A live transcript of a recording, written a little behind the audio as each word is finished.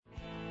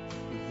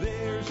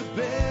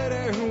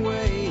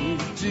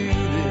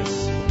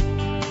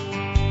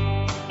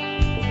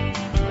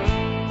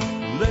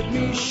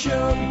we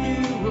show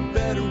you a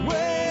better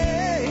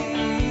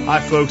way. Hi,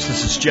 folks.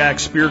 This is Jack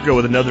Spirko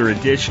with another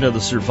edition of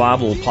the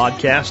Survival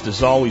Podcast.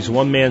 As always,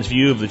 one man's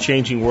view of the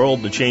changing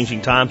world, the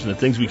changing times, and the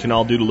things we can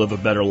all do to live a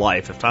better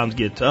life if times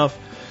get tough,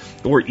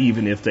 or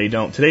even if they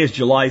don't. Today is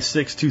July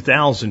 6,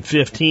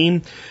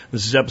 2015.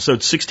 This is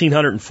episode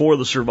 1604 of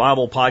the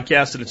Survival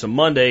Podcast, and it's a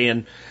Monday,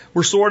 and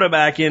we're sort of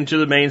back into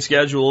the main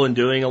schedule and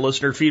doing a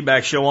listener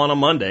feedback show on a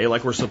Monday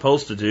like we're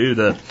supposed to do.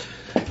 The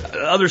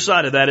other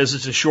side of that is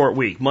it's a short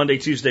week. Monday,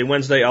 Tuesday,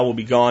 Wednesday, I will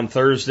be gone.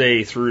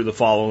 Thursday through the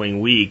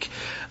following week,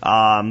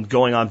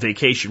 going on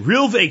vacation.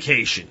 Real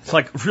vacation. It's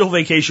like real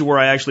vacation where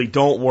I actually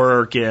don't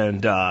work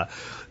and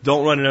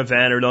don't run an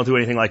event or don't do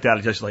anything like that.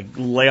 I just like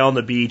lay on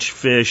the beach,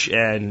 fish,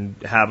 and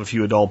have a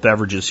few adult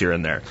beverages here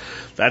and there.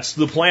 That's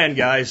the plan,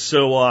 guys.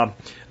 So,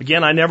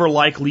 again, I never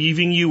like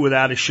leaving you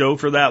without a show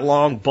for that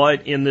long,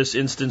 but in this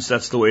instance,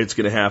 that's the way it's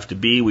going to have to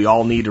be. We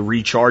all need to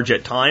recharge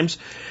at times.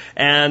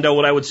 And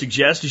what I would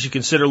suggest is you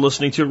consider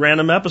listening to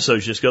random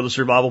episodes. Just go to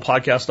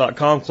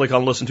survivalpodcast.com, click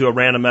on listen to a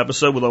random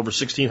episode with over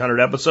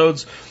 1,600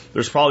 episodes.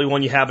 There's probably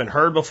one you haven't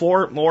heard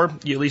before, or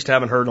you at least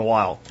haven't heard in a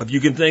while. If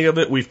you can think of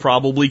it, we've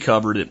probably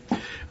covered it.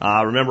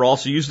 Remember,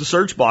 also use the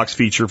search box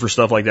feature for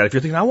stuff like that. If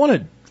you're thinking, I want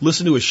to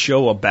listen to a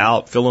show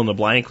about fill in the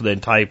blank, then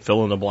type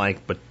fill in the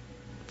blank, but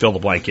fill the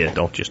blank in.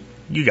 Don't just,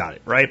 you got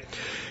it, right?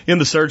 In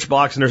the search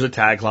box, and there's a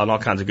tag cloud and all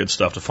kinds of good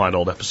stuff to find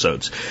old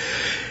episodes.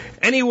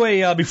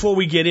 Anyway, before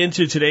we get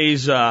into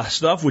today's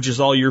stuff, which is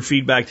all your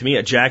feedback to me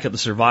at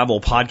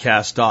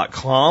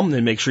jack@thesurvivalpodcast.com,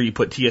 and make sure you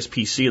put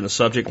TSPC in the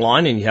subject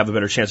line and you have a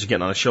better chance of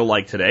getting on a show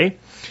like today.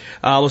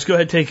 Let's go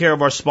ahead and take care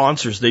of our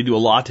sponsors. They do a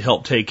lot to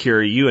help take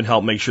care of you and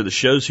help make sure the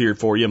show's here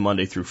for you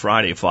Monday through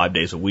Friday, 5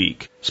 days a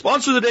week.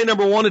 Sponsor of the day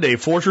number one today,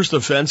 Fortress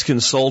Defense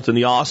Consultant,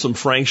 the awesome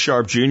Frank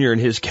Sharp Jr.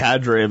 and his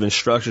cadre of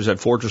instructors at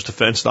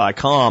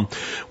fortressdefense.com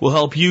will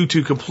help you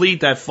to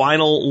complete that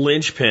final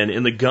linchpin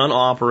in the gun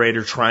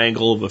operator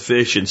triangle of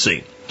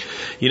efficiency.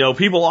 You know,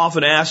 people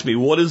often ask me,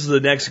 what is the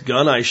next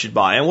gun I should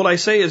buy? And what I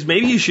say is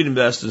maybe you should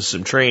invest in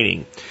some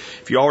training.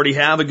 If you already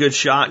have a good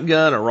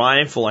shotgun, a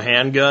rifle, a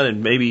handgun,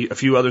 and maybe a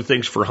few other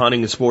things for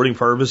hunting and sporting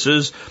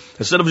purposes,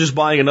 instead of just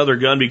buying another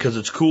gun because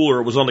it's cool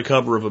or it was on the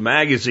cover of a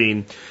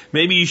magazine,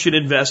 maybe you should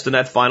invest in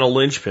that final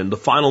linchpin, the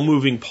final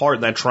moving part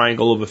in that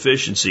triangle of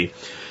efficiency.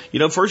 You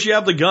know, first you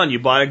have the gun. You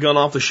buy a gun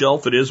off the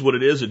shelf. It is what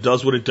it is. It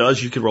does what it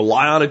does. You can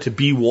rely on it to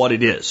be what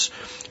it is.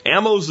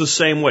 Ammo's the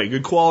same way.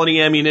 Good quality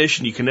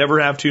ammunition. You can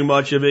never have too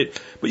much of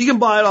it, but you can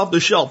buy it off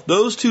the shelf.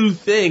 Those two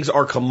things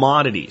are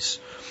commodities.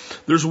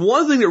 There's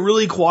one thing that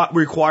really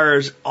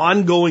requires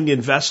ongoing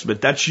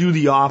investment. That's you,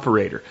 the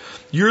operator.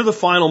 You're the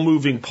final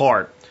moving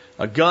part.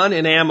 A gun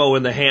and ammo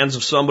in the hands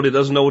of somebody that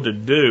doesn't know what to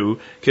do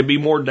can be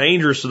more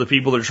dangerous to the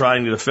people that are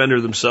trying to defend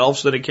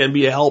themselves than it can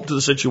be a help to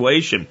the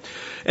situation.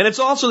 And it's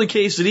also the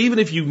case that even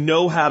if you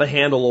know how to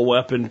handle a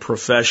weapon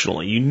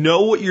professionally, you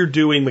know what you're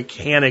doing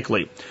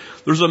mechanically,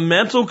 there's a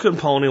mental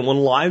component when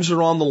lives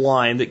are on the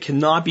line that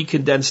cannot be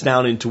condensed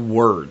down into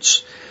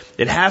words.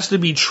 It has to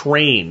be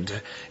trained.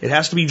 It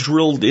has to be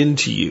drilled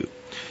into you.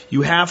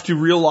 You have to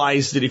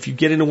realize that if you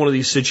get into one of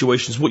these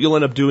situations, what you'll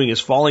end up doing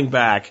is falling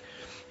back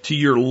to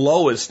your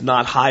lowest,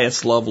 not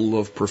highest level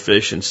of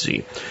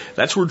proficiency.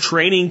 That's where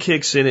training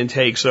kicks in and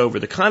takes over.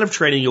 The kind of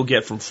training you'll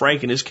get from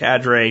Frank and his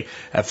cadre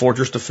at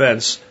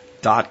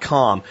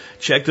fortressdefense.com.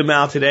 Check them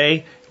out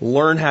today.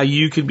 Learn how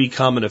you can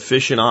become an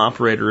efficient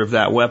operator of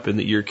that weapon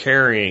that you're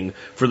carrying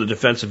for the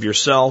defense of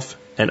yourself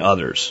and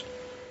others.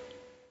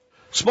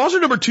 Sponsor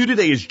number two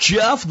today is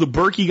Jeff the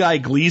Berkey Guy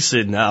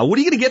Gleason. What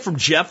are you going to get from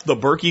Jeff the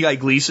Berkey Guy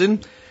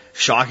Gleason?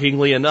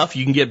 Shockingly enough,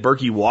 you can get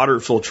Berkey water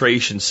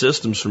filtration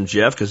systems from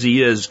Jeff because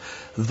he is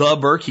the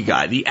Berkey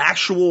guy, the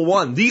actual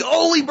one, the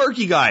only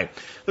Berkey guy.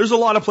 There's a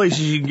lot of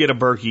places you can get a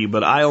Berkey,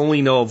 but I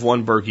only know of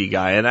one Berkey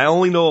guy, and I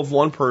only know of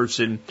one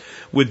person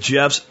with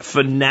Jeff's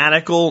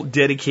fanatical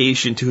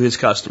dedication to his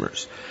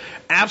customers.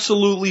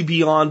 Absolutely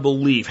beyond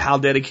belief how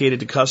dedicated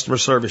to customer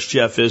service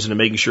Jeff is and to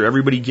making sure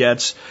everybody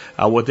gets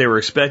what they were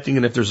expecting,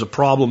 and if there's a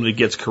problem, it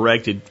gets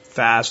corrected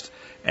fast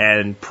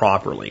and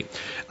properly.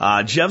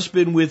 Jeff's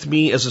been with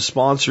me as a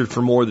sponsor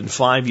for more than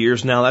 5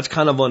 years now. That's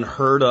kind of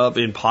unheard of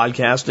in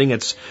podcasting.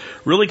 It's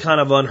really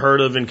kind of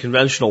unheard of in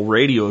conventional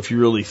radio if you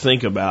really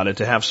think about it,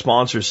 to have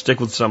sponsors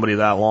stick with somebody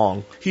that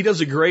long. He does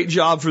a great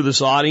job for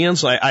this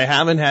audience. I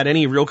haven't had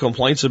any real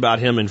complaints about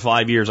him in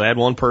 5 years. I had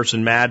one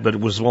person mad, but it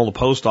was, well, the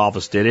post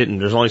office did it,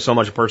 and there's only so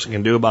much a person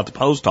can do about the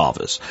post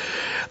office.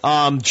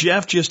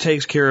 Jeff just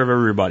takes care of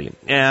everybody,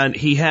 and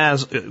he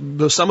has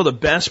some of the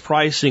best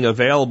pricing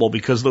available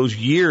because those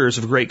years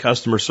of great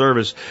customer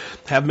service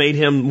have made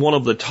him one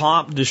of the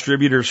top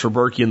distributors for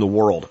Berkey in the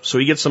world. So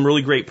he gets some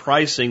really great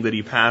pricing that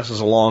he passes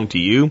along to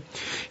you.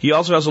 He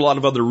also has a lot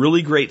of other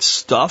really great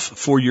stuff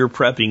for your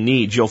prepping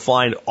needs. You'll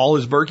find all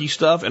his Berkey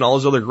stuff and all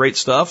his other great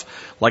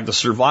stuff, like the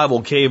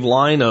Survival Cave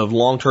line of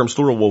long-term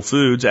storable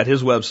foods, at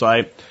his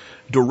website,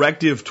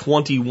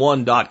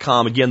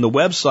 Directive21.com. Again, the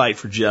website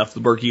for Jeff, the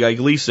Berkey Guy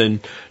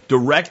Gleason,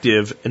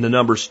 Directive and the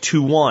numbers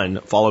 21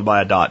 followed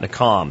by a dot and a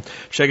com.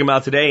 Check him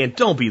out today, and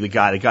don't be the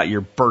guy that got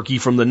your Berkey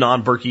from the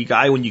non-Berkey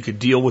guy when you could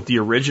deal with the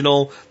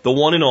original, the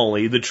one and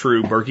only, the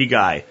true Berkey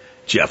Guy,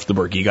 Jeff, the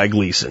Berkey Guy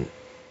Gleason.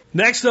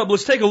 Next up,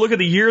 let's take a look at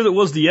the year that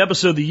was the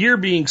episode. The year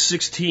being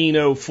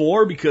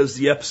 1604, because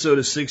the episode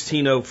is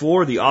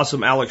 1604. The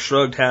awesome Alex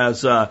Shrugged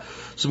has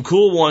some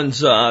cool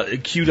ones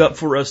queued up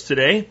for us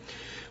today.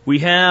 We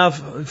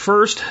have,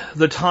 first,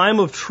 the time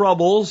of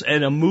troubles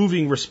and a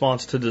moving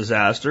response to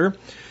disaster.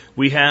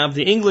 We have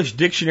the English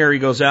dictionary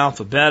goes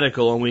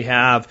alphabetical, and we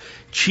have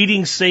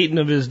cheating Satan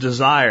of his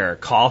desire,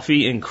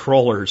 coffee and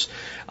crawlers.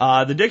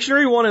 The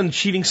dictionary one and the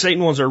cheating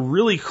Satan ones are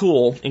really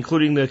cool,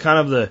 including the kind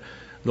of the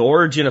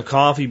origin of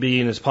coffee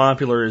being as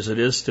popular as it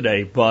is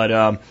today. But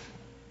I'm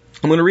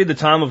going to read the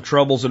time of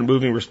troubles and a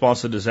moving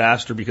response to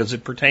disaster because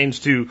it pertains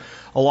to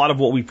a lot of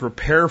what we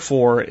prepare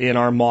for in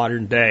our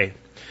modern day.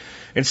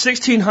 In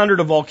 1600,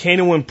 a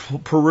volcano in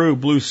Peru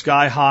blew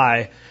sky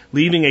high,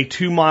 leaving a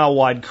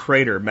 2-mile-wide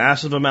crater.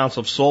 Massive amounts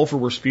of sulfur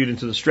were spewed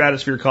into the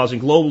stratosphere, causing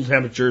global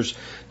temperatures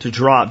to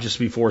drop just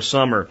before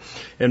summer.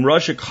 In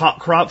Russia,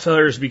 crop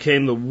failures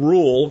became the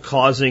rule,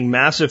 causing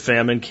massive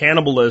famine,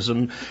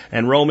 cannibalism,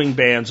 and roaming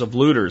bands of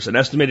looters. An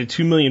estimated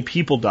 2 million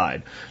people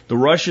died. The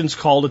Russians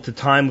called it the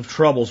time of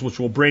troubles, which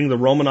will bring the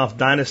Romanov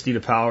dynasty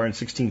to power in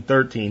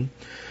 1613.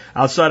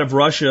 Outside of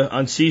Russia,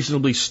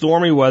 unseasonably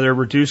stormy weather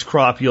reduced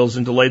crop yields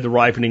and delayed the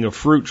ripening of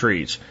fruit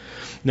trees.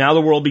 Now the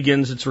world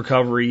begins its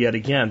recovery yet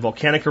again.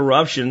 Volcanic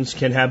eruptions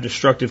can have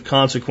destructive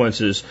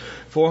consequences.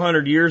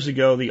 400 years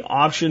ago, the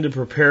option to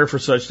prepare for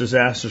such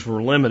disasters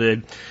were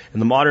limited. In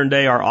the modern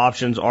day, our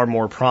options are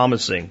more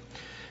promising.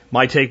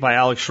 My take by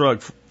Alex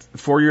Shrugged.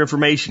 For your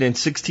information, in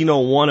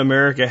 1601,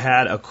 America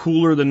had a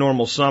cooler than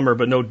normal summer,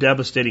 but no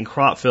devastating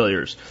crop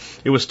failures.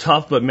 It was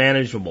tough but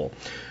manageable.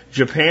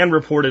 Japan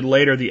reported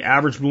later the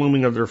average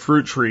blooming of their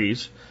fruit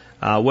trees.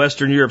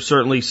 Western Europe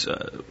certainly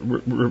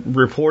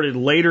reported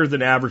later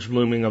than average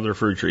blooming of their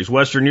fruit trees.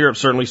 Western Europe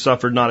certainly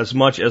suffered not as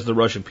much as the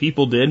Russian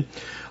people did.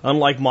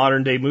 Unlike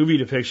modern-day movie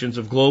depictions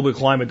of global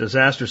climate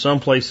disaster,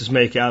 some places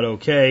make out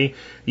okay.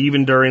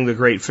 Even during the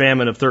Great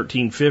Famine of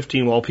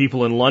 1315, while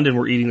people in London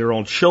were eating their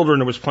own children,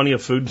 there was plenty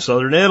of food in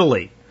southern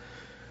Italy.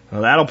 Now,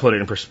 that'll put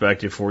it in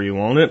perspective for you,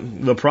 won't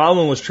it? The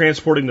problem was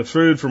transporting the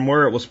food from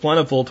where it was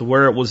plentiful to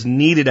where it was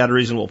needed at a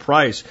reasonable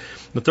price.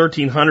 In the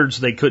 1300s,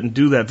 they couldn't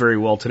do that very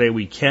well. Today,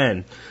 we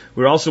can.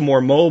 We're also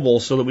more mobile,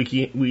 so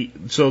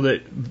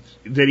that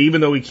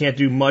even though we can't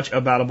do much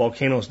about a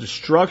volcano's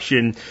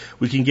destruction,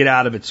 we can get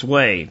out of its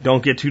way.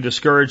 Don't get too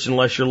discouraged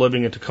unless you're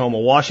living in Tacoma,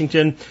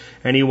 Washington.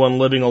 Anyone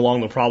living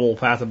along the probable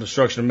path of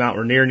destruction of Mount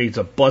Rainier needs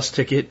a bus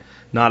ticket,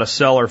 not a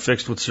cellar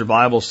fixed with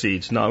survival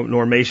seeds,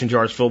 nor mason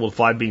jars filled with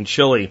 5-bean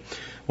chili.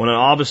 When an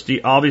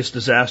obvious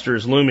disaster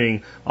is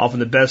looming, often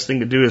the best thing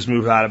to do is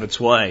move out of its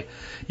way.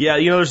 Yeah,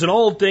 there's an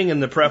old thing in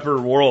the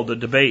prepper world, the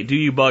debate, do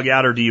you bug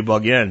out or do you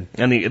bug in?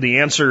 And the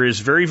answer is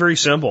very, very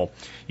simple.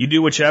 You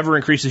do whichever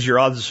increases your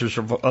odds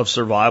of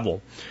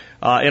survival.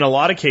 In a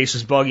lot of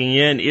cases, bugging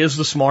in is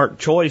the smart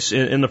choice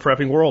in the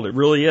prepping world. It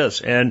really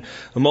is. And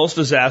most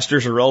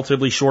disasters are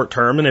relatively short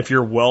term, and if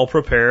you're well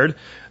prepared,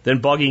 then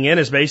bugging in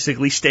is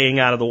basically staying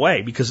out of the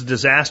way, because a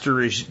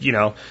disaster is,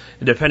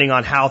 depending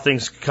on how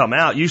things come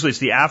out, usually it's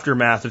the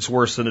aftermath that's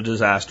worse than a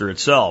disaster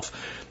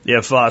itself.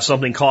 If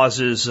something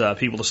causes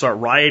people to start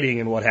rioting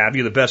and what have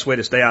you, the best way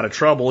to stay out of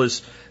trouble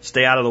is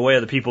stay out of the way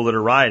of the people that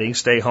are rioting,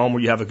 stay home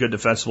where you have a good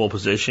defensible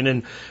position,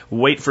 and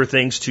wait for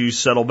things to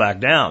settle back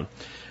down.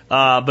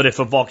 But if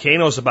a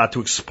volcano is about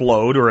to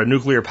explode or a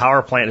nuclear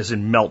power plant is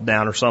in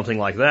meltdown or something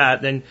like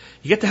that, then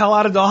you get the hell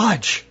out of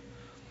Dodge.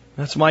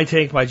 That's my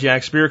take by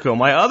Jack Spirko.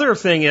 My other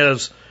thing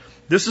is,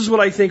 this is what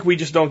I think we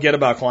just don't get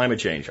about climate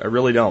change. I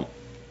really don't.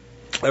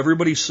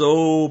 Everybody's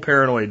so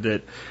paranoid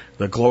that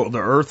the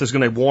Earth is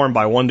going to warm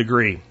by 1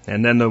 degree,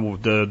 and then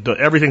the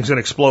everything's going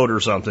to explode or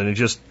something. It's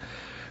just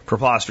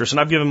preposterous.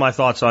 And I've given my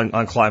thoughts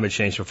on climate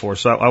change before,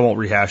 so I won't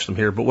rehash them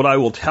here. But what I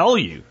will tell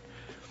you,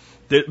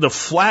 the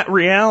flat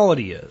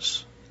reality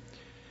is,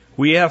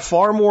 we have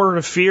far more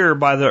to fear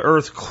by the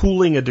Earth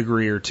cooling a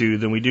degree or two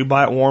than we do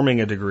by it warming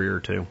a degree or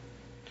two.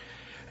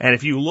 And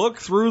if you look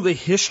through the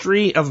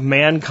history of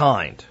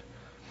mankind,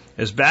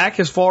 as back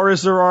as far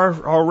as there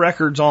are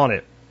records on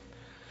it,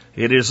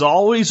 it is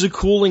always a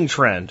cooling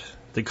trend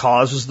that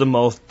causes the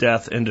most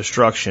death and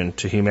destruction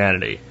to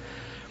humanity.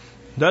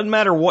 Doesn't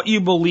matter what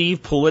you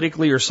believe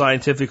politically or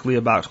scientifically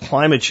about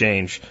climate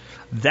change,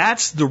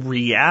 that's the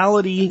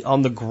reality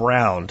on the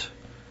ground.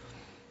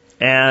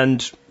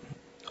 And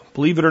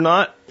believe it or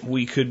not,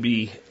 we could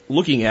be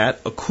looking at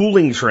a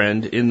cooling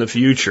trend in the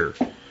future.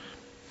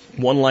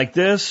 One like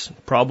this,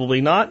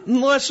 probably not,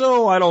 unless,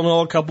 I don't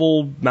know, a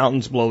couple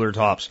mountains blow their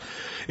tops.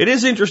 It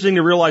is interesting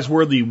to realize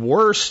where the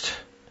worst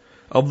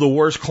of the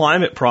worst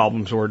climate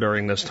problems were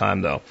during this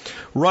time, though.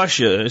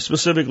 Russia,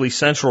 specifically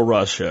central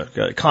Russia,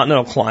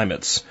 continental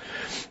climates.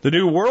 The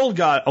New World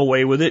got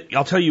away with it.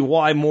 I'll tell you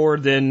why more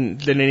than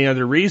any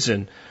other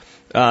reason.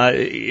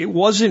 It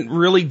wasn't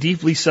really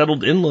deeply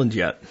settled inland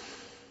yet.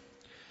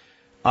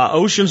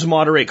 Oceans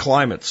moderate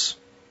climates.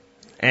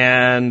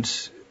 And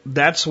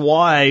that's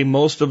why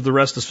most of the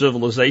rest of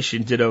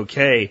civilization did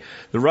okay.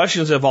 The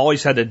Russians have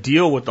always had to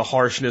deal with the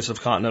harshness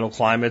of continental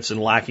climates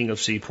and lacking of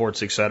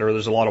seaports, etc.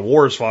 There's a lot of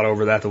wars fought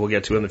over that we'll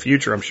get to in the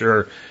future, I'm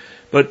sure.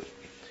 But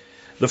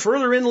the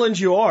further inland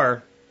you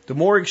are, the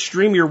more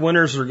extreme your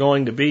winters are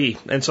going to be.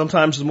 And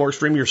sometimes the more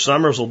extreme your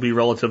summers will be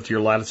relative to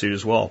your latitude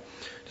as well.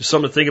 Just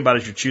something to think about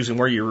as you're choosing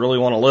where you really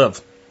want to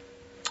live.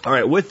 All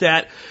right, with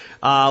that,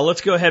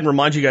 let's go ahead and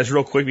remind you guys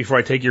real quick before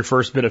I take your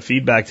first bit of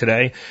feedback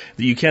today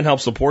that you can help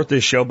support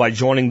this show by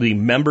joining the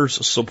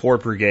Members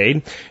Support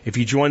Brigade. If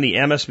you join the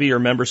MSB or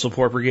Members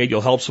Support Brigade,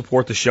 you'll help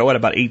support the show at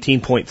about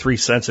 18.3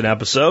 cents an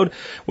episode,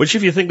 which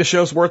if you think the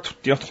show's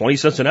worth 20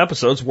 cents an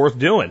episode, it's worth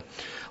doing.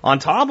 On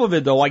top of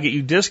it, though, I get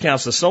you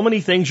discounts to so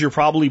many things you're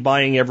probably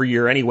buying every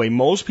year anyway.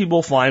 Most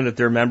people find that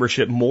their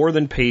membership more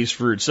than pays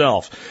for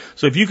itself.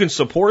 So if you can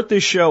support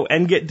this show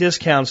and get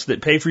discounts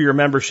that pay for your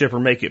membership or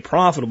make it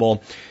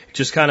profitable, it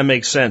just kind of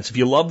makes sense. If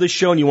you love this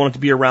show and you want it to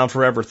be around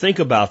forever, think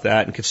about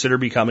that and consider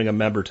becoming a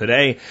member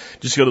today.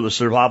 Just go to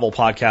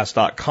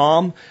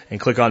thesurvivalpodcast.com and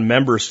click on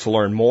members to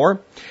learn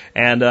more.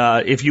 And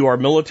if you are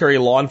military,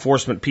 law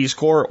enforcement, Peace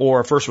Corps, or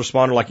a first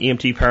responder like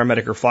EMT,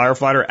 paramedic, or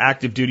firefighter,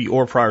 active duty,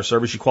 or prior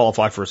service, you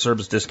qualify for a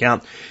service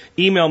discount.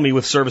 Email me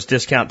with service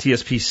discount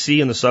TSPC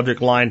in the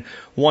subject line.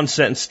 One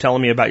sentence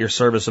telling me about your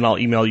service, and I'll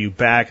email you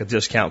back a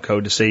discount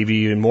code to save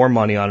you even more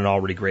money on an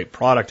already great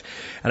product.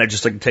 And I'd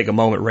just like to take a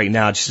moment right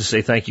now just to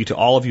say thank you to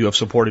all of you who have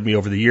supported me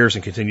over the years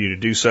and continue to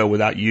do so.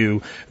 Without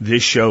you,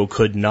 this show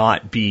could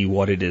not be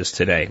what it is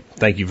today.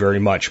 Thank you very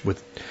much.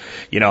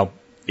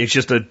 It's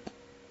just a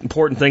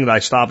important thing that I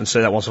stop and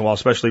say that once in a while,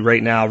 especially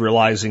right now,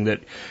 realizing that,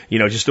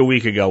 just a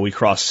week ago we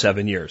crossed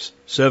 7 years.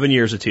 7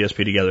 years of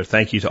TSP together.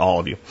 Thank you to all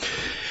of you.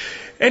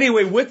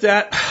 Anyway, with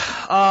that,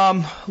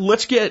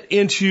 let's get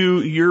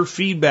into your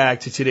feedback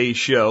to today's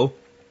show.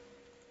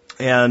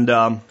 And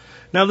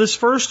now this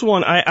first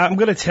one, I'm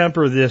going to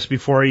temper this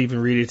before I even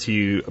read it to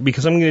you,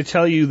 because I'm going to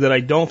tell you that I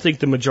don't think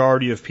the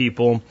majority of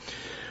people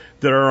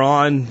that are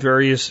on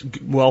various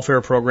welfare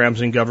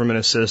programs and government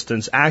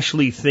assistance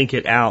actually think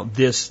it out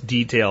this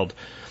detailed.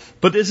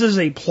 But this is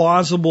a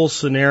plausible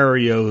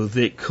scenario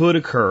that could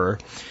occur,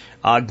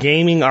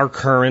 gaming our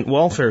current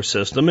welfare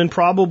system, and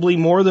probably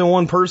more than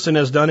one person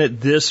has done it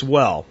this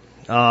well.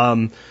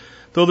 Though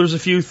there's a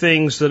few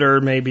things that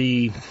are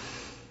maybe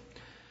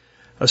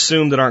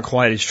assumed that aren't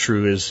quite as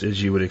true as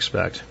you would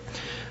expect.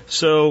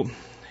 So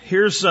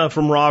here's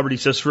from Robert. He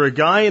says, for a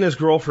guy and his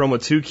girlfriend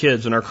with 2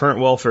 kids in our current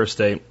welfare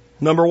state,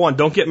 number 1,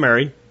 don't get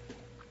married.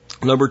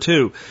 Number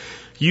 2,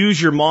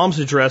 use your mom's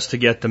address to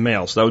get the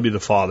mail. So that would be the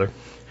father.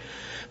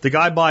 The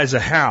guy buys a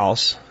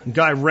house. The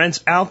guy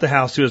rents out the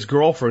house to his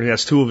girlfriend who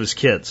has 2 of his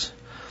kids.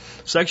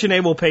 Section 8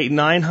 will pay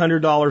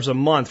 $900 a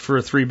month for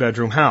a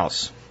 3-bedroom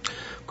house.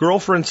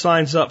 Girlfriend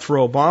signs up for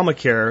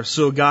Obamacare,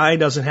 so a guy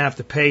doesn't have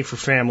to pay for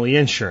family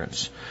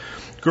insurance.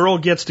 Girl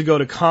gets to go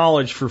to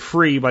college for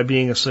free by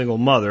being a single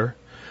mother.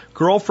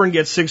 Girlfriend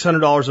gets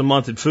 $600 a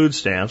month in food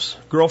stamps.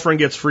 Girlfriend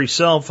gets free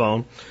cell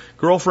phone.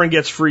 Girlfriend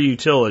gets free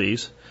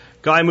utilities.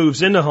 Guy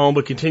moves into home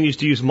but continues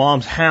to use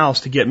mom's house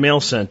to get mail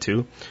sent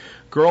to.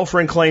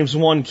 Girlfriend claims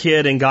 1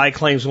 kid and guy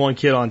claims 1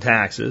 kid on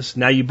taxes.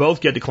 Now you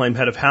both get to claim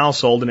head of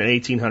household and an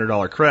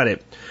 $1,800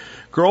 credit.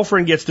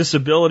 Girlfriend gets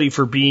disability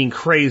for being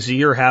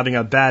crazy or having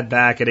a bad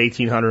back at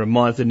 $1,800 a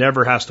month and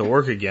never has to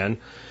work again.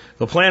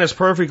 The plan is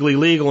perfectly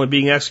legal and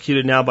being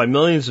executed now by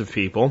millions of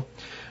people.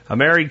 A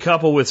married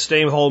couple with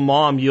stay-home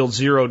mom yields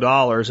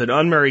 $0. An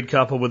unmarried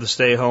couple with a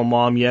stay-home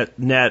mom yet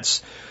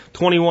nets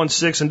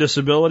 $21,600 in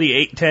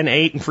disability,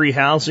 $10,800 in free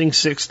housing,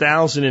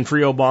 $6,000 in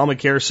free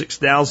Obamacare,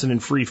 $6,000 in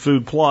free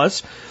food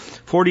plus,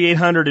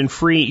 $4,800 in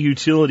free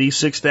utilities,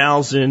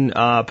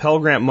 $6,000 Pell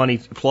Grant money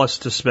plus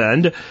to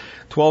spend,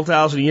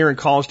 $12,000 a year in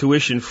college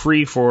tuition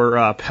free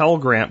for Pell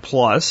Grant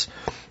plus,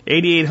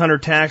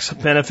 $8,800 tax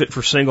benefit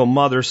for single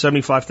mothers,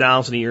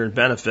 $75,000 a year in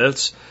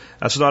benefits.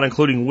 That's not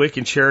including WIC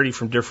and charity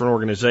from different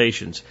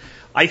organizations.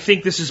 I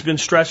think this has been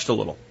stretched a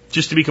little,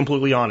 just to be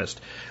completely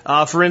honest.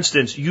 For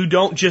instance, you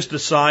don't just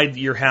decide that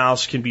your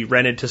house can be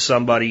rented to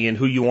somebody and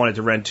who you want it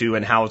to rent to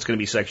and how it's going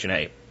to be Section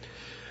 8.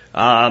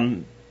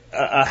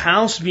 A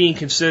house being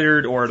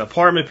considered or an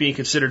apartment being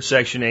considered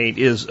Section 8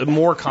 is a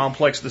more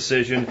complex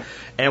decision.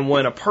 And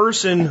when a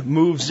person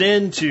moves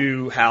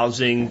into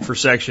housing for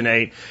Section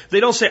 8, they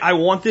don't say, I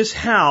want this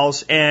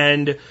house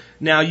and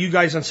now you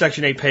guys on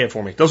Section 8 pay it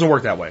for me. It doesn't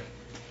work that way.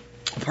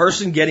 A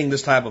person getting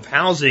this type of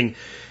housing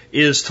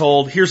is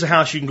told, here's a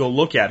house you can go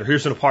look at, or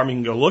here's an apartment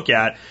you can go look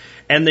at,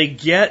 and they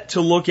get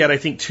to look at, I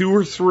think, 2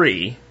 or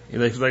 3.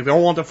 They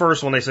don't want the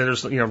first one. They say,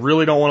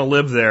 really don't want to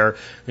live there.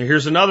 And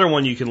here's another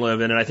one you can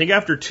live in. And I think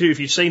after 2, if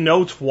you say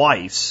no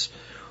twice,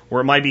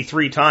 or it might be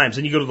 3 times,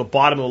 then you go to the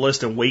bottom of the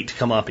list and wait to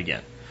come up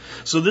again.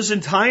 So this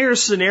entire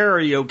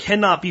scenario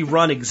cannot be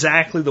run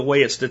exactly the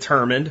way it's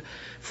determined.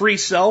 Free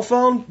cell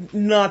phone,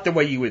 not the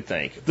way you would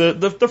think.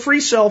 The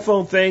free cell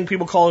phone thing,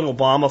 people call it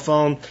Obama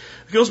phone,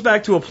 it goes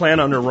back to a plan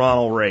under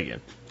Ronald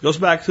Reagan. It goes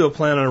back to a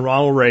plan on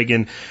Ronald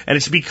Reagan, and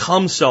it's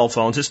become cell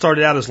phones. It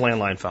started out as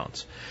landline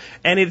phones.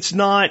 And it's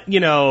not,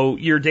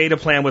 your data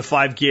plan with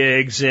 5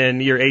 gigs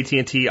and your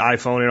AT&T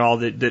iPhone and all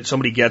that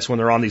somebody gets when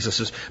they're on these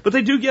systems. But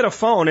they do get a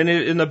phone,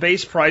 and the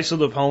base price of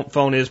the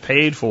phone is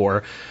paid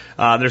for.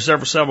 There's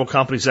several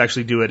companies that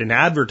actually do it and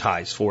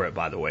advertise for it,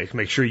 by the way, to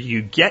make sure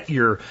you get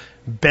your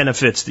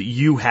benefits that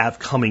you have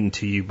coming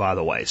to you, by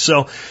the way.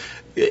 So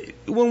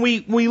when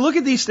we look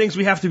at these things,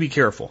 we have to be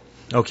careful,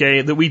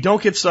 okay, that we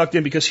don't get sucked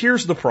in, because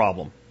here's the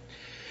problem.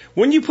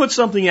 When you put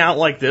something out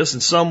like this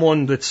and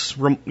someone that's,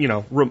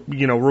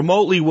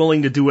 remotely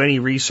willing to do any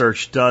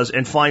research does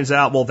and finds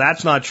out, well,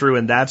 that's not true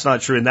and that's not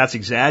true and that's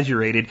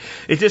exaggerated,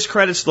 it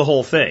discredits the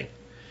whole thing.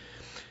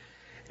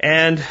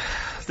 And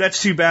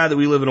that's too bad that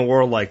we live in a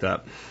world like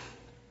that,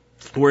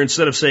 where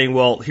instead of saying,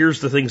 well,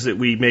 here's the things that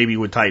we maybe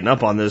would tighten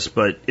up on this,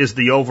 but is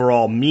the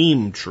overall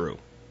meme true?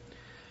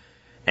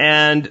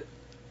 And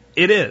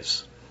it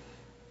is.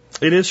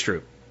 It is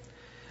true.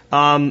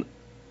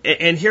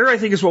 And here I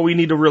think is what we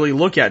need to really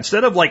look at.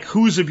 Instead of like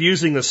who's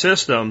abusing the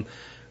system,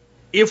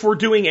 if we're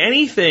doing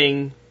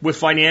anything with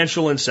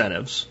financial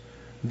incentives,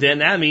 then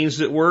that means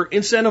that we're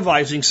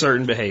incentivizing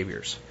certain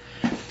behaviors.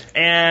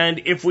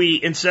 And if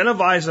we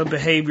incentivize a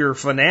behavior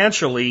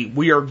financially,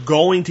 we are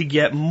going to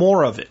get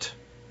more of it.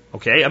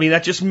 Okay? I mean,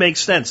 that just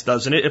makes sense,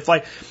 doesn't it?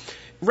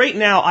 Right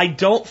now, I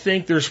don't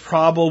think there's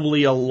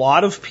probably a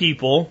lot of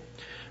people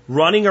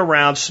running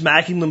around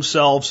smacking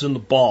themselves in the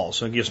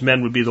balls. I guess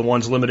men would be the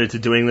ones limited to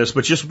doing this,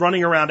 but just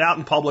running around out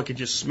in public and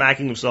just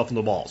smacking themselves in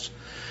the balls.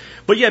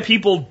 But yet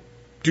people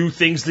do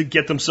things that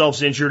get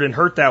themselves injured and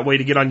hurt that way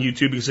to get on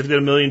YouTube, because if they get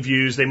 1 million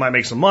views, they might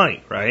make some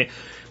money, right?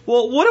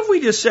 Well, what if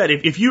we just said,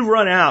 if you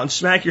run out and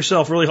smack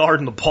yourself really hard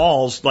in the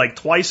balls like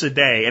twice a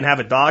day and have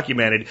it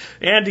documented,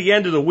 and at the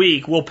end of the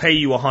week, we'll pay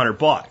you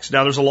 $100.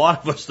 Now, there's a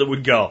lot of us that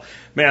would go,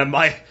 man,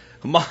 my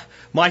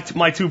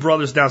 2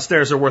 brothers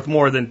downstairs are worth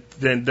more than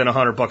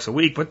 $100 a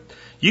week, but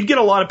you'd get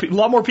a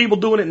lot more people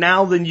doing it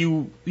now than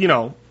you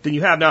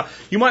have. Now,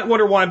 you might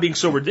wonder why I'm being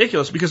so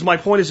ridiculous, because my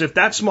point is, if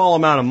that small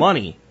amount of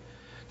money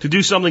to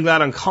do something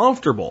that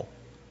uncomfortable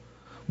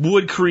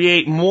would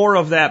create more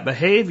of that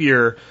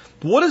behavior,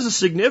 what is a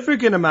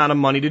significant amount of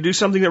money to do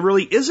something that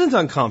really isn't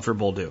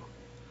uncomfortable do?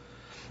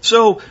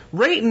 So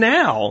right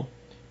now,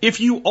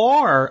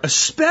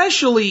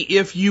 especially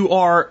if you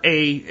are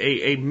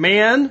a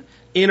man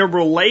in a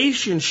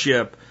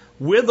relationship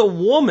with a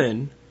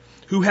woman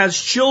who has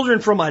children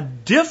from a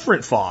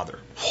different father,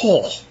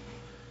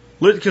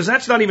 because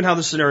that's not even how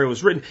this scenario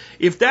was written.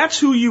 If that's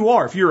who you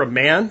are, if you're a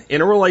man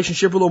in a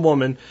relationship with a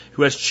woman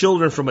who has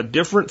children from a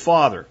different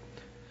father,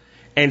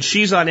 and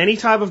she's on any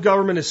type of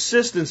government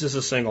assistance as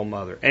a single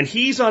mother, and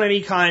he's on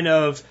any kind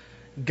of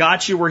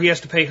gotcha where he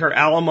has to pay her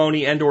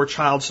alimony and or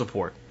child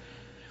support,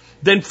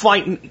 then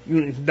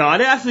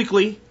not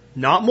ethically,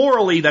 not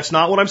morally, that's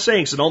not what I'm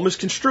saying, so don't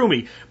misconstrue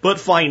me, but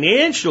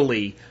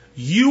financially,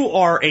 you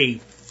are a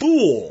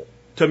fool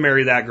to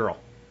marry that girl.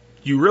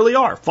 You really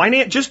are.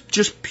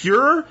 Just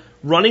pure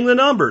running the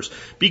numbers.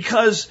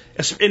 And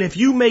if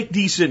you make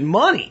decent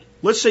money,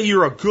 let's say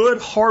you're a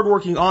good,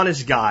 hardworking,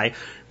 honest guy,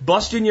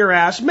 busting your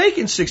ass,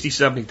 making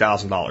 $60,000,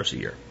 $70,000 a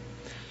year.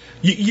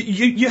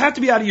 You have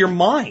to be out of your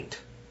mind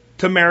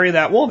to marry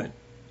that woman.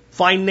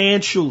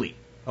 Financially.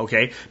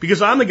 Okay?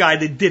 Because I'm the guy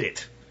that did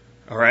it.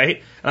 All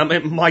right?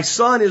 My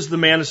son is the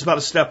man that's about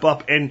to step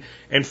up and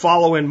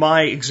follow in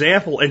my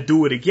example and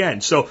do it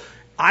again. So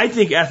I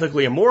think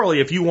ethically and morally,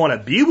 if you want to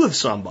be with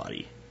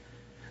somebody,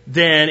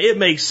 then it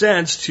makes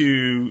sense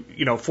to,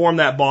 form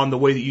that bond the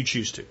way that you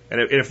choose to. And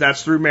if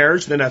that's through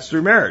marriage, then that's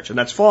through marriage, and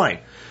that's fine.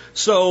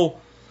 So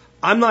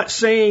I'm not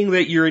saying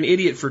that you're an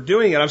idiot for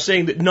doing it. I'm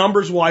saying that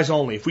numbers-wise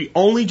only. If we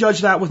only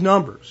judge that with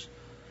numbers.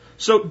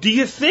 So do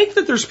you think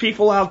that there's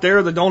people out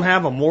there that don't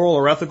have a moral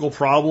or ethical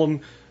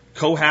problem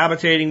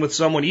cohabitating with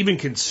someone, even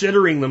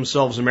considering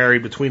themselves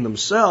married between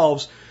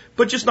themselves,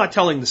 but just not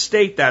telling the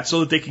state that so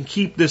that they can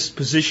keep this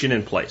position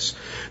in place?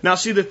 Now,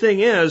 see, the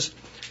thing is,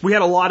 we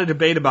had a lot of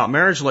debate about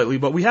marriage lately,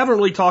 but we haven't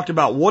really talked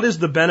about what is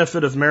the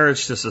benefit of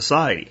marriage to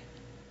society.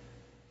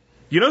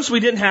 You notice we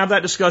didn't have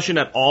that discussion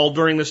at all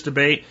during this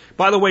debate.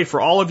 By the way, for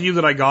all of you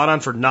that I got on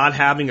for not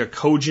having a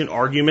cogent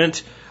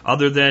argument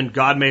other than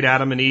God made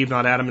Adam and Eve,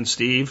 not Adam and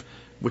Steve,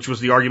 which was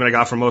the argument I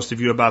got from most of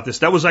you about this,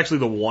 that was actually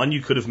the one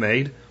you could have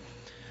made.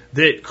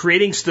 That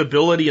creating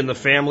stability in the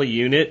family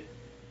unit,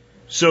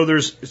 so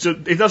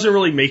it doesn't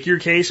really make your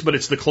case, but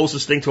it's the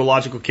closest thing to a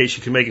logical case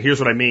you can make. And here's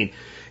what I mean.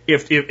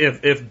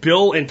 If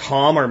Bill and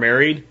Tom are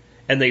married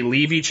and they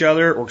leave each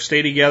other or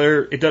stay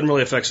together, it doesn't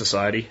really affect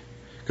society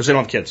because they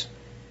don't have kids.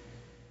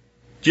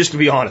 Just to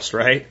be honest,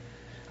 right?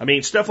 I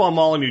mean, Stefan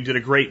Molyneux did a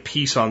great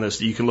piece on this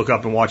that you can look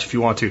up and watch if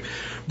you want to.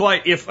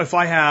 But if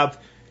I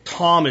have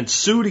Tom and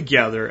Sue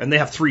together and they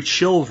have 3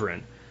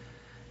 children,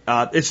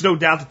 it's no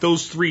doubt that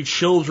those 3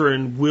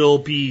 children will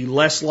be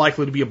less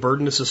likely to be a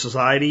burden to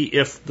society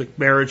if the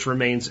marriage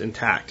remains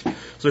intact. So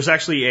there's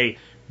actually a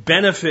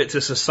benefit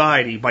to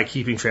society by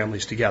keeping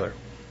families together.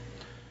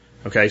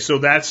 Okay, so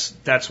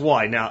that's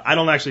why. Now, I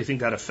don't actually think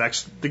that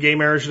affects the gay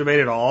marriage debate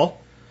at all.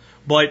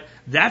 But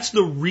that's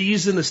the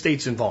reason the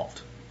state's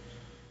involved.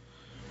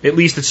 At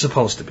least it's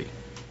supposed to be.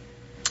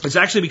 It's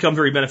actually become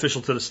very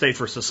beneficial to the state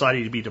for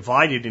society to be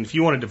divided, and if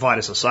you want to divide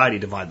a society,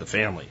 divide the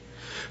family.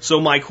 So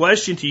my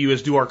question to you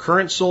is, do our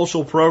current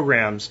social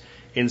programs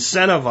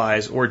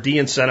incentivize or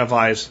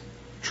de-incentivize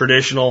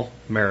traditional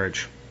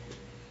marriage?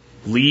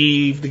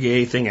 Leave the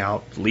gay thing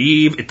out.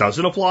 It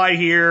doesn't apply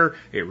here.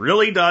 It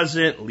really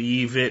doesn't.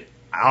 Leave it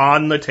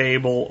on the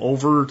table,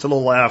 over to the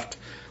left.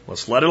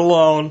 Let's let it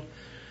alone.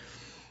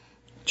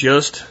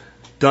 Just,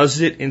 does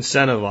it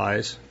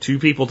incentivize two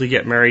people to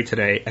get married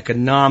today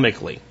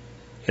economically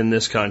in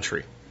this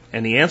country?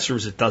 And the answer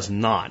is it does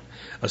not,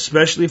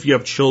 especially if you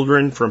have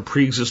children from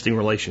pre-existing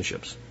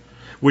relationships,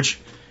 which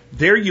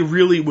there it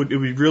would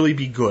really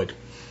be good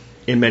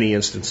in many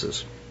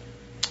instances,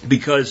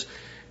 because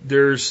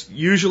there's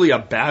usually a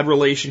bad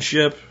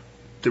relationship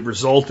that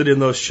resulted in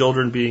those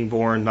children being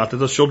born. Not that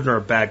those children are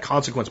a bad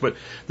consequence, but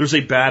there's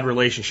a bad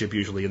relationship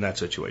usually in that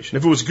situation.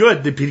 If it was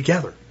good, they'd be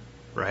together,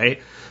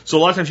 right? So a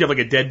lot of times you have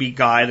like a deadbeat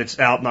guy that's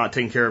out not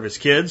taking care of his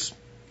kids,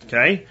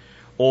 okay?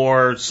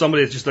 Or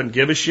somebody that just doesn't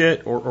give a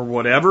shit or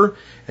whatever,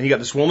 and you got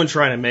this woman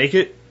trying to make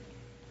it,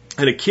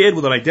 and a kid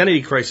with an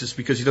identity crisis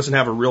because he doesn't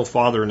have a real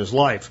father in his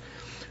life.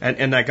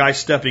 And that guy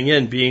stepping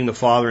in, being the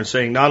father and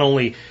saying, not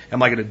only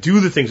am I going to do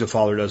the things a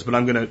father does, but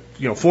I'm going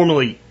to,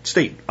 formally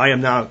state, I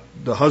am now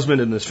the husband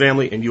in this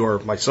family, and you are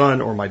my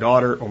son or my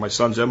daughter or my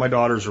sons and my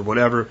daughters or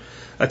whatever.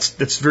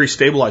 That's very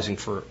stabilizing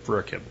for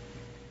a kid.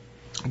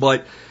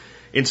 But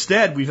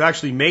instead, we've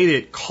actually made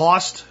it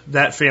cost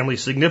that family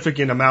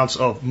significant amounts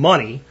of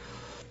money,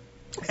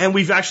 and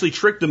we've actually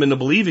tricked them into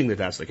believing that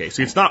that's the case.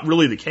 See, it's not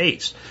really the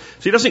case.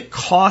 See, it doesn't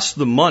cost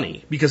them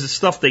money because it's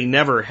stuff they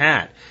never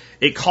had.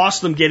 It costs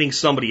them getting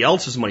somebody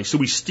else's money. So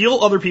we steal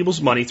other people's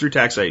money through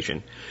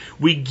taxation.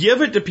 We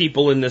give it to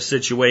people in this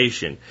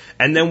situation,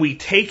 and then we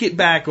take it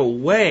back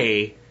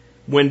away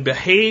when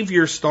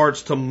behavior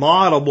starts to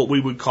model what we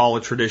would call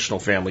a traditional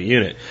family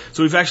unit.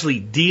 So we've actually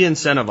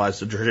de-incentivized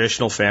the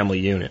traditional family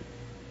unit.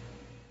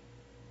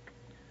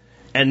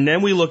 And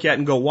then we look at it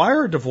and go, why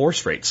are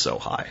divorce rates so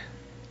high?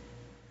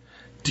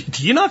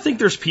 Do you not think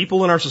there's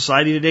people in our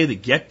society today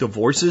that get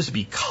divorces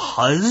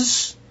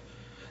because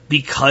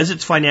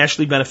it's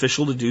financially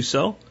beneficial to do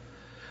so?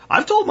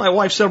 I've told my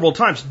wife several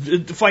times,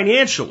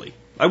 financially,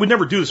 I would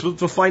never do this, but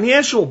the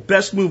financial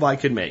best move I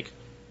could make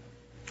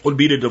would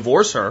be to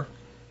divorce her,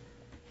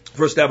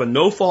 for us to have a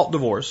no-fault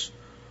divorce,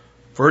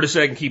 for her to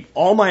say I can keep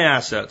all my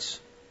assets,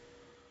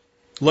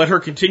 let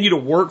her continue to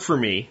work for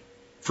me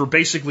for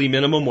basically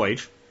minimum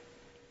wage.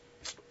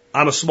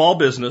 I'm a small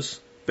business,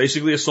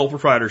 basically a sole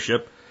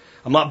proprietorship.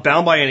 I'm not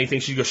bound by anything.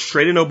 She goes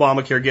straight into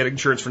Obamacare, get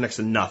insurance for next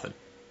to nothing.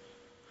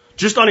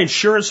 Just on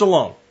insurance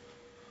alone,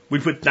 we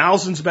put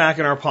thousands back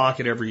in our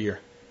pocket every year.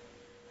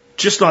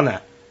 Just on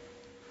that.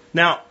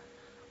 Now,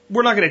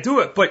 we're not going to do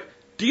it, but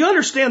do you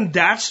understand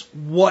that's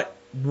what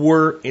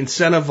we're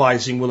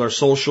incentivizing with our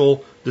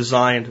social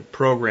designed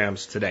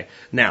programs today?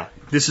 Now,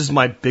 this is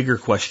my bigger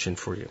question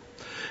for you.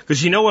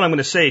 Because you know what I'm going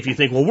to say if you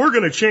think, well, we're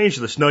going to change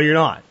this. No, you're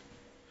not.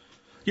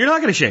 You're not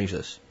going to change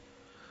this.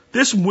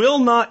 This will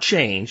not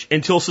change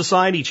until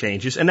society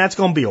changes, and that's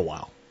going to be a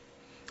while.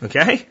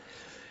 Okay?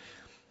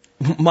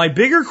 My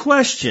bigger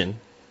question,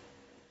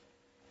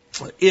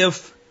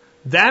 if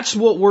that's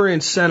what we're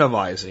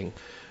incentivizing,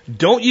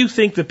 don't you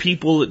think the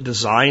people that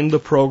design the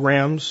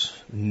programs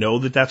know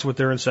that that's what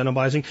they're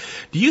incentivizing?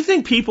 Do you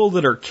think people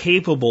that are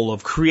capable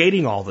of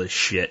creating all this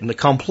shit and the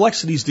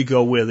complexities to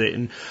go with it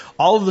and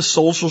all of the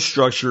social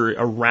structure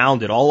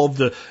around it, all of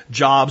the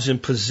jobs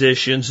and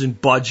positions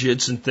and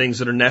budgets and things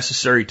that are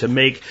necessary to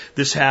make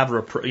this have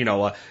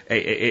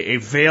a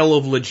veil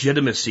of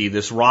legitimacy,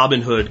 this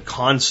Robin Hood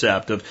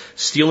concept of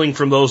stealing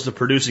from those that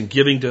produce and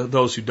giving to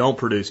those who don't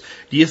produce,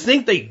 do you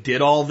think they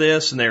did all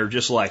this and they're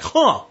just like,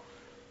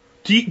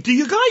 do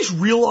you guys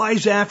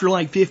realize after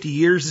like 50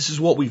 years this is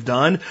what we've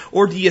done?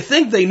 Or do you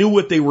think they knew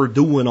what they were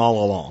doing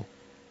all along?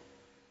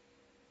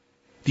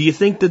 Do you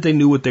think that they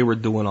knew what they were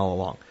doing all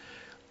along?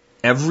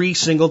 Every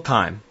single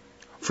time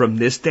from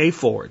this day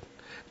forward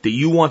that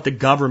you want the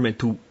government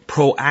to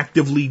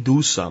proactively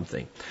do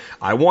something,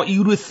 I want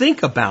you to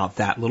think about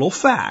that little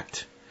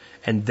fact.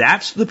 And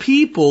that's the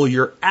people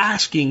you're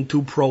asking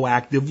to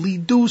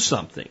proactively do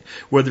something.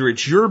 Whether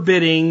it's your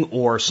bidding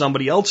or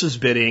somebody else's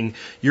bidding,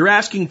 you're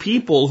asking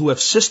people who have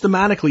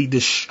systematically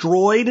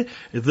destroyed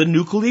the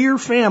nuclear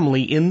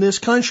family in this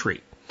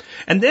country.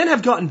 And then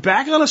have gotten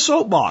back on a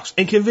soapbox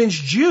and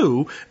convinced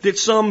you that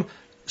some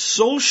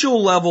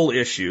social level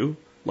issue,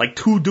 like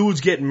two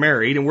dudes getting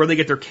married and where they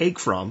get their cake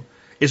from,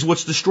 is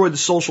what's destroyed the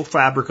social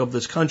fabric of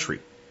this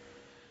country.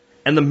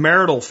 And the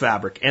marital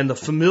fabric and the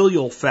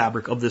familial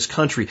fabric of this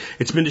country.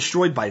 It's been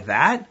destroyed by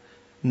that?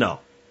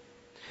 No.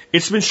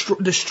 It's been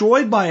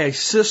destroyed by a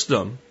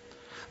system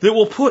that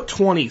will put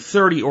 $20,000,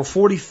 $30,000, or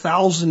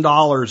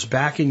 $40,000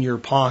 back in your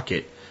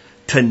pocket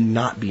to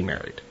not be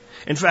married.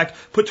 In fact,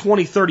 put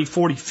 $20,000, $30,000,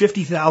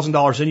 $40,000,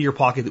 $50,000 into your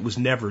pocket that was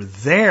never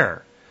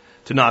there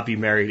to not be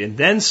married, and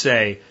then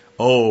say,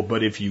 oh,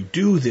 but if you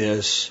do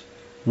this,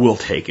 we'll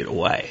take it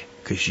away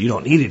because you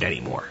don't need it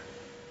anymore.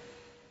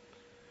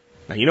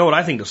 Now, you know what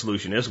I think the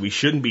solution is? We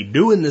shouldn't be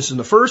doing this in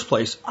the first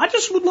place. I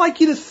just would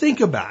like you to think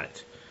about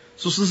it.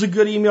 So this is a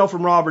good email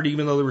from Robert,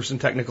 even though there were some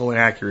technical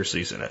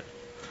inaccuracies in it.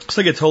 It's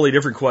like a totally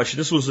different question.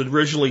 This was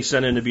originally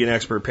sent in to be an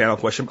expert panel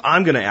question.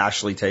 I'm going to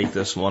actually take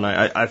this one.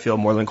 I feel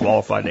more than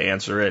qualified to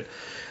answer it.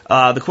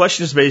 The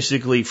question is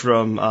basically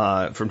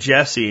from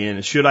Jesse,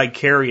 and should I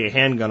carry a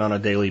handgun on a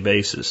daily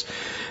basis?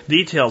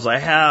 Details: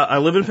 I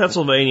live in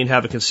Pennsylvania and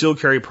have a concealed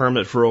carry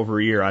permit for over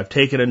a year. I've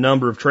taken a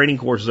number of training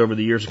courses over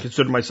the years and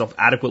consider myself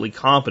adequately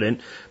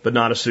competent, but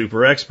not a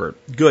super expert.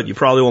 Good. You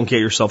probably won't get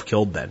yourself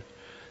killed then.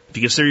 If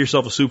you consider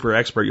yourself a super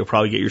expert, you'll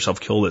probably get yourself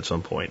killed at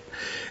some point.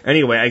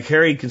 Anyway, I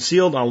carried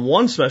concealed on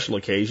one special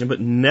occasion, but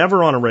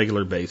never on a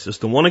regular basis.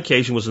 The one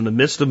occasion was in the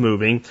midst of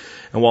moving,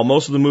 and while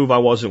most of the move I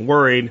wasn't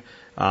worried,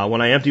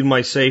 when I emptied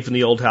my safe in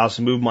the old house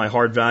and moved my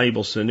hard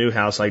valuables to the new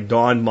house, I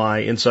donned my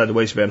inside the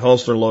waistband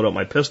holster and loaded up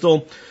my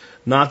pistol.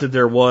 Not that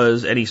there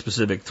was any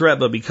specific threat,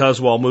 but because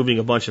while moving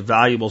a bunch of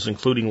valuables,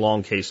 including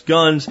long case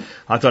guns,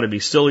 I thought it'd be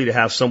silly to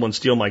have someone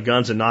steal my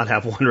guns and not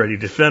have one ready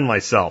to defend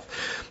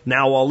myself.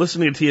 Now, while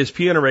listening to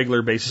TSP on a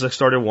regular basis, I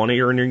started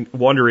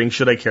wondering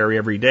should I carry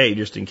every day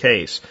just in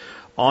case.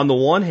 On the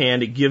one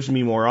hand, it gives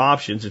me more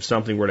options. If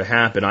something were to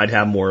happen, I'd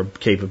have more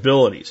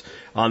capabilities.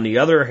 On the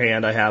other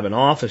hand, I have an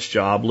office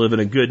job, live in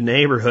a good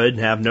neighborhood, and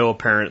have no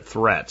apparent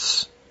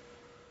threats.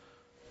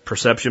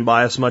 Perception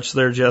bias much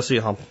there, Jesse?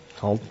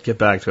 I'll get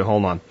back to it.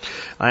 Hold on.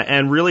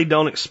 And really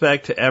don't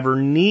expect to ever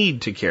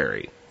need to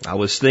carry. I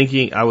think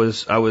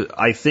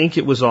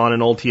it was on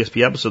an old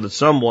TSP episode that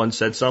someone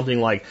said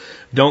something like,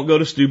 don't go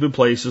to stupid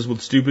places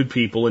with stupid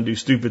people and do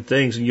stupid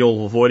things and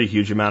you'll avoid a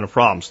huge amount of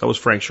problems. That was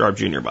Frank Sharp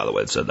Jr., by the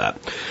way, that said that.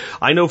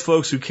 I know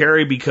folks who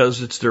carry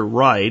because it's their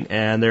right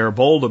and they're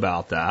bold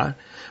about that.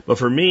 But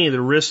for me,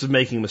 the risk of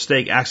making a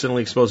mistake,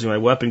 accidentally exposing my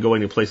weapon,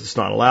 going to a place that's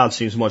not allowed,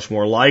 seems much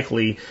more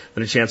likely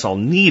than a chance I'll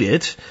need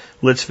it.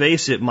 Let's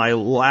face it, my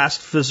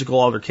last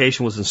physical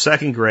altercation was in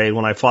second grade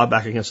when I fought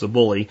back against a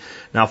bully.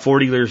 Now,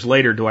 40 years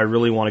later, do I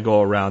really want to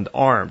go around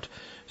armed?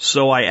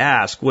 So I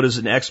ask, what is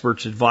an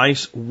expert's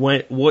advice?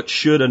 What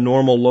should a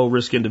normal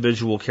low-risk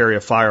individual carry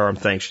a firearm?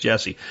 Thanks,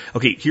 Jesse.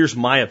 Okay, here's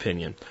my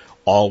opinion.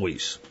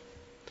 Always.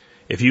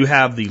 If you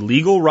have the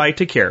legal right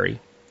to carry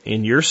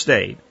in your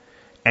state,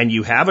 and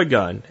you have a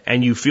gun,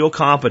 and you feel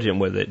competent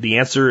with it, the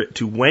answer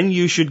to when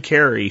you should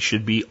carry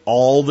should be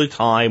all the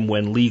time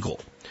when legal.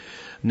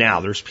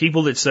 Now, there's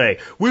people that say,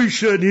 we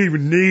shouldn't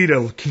even need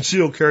a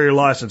concealed carry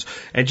license,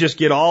 and just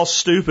get all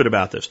stupid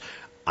about this.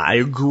 I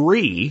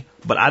agree,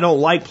 but I don't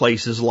like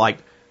places like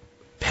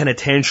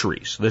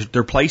penitentiaries.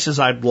 They're places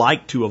I'd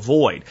like to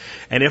avoid.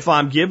 And if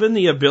I'm given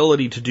the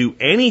ability to do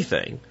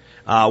anything,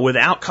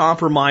 without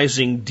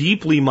compromising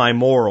deeply my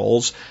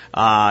morals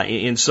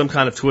in some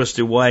kind of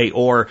twisted way,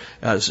 or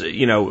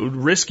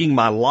risking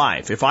my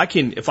life. If I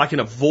can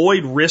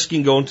avoid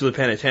risking going to the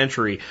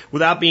penitentiary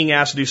without being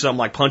asked to do something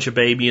like punch a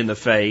baby in the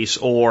face,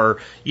 or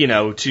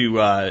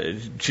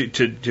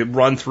to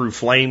run through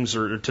flames,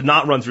 or to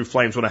not run through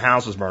flames when a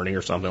house is burning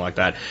or something like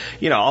that,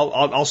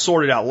 I'll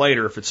sort it out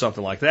later if it's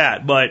something like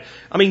that. But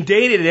I mean,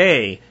 day to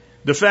day,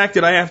 the fact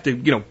that I have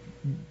to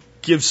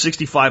give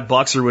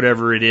 $65 or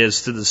whatever it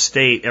is to the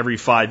state every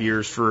 5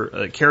 years for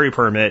a carry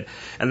permit,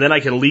 and then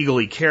I can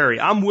legally carry.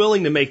 I'm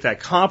willing to make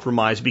that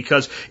compromise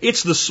because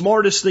it's the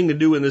smartest thing to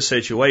do in this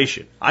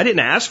situation. I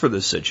didn't ask for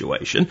this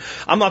situation.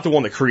 I'm not the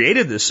one that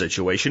created this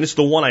situation. It's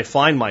the one I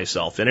find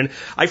myself in. And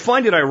I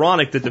find it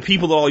ironic that the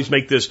people that always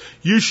make this,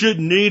 you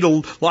shouldn't need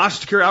a license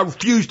to carry, I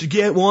refuse to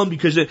get one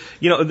because,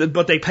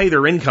 but they pay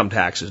their income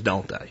taxes,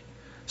 don't they?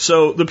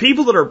 So the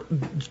people that are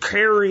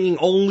carrying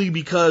only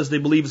because they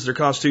believe it's their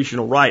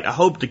constitutional right, I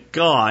hope to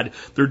God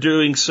they're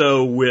doing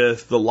so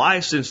with the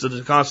license that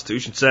the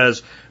Constitution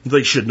says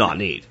they should not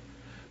need.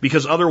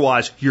 Because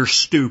otherwise, you're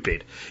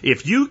stupid.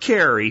 If you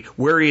carry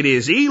where it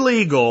is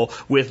illegal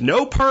with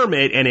no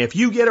permit, and if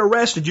you get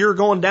arrested, you're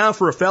going down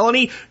for a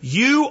felony,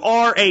 you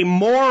are a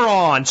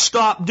moron.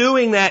 Stop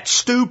doing that,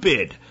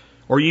 stupid.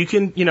 Or you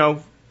can,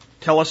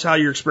 tell us how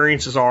your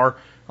experiences are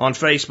on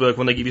Facebook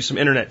when they give you some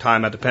internet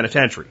time at the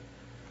penitentiary.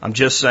 I'm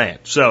just saying.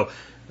 So,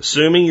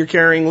 assuming you're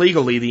carrying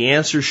legally, the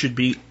answer should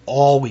be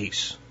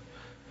always.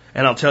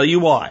 And I'll tell you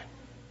why.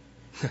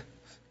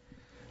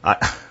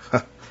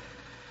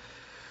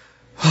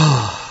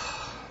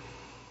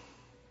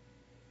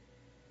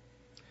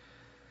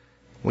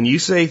 When you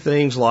say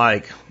things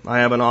like, I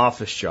have an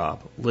office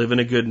job, live in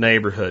a good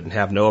neighborhood, and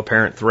have no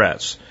apparent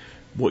threats,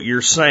 what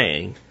you're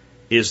saying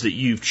is that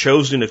you've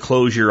chosen to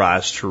close your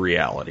eyes to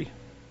reality.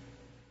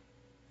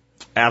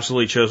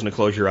 Absolutely chosen to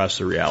close your eyes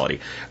to reality.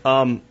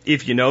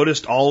 If you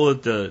noticed all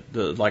of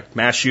the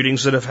mass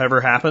shootings that have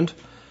ever happened,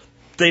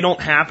 they don't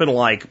happen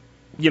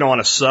on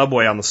a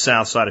subway on the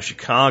south side of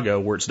Chicago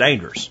where it's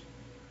dangerous.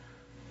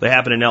 They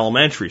happen in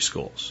elementary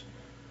schools.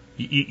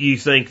 You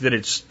think that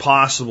it's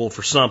possible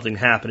for something to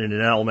happen in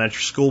an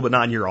elementary school but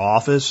not in your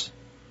office?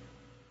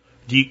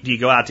 Do you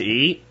go out to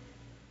eat?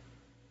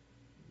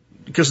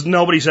 Because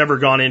nobody's ever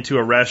gone into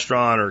a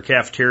restaurant or a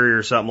cafeteria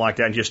or something like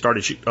that and just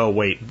started shooting. Oh,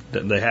 wait,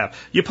 they have.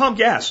 You pump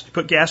gas. You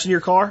put gas in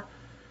your car.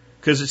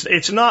 Because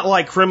it's not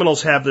like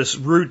criminals have this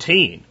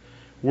routine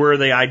where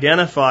they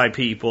identify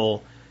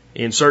people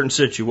in certain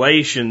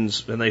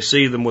situations and they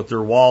see them with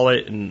their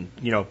wallet and,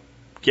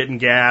 getting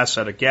gas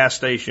at a gas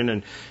station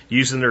and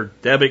using their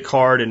debit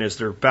card, and as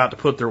they're about to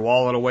put their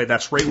wallet away,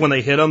 that's right when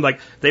they hit them.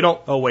 Like, they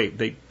don't,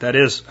 that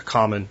is a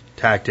common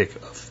tactic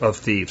of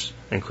thieves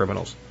and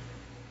criminals.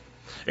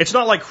 It's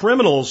not like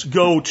criminals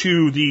go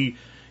to the,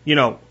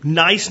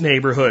 nice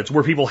neighborhoods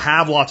where people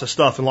have lots of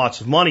stuff and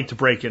lots of money to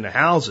break into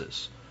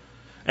houses.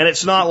 And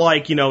it's not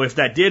like, if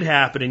that did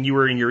happen and you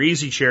were in your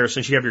easy chair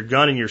since you have your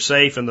gun in your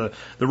safe in the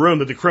room,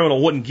 that the criminal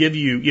wouldn't give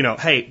you,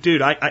 hey,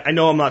 dude, I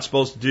know I'm not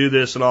supposed to do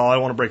this and all, I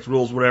don't want to break the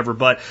rules, whatever,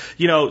 but,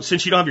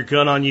 since you don't have your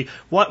gun on you,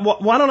 why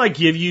don't I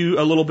give you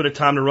a little bit of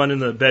time to run in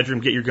the bedroom,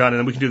 get your gun, and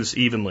then we can do this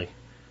evenly?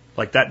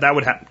 Like that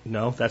would happen.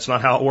 No, that's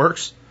not how it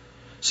works.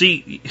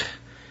 See,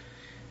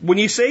 when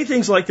you say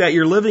things like that,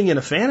 you're living in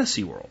a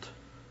fantasy world.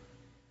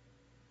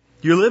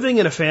 You're living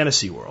in a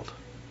fantasy world.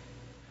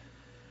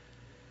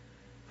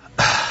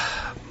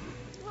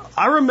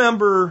 I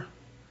remember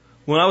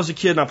when I was a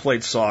kid and I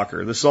played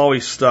soccer, this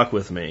always stuck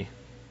with me.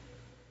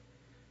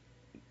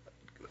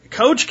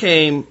 Coach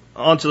came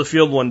onto the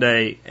field one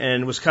day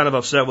and was kind of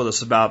upset with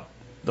us about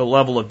the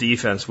level of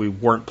defense we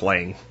weren't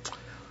playing.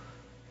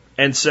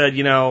 And said,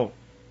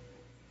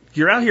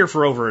 you're out here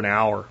for over an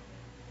hour,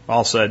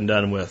 all said and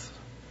done with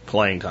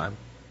playing time.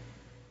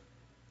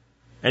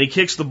 And he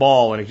kicks the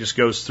ball and it just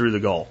goes through the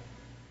goal.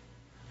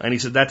 And he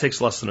said, that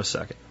takes less than a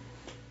second.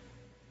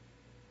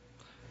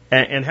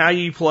 And how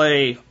you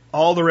play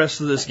all the rest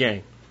of this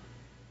game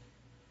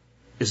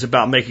is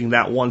about making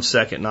that 1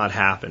 second not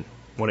happen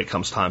when it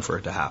comes time for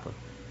it to happen,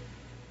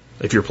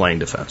 if you're playing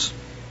defense.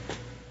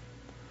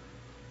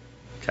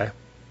 Okay?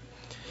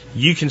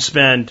 You can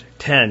spend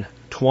 10,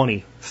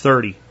 20,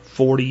 30,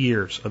 40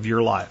 years of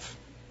your life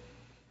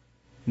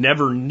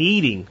never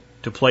needing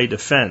to play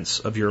defense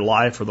of your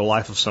life or the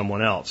life of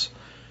someone else.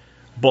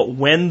 But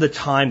when the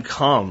time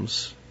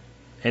comes,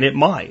 and it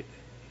might,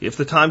 if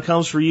the time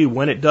comes for you,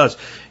 when it does,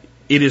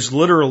 it is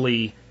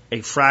literally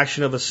a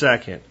fraction of a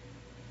second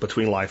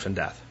between life and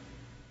death.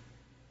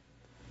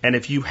 And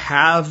if you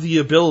have the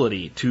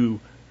ability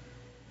to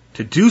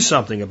do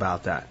something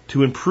about that,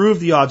 to improve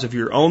the odds of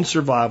your own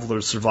survival or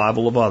the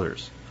survival of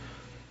others,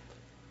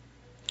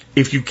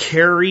 if you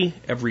carry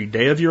every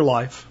day of your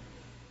life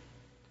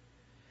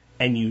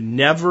and you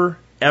never,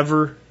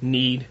 ever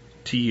need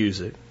to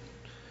use it,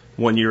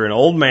 when you're an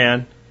old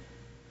man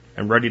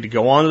and ready to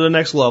go on to the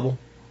next level,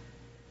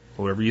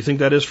 whatever you think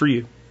that is for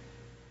you,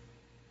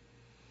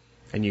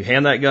 and you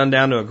hand that gun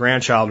down to a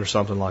grandchild or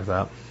something like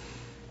that,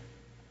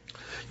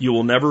 you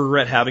will never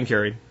regret having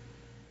carried,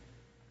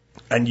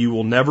 and you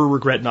will never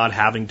regret not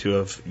having to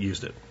have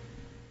used it.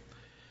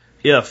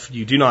 If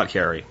you do not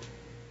carry,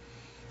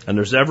 and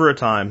there's ever a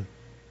time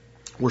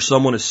where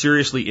someone is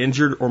seriously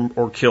injured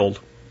or killed,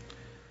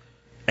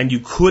 and you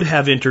could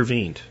have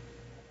intervened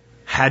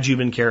had you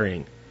been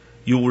carrying,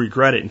 you will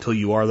regret it until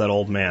you are that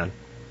old man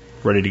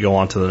ready to go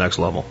on to the next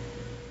level.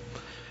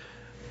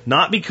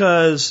 Not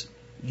because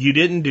you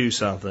didn't do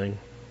something,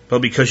 but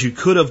because you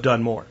could have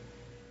done more.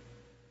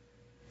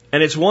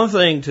 And it's one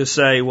thing to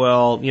say,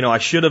 well, I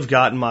should have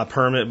gotten my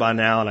permit by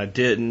now and I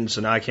didn't,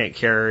 so now I can't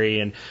carry.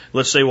 And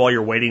let's say while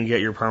you're waiting to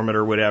get your permit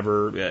or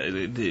whatever,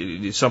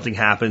 something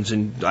happens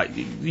and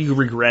you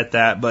regret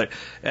that. But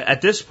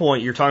at this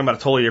point, you're talking about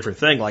a totally different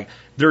thing. Like,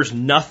 there's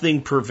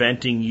nothing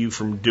preventing you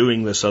from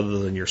doing this other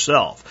than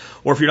yourself.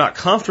 Or if you're not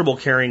comfortable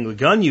carrying the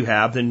gun you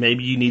have, then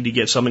maybe you need to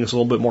get something that's a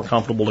little bit more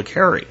comfortable to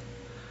carry.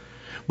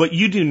 But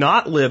you do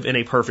not live in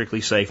a perfectly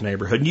safe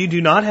neighborhood, and you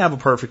do not have a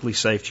perfectly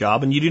safe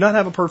job, and you do not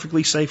have a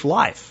perfectly safe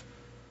life.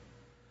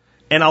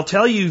 And I'll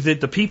tell you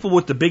that the people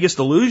with the biggest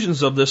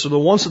illusions of this are the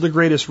ones at the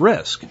greatest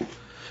risk.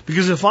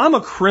 Because if I'm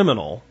a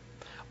criminal,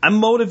 I'm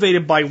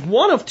motivated by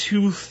one of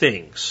two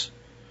things.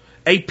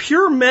 A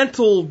pure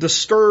mental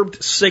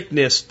disturbed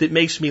sickness that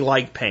makes me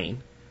like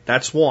pain.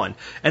 That's one.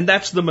 And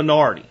that's the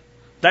minority.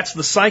 That's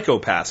the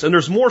psychopaths. And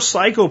there's more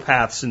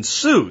psychopaths in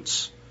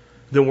suits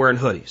than wearing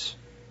hoodies.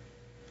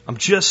 I'm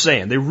just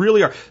saying, they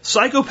really are.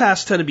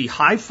 Psychopaths tend to be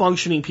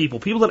high-functioning people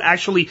that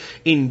actually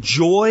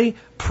enjoy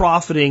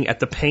profiting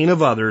at the pain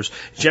of others,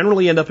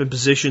 generally end up in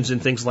positions in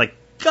things like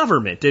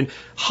government and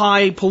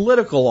high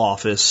political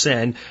office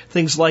and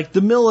things like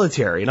the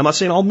military. And I'm not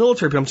saying all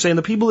military people, I'm saying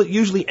the people that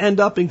usually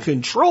end up in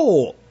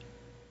control.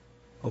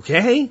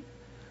 Okay?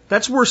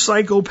 That's where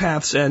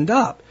psychopaths end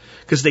up.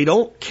 Because they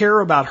don't care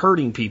about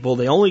hurting people,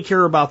 they only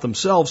care about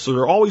themselves, so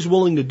they're always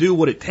willing to do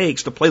what it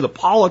takes to play the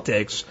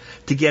politics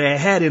to get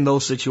ahead in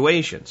those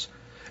situations.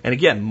 And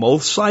again,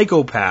 most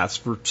psychopaths,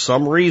 for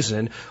some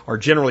reason, are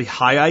generally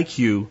high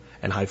IQ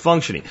and high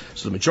functioning.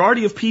 So the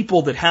majority of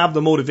people that have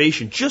the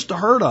motivation just to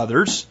hurt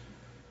others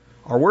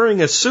are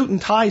wearing a suit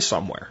and tie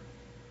somewhere,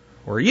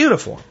 or a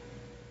uniform.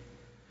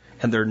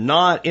 And they're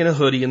not in a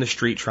hoodie in the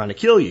street trying to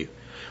kill you.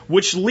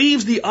 Which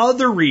leaves the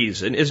other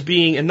reason as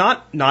being, and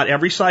not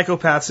every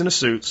psychopath's in a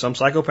suit. Some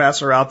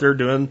psychopaths are out there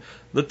doing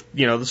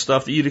the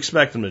stuff that you'd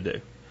expect them to do.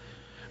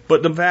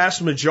 But the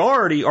vast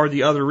majority are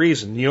the other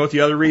reason. You know what the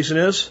other reason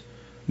is?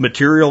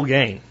 material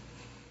gain,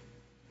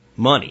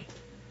 money,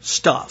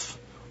 stuff,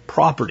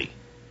 property,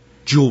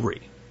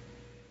 jewelry,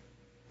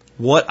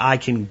 what I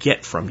can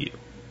get from you.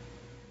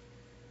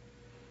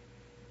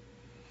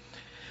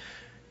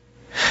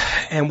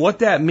 And what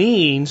that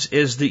means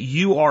is that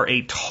you are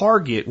a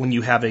target when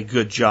you have a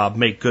good job,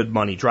 make good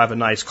money, drive a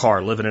nice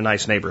car, live in a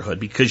nice neighborhood,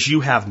 because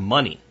you have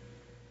money.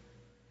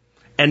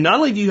 And not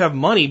only do you have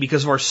money,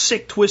 because of our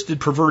sick,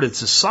 twisted, perverted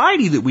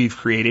society that we've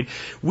created,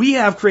 we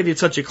have created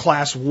such a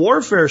class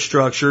warfare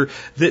structure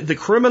that the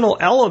criminal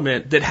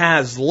element that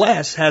has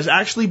less has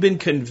actually been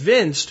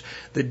convinced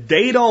that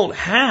they don't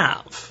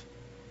have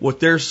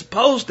what they're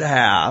supposed to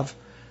have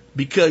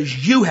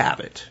because you have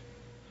it.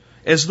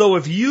 As though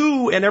if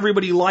you and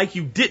everybody like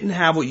you didn't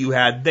have what you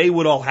had, they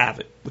would all have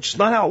it, which is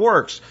not how it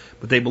works.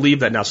 But they believe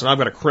that now. So now I've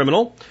got a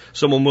criminal,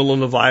 someone willing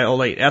to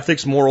violate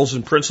ethics, morals,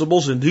 and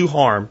principles and do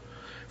harm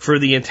for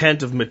the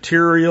intent of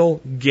material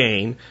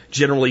gain,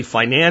 generally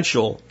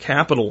financial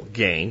capital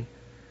gain,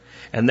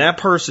 and that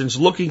person's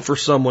looking for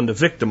someone to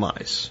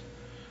victimize.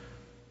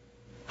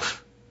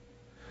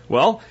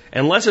 Well,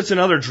 unless it's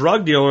another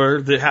drug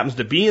dealer that happens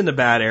to be in the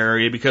bad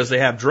area because they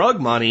have drug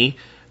money,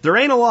 there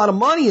ain't a lot of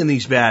money in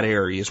these bad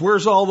areas.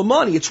 Where's all the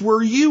money? It's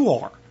where you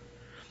are.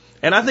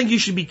 And I think you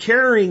should be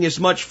caring as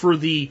much for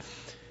the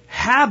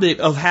habit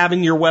of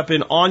having your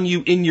weapon on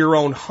you in your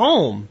own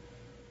home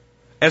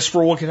as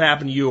for what could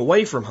happen to you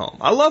away from home.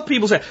 I love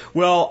people say,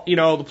 well,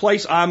 the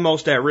place I'm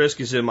most at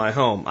risk is in my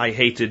home. I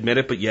hate to admit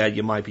it, but yeah,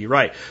 you might be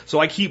right. So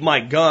I keep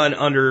my gun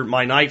under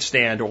my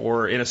nightstand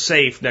or in a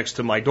safe next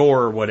to my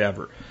door or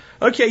whatever.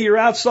 Okay, you're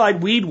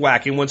outside weed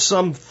whacking when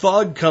some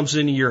thug comes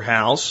into your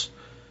house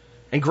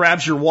and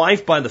grabs your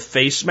wife by the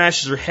face,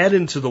 smashes her head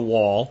into the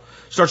wall,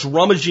 starts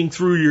rummaging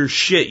through your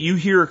shit. You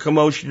hear a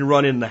commotion, you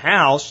run in the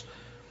house.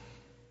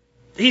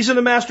 He's in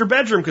the master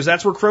bedroom because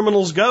that's where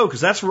criminals go,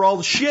 because that's where all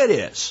the shit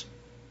is.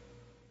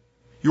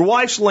 Your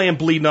wife's laying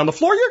bleeding on the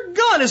floor. Your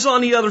gun is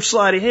on the other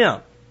side of him.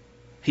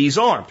 He's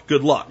armed.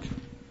 Good luck.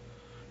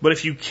 But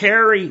if you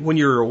carry when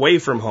you're away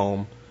from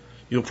home,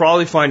 you'll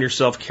probably find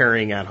yourself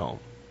carrying at home.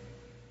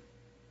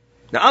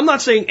 Now, I'm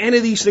not saying any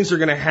of these things are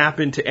going to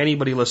happen to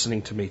anybody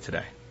listening to me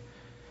today,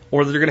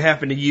 or that they're going to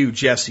happen to you,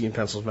 Jesse, in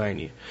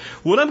Pennsylvania.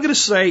 What I'm going to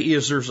say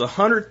is there's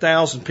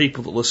 100,000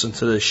 people that listen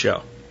to this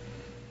show.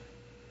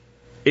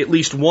 At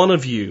least one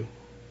of you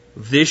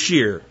this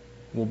year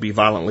will be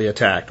violently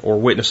attacked or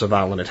witness a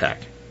violent attack.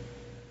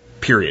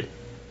 Period.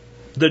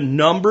 The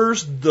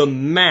numbers, the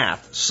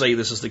math say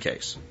this is the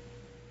case.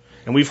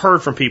 And we've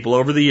heard from people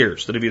over the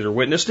years that have either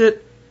witnessed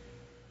it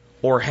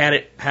or had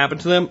it happen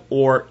to them,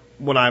 or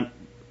what I'm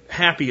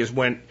happy is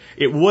when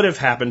it would have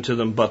happened to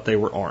them, but they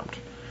were armed.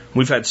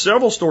 We've had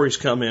several stories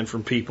come in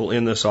from people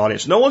in this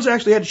audience. No one's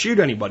actually had to shoot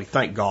anybody,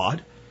 thank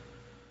God.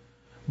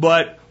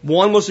 But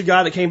one was the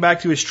guy that came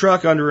back to his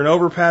truck under an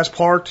overpass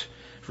parked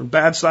from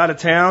bad side of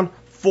town.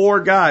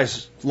 4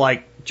 guys,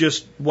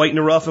 just waiting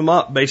to rough him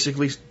up,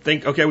 basically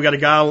think, okay, we got a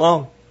guy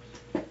alone.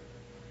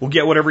 We'll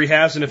get whatever he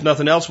has, and if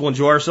nothing else, we'll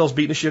enjoy ourselves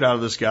beating the shit out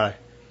of this guy.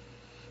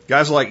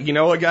 Guys like, you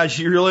know what, guys,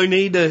 you really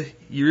need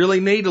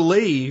to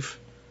leave.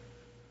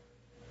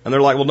 And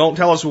they're like, well, don't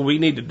tell us what we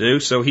need to do.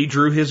 So he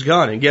drew his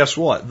gun, and guess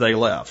what? They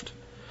left.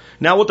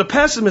 Now, what the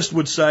pessimist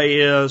would say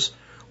is,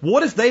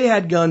 what if they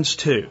had guns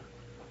too?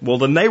 Well,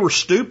 then they were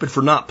stupid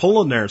for not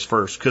pulling theirs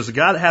first, because the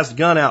guy that has the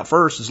gun out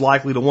first is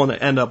likely the one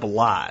to end up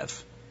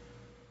alive.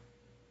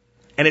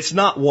 And it's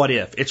not what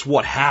if, it's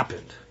what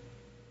happened.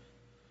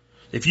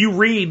 If you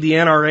read the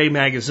NRA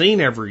magazine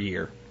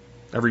every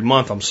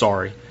month,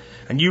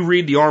 and you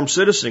read the armed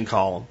citizen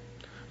column,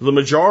 the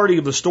majority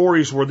of the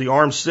stories where the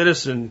armed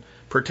citizen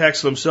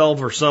protects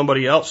themselves or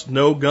somebody else,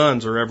 no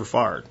guns are ever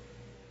fired.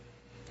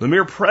 The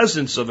mere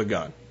presence of a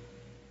gun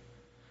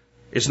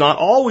is not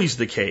always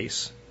the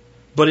case,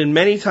 but in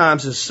many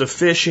times is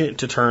sufficient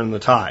to turn the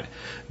tide.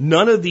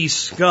 None of these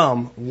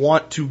scum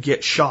want to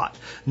get shot.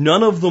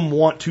 None of them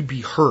want to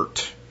be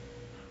hurt.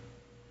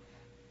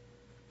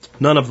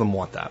 None of them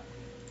want that.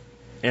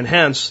 And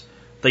hence,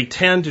 they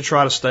tend to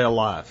try to stay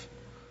alive.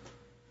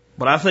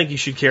 But I think you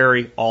should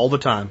carry all the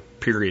time,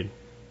 period.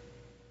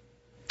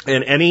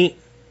 And any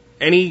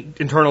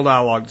internal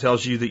dialogue that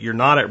tells you that you're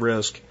not at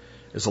risk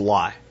is a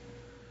lie.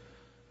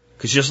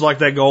 Because just like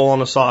that goal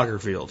on a soccer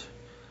field,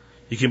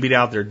 you can be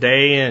out there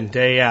day in,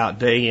 day out,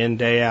 day in,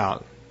 day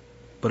out.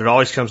 But it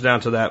always comes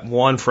down to that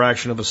one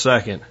fraction of a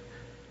second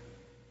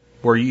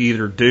where you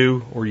either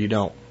do or you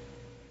don't.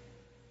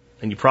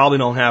 And you probably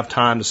don't have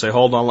time to say,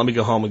 hold on, let me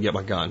go home and get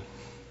my gun.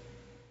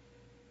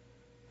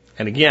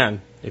 And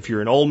again, if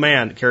you're an old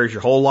man that carries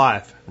your whole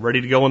life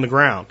ready to go in the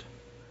ground,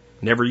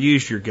 never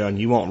used your gun,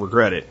 you won't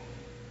regret it.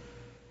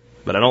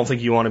 But I don't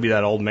think you want to be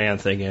that old man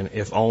thinking,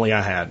 if only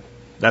I had.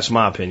 That's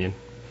my opinion.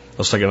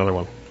 Let's take another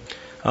one.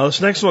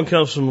 This next one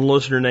comes from a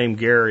listener named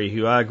Gary,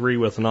 who I agree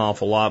with an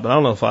awful lot, but I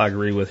don't know if I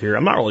agree with here.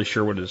 I'm not really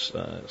sure what his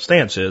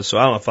stance is, so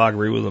I don't know if I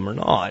agree with him or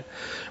not.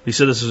 He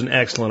said this is an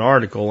excellent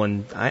article,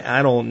 and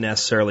I don't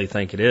necessarily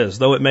think it is,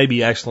 though it may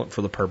be excellent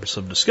for the purpose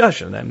of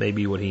discussion. That may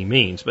be what he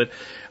means, but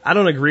I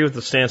don't agree with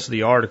the stance of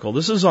the article.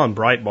 This is on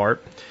Breitbart,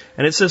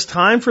 and it says,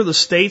 time for the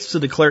states to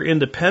declare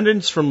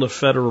independence from the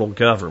federal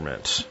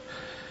government.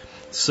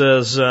 It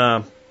says,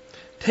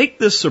 take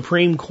this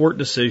Supreme Court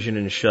decision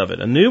and shove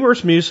it. A new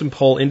Rasmussen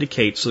poll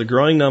indicates that a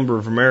growing number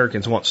of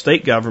Americans want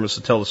state governments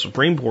to tell the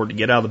Supreme Court to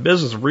get out of the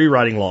business of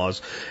rewriting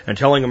laws and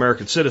telling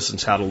American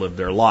citizens how to live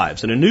their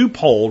lives. In a new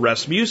poll,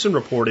 Rasmussen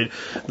reported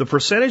the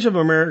percentage of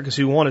Americans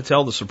who want to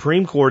tell the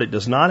Supreme Court it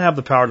does not have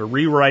the power to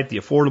rewrite the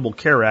Affordable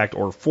Care Act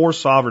or force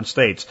sovereign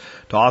states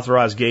to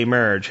authorize gay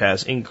marriage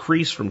has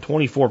increased from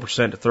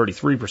 24% to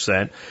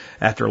 33%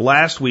 after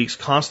last week's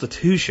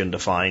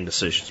Constitution-defying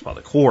decisions by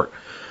the court.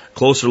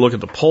 Closer look at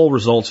the poll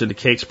results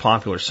indicates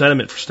popular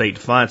sentiment for state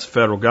defiance of the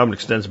federal government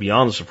extends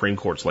beyond the Supreme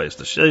Court's latest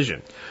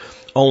decision.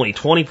 Only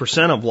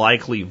 20% of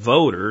likely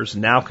voters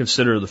now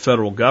consider the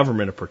federal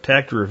government a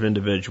protector of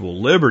individual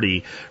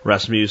liberty,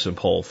 Rasmussen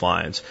poll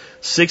finds.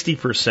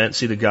 60%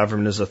 see the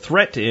government as a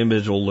threat to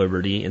individual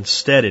liberty.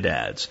 Instead, it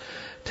adds,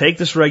 take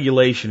this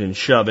regulation and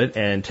shove it,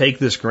 and take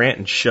this grant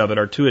and shove it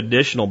are two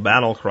additional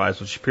battle cries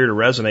which appear to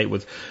resonate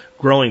with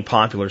growing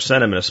popular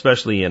sentiment,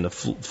 especially in the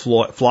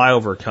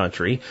flyover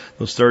country,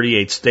 those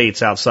 38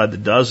 states outside the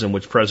dozen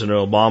which President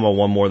Obama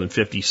won more than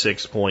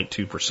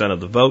 56.2% of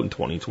the vote in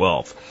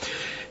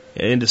 2012.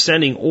 In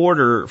descending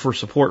order for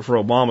support for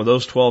Obama,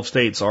 those 12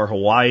 states are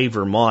Hawaii,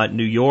 Vermont,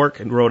 New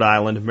York, Rhode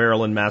Island,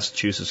 Maryland,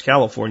 Massachusetts,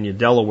 California,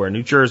 Delaware,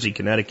 New Jersey,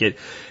 Connecticut,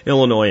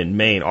 Illinois, and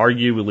Maine.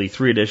 Arguably,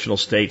 three additional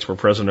states where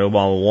President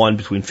Obama won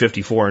between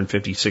 54 and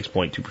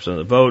 56.2% of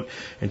the vote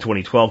in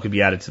 2012 could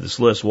be added to this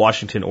list: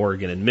 Washington,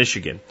 Oregon, and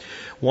Michigan.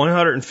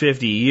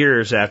 150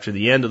 years after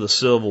the end of the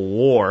Civil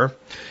War,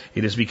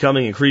 it is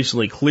becoming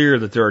increasingly clear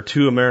that there are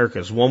two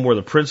Americas, one where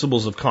the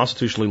principles of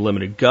constitutionally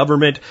limited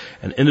government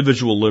and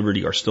individual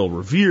liberty are still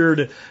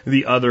revered,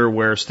 the other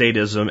where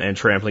statism and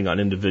trampling on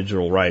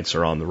individual rights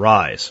are on the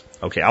rise.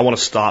 Okay, I want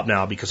to stop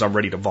now because I'm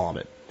ready to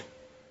vomit.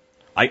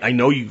 I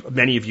know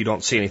many of you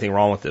don't see anything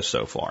wrong with this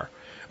so far.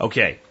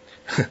 Okay,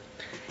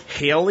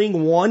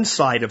 hailing one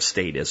side of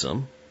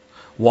statism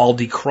while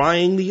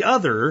decrying the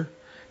other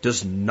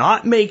does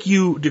not make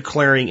you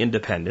declaring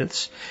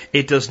independence.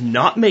 It does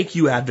not make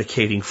you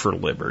advocating for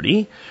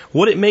liberty.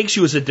 What it makes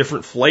you is a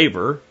different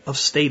flavor of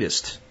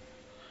statist.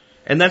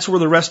 And that's where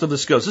the rest of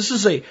this goes. This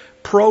is a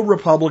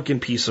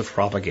pro-Republican piece of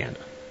propaganda,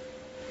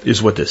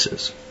 is what this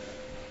is.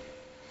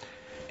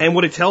 And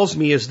what it tells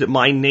me is that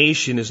my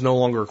nation is no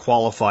longer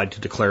qualified to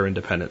declare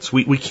independence.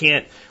 We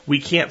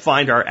can't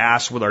find our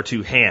ass with our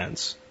two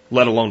hands,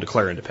 let alone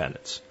declare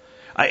independence.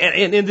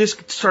 And this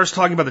starts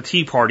talking about the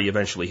Tea Party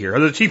eventually here.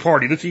 The Tea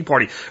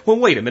Party. Well,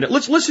 wait a minute.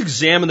 Let's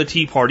examine the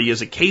Tea Party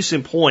as a case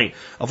in point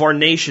of our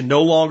nation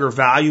no longer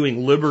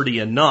valuing liberty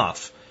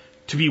enough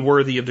to be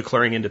worthy of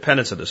declaring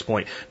independence at this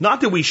point.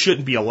 Not that we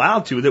shouldn't be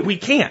allowed to, that we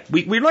can't.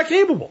 We're not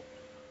capable.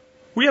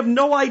 We have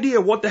no idea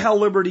what the hell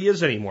liberty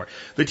is anymore.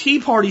 The Tea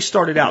Party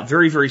started out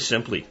very, very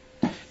simply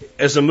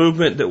as a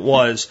movement that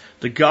was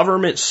the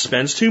government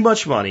spends too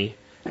much money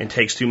and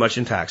takes too much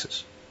in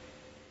taxes.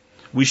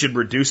 We should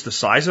reduce the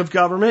size of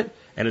government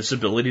and its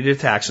ability to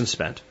tax and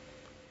spend,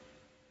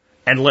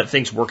 and let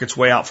things work its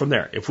way out from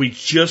there. If we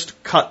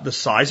just cut the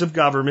size of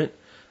government,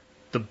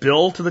 the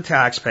bill to the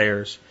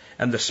taxpayers,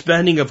 and the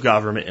spending of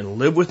government and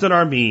live within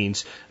our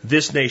means,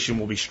 this nation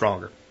will be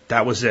stronger.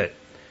 That was it.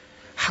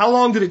 How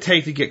long did it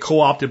take to get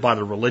co-opted by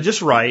the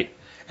religious right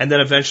and then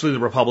eventually the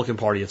Republican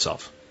Party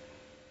itself?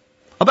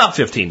 About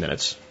 15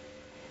 minutes.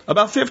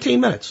 About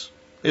 15 minutes.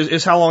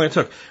 Is how long it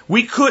took.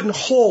 We couldn't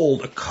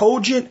hold a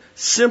cogent,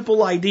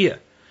 simple idea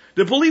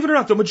that, believe it or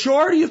not, the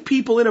majority of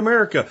people in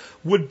America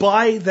would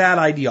buy that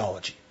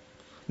ideology.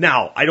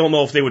 Now, I don't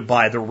know if they would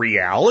buy the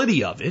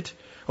reality of it.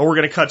 Oh, we're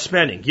going to cut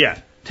spending. Yeah.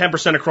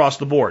 10% across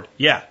the board.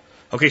 Yeah.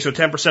 Okay, so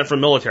 10%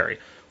 from military.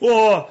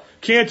 Oh,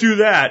 can't do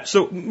that.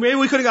 So maybe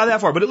we could have got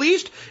that far. But at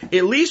least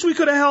we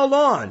could have held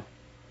on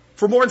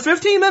for more than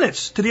 15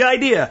 minutes to the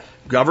idea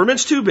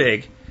government's too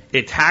big,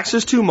 it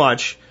taxes too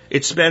much,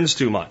 it spends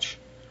too much.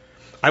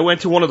 I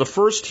went to one of the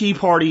first Tea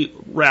Party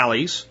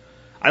rallies.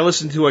 I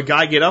listened to a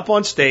guy get up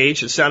on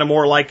stage. It sounded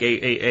more like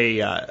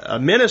a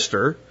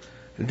minister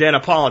than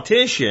a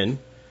politician,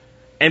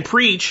 and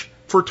preach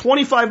for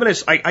 25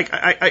 minutes.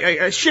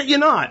 I shit you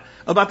not,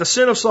 about the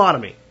sin of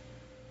sodomy.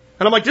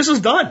 And I'm like, this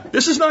is done.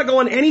 This is not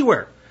going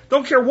anywhere.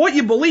 Don't care what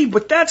you believe,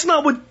 but that's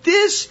not what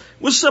this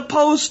was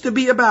supposed to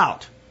be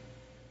about.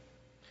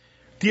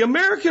 The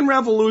American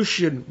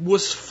Revolution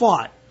was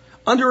fought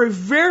under a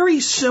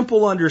very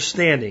simple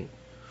understanding.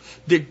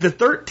 The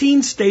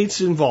 13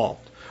 states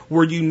involved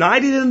were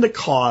united in the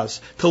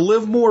cause to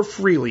live more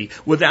freely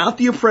without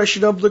the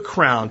oppression of the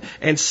crown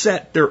and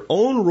set their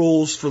own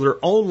rules for their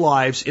own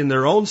lives in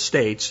their own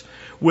states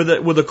with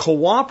a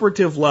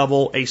cooperative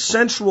level, a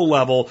central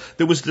level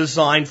that was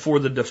designed for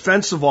the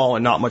defense of all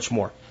and not much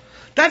more.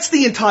 That's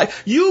the entire,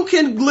 you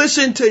can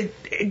listen to,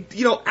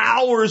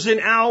 hours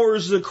and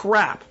hours of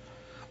crap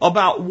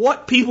about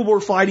what people were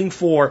fighting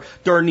for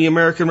during the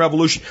American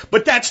Revolution.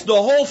 But that's the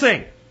whole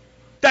thing.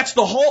 That's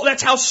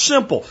how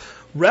simple.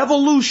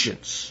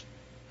 Revolutions,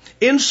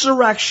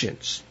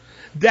 insurrections,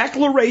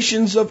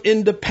 declarations of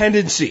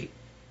independency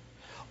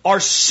are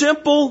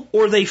simple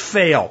or they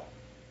fail.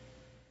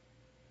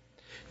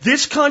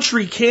 This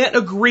country can't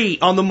agree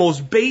on the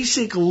most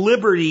basic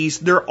liberties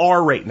there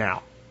are right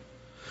now.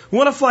 We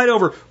want to fight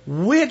over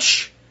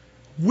which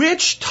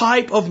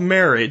type of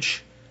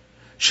marriage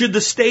should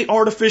the state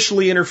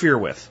artificially interfere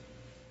with.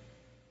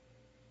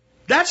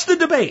 That's the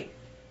debate.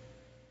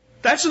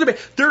 That's the debate.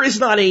 There is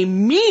not a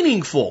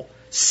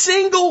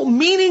single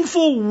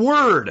meaningful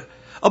word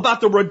about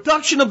the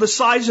reduction of the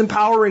size and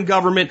power in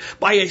government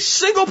by a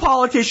single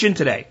politician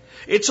today.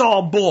 It's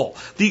all bull.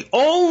 The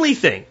only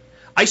thing,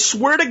 I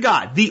swear to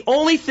God, the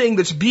only thing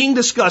that's being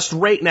discussed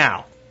right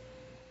now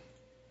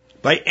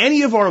by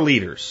any of our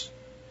leaders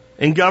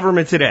in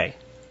government today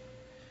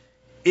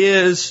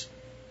is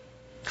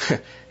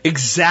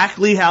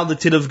exactly how the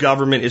tit of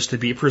government is to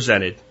be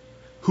presented,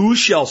 who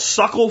shall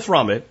suckle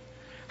from it,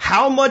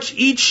 how much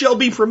each shall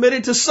be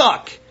permitted to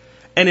suck,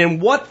 and in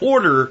what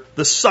order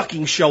the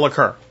sucking shall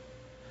occur.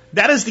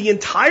 That is the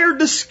entire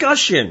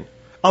discussion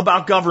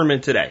about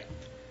government today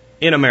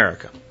in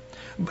America,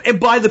 and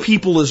by the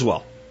people as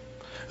well.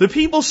 The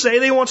people say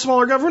they want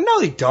smaller government. No,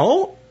 they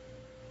don't.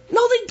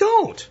 No, they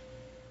don't.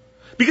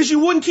 Because you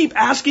wouldn't keep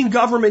asking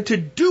government to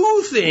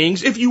do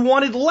things if you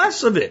wanted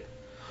less of it.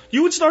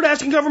 You would start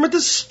asking government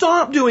to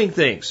stop doing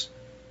things.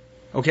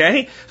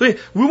 Okay? So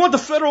we want the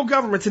federal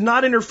government to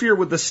not interfere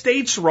with the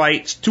state's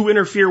rights to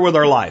interfere with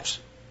our lives.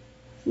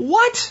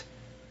 What?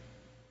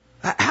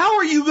 How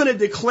are you going to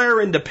declare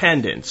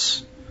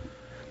independence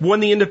when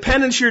the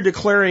independence you're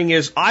declaring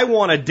is, I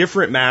want a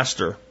different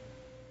master?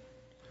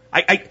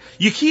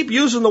 You keep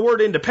using the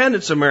word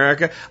independence,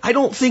 America. I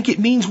don't think it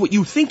means what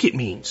you think it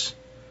means.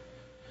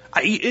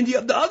 And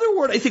the other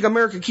word I think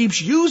America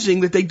keeps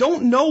using that they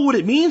don't know what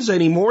it means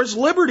anymore is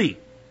liberty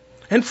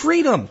and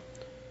freedom.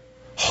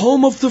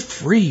 Home of the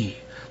free,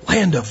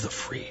 land of the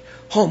free,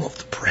 home of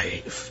the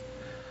brave.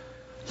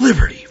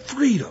 Liberty,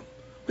 freedom.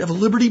 We have a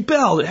Liberty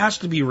Bell. It has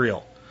to be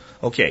real.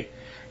 Okay.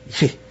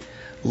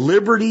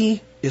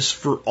 Liberty is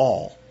for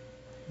all,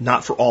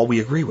 not for all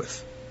we agree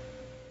with.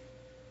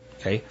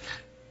 Okay.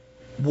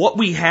 What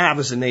we have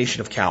is a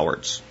nation of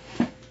cowards.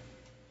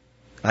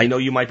 I know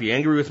you might be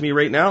angry with me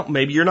right now.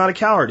 Maybe you're not a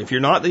coward. If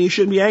you're not, then you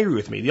shouldn't be angry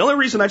with me. The only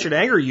reason I should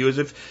anger you is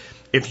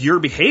if you're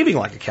behaving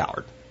like a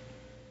coward.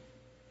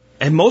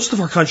 And most of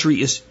our country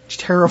is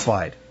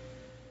terrified.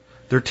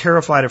 They're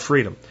terrified of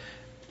freedom.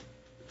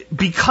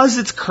 Because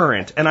it's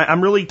current, and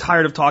I'm really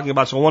tired of talking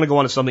about it, so I want to go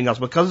on to something else.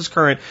 Because it's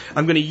current,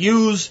 I'm going to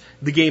use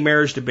the gay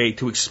marriage debate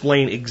to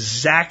explain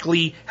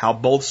exactly how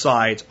both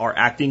sides are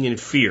acting in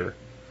fear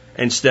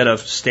instead of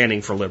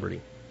standing for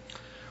liberty.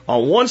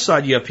 On one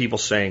side, you have people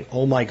saying,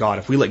 oh my God,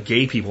 if we let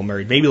gay people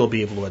marry, maybe they'll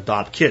be able to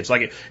adopt kids.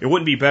 Like it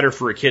wouldn't be better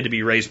for a kid to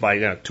be raised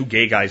by two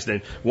gay guys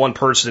than one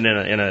person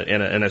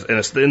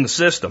in the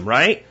system,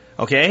 right?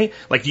 Okay?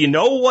 Like, do you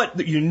know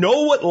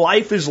what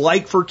life is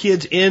like for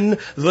kids in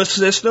the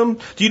system?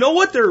 Do you know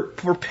what their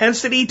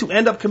propensity to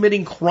end up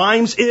committing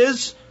crimes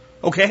is?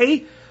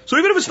 Okay? So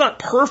even if it's not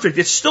perfect,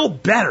 it's still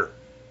better.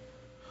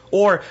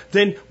 Or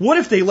then what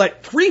if they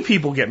let 3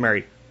 people get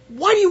married?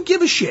 Why do you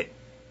give a shit?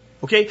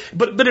 Okay?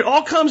 But it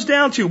all comes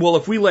down to, well,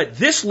 if we let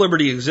this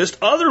liberty exist,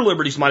 other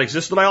liberties might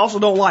exist that I also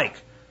don't like.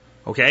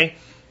 Okay?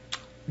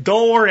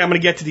 Don't worry, I'm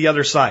going to get to the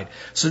other side.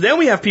 So then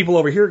we have people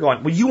over here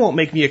going, well, you won't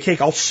make me a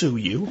cake, I'll sue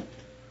you.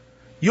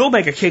 You'll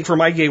make a cake for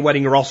my gay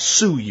wedding or I'll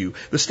sue you.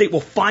 The state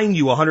will fine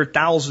you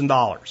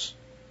 $100,000.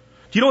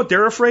 Do you know what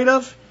they're afraid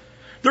of?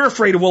 They're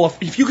afraid of, well,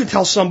 if you can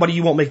tell somebody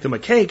you won't make them a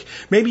cake,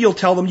 maybe you'll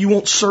tell them you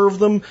won't serve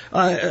them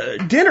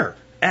dinner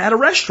at a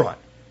restaurant.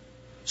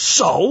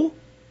 So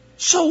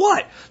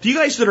what? Do you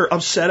guys that are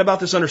upset about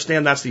this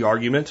understand that's the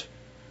argument?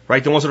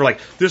 Right? The ones that are like,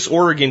 this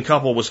Oregon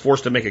couple was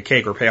forced to make a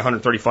cake or pay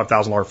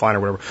 $135,000 fine or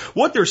whatever.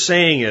 What they're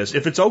saying is,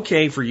 if it's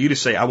okay for you to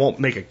say, I won't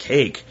make a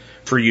cake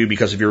for you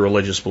because of your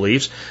religious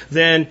beliefs,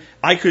 then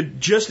I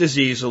could just as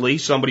easily,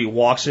 somebody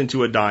walks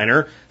into a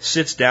diner,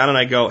 sits down, and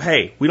I go,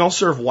 hey, we don't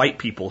serve white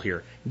people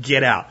here.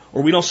 Get out.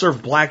 Or we don't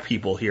serve black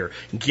people here.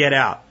 Get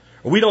out.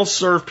 Or we don't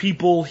serve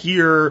people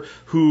here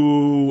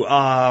who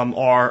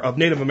are of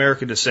Native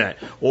American descent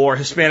or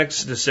Hispanic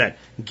descent.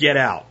 Get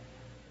out.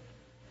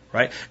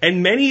 Right?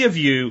 And many of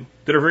you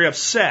that are very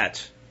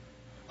upset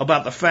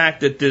about the fact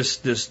that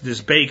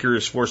this baker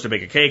is forced to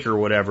bake a cake or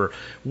whatever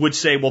would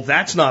say, well,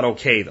 that's not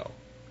okay, though.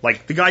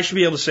 Like, the guy should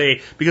be able to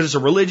say, because it's a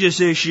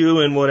religious issue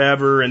and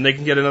whatever, and they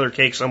can get another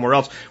cake somewhere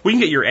else. We can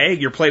get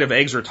your plate of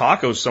eggs or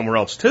tacos somewhere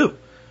else, too.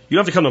 You don't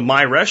have to come to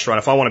my restaurant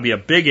if I want to be a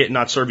bigot and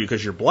not serve you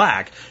because you're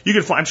black.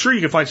 I'm sure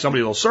you can find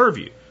somebody that'll serve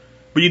you.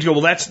 But you'd go,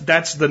 well, that's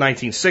the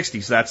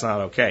 1960s. That's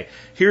not okay.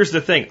 Here's the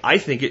thing. I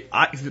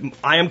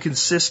am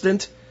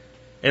consistent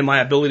in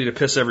my ability to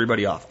piss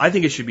everybody off. I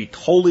think it should be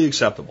totally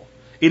acceptable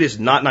It is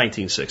not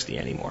 1960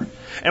 anymore.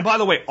 And by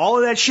the way, all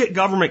of that shit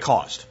government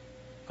caused.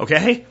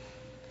 Okay?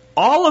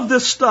 All of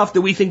this stuff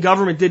that we think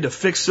government did to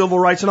fix civil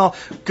rights and all,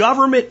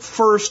 government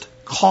first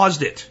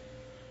caused it.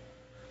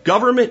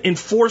 Government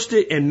enforced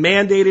it and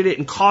mandated it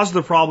and caused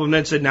the problem and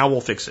then said, now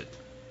we'll fix it.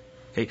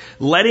 Okay?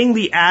 Letting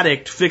the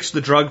addict fix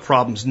the drug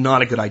problem is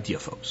not a good idea,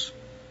 folks.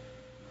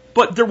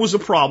 But there was a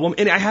problem,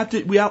 and I'll have to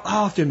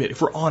admit, if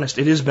we're honest,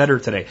 it is better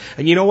today.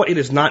 And you know what? It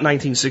is not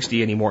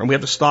 1960 anymore, and we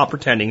have to stop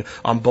pretending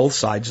on both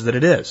sides that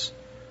it is.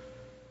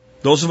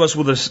 Those of us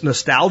with a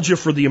nostalgia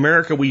for the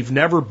America we've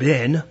never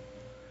been,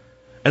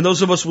 and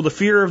those of us with a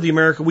fear of the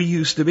America we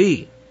used to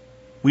be.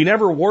 We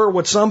never were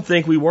what some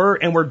think we were,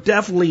 and we're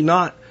definitely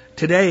not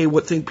today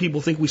what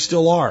people think we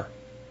still are.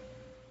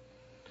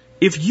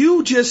 If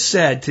you just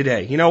said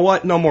today, you know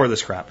what? No more of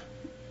this crap.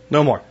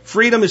 No more.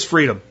 Freedom is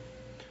freedom.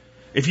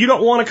 If you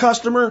don't want a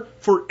customer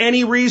for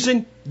any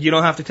reason, you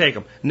don't have to take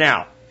them.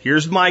 Now,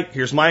 here's my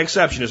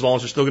exception, as long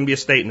as there's still going to be a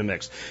state in the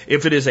mix.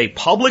 If it is a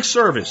public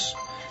service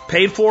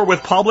paid for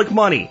with public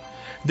money,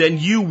 then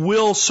you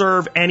will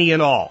serve any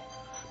and all,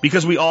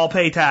 because we all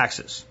pay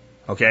taxes.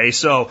 Okay,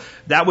 so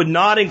that would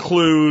not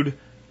include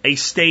a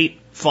state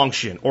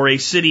function or a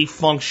city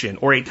function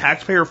or a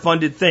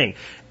taxpayer-funded thing.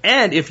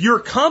 And if your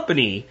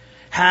company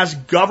has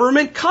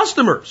government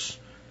customers,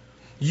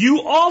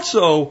 you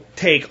also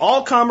take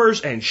all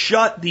comers and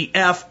shut the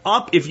F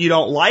up if you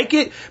don't like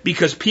it,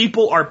 because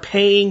people are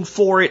paying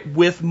for it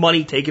with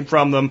money taken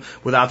from them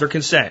without their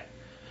consent.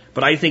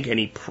 But I think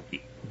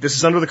this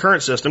is under the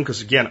current system,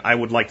 because again, I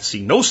would like to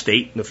see no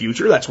state in the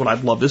future. That's what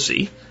I'd love to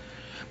see.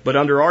 But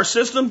under our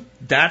system,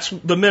 that's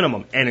the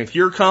minimum. And if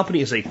your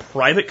company is a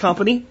private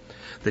company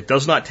that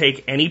does not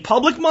take any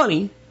public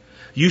money,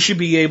 you should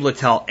be able to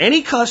tell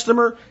any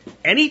customer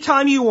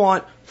anytime you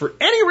want, for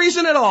any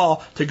reason at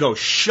all, to go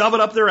shove it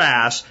up their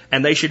ass,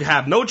 and they should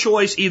have no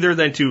choice either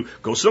than to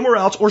go somewhere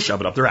else or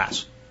shove it up their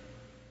ass.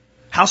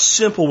 How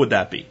simple would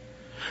that be?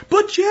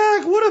 But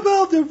Jack, what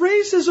about the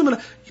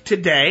racism?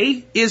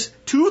 Today is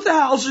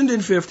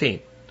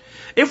 2015.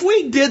 If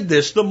we did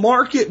this, the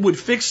market would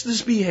fix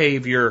this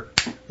behavior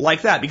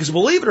like that. Because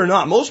believe it or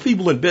not, most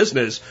people in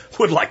business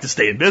would like to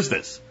stay in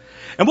business.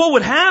 And what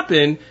would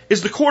happen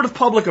is the court of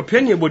public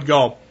opinion would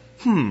go,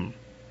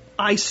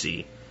 I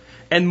see.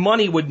 And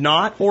money would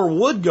not or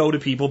would go to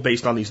people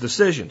based on these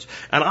decisions.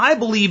 And I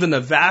believe in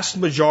the vast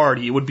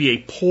majority it would be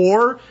a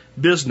poor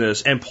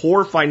business and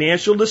poor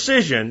financial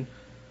decision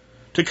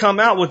to come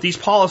out with these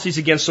policies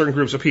against certain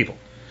groups of people.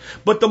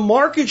 But the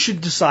market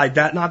should decide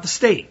that, not the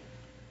state.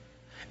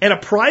 And a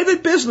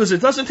private business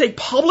that doesn't take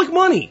public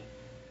money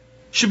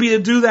should be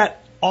able to do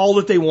that all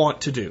that they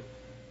want to do.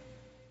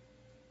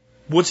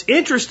 What's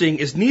interesting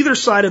is neither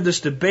side of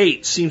this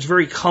debate seems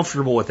very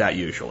comfortable with that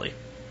usually.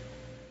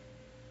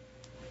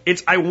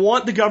 I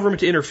want the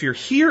government to interfere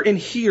here and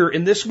here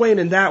in this way and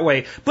in that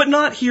way, but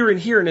not here and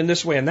here and in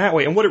this way and that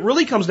way. And what it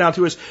really comes down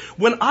to is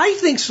when I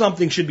think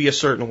something should be a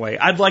certain way,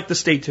 I'd like the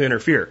state to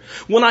interfere.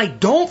 When I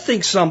don't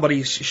think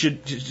something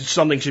should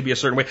be a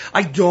certain way,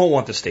 I don't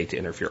want the state to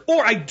interfere.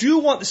 Or I do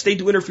want the state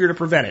to interfere to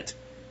prevent it.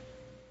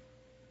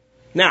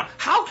 Now,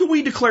 how can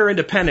we declare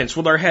independence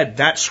with our head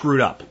that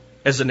screwed up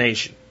as a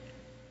nation?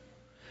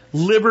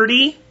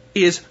 Liberty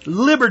is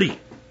liberty.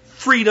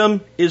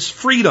 Freedom is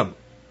freedom.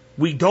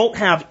 We don't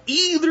have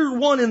either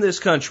one in this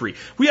country.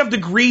 We have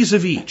degrees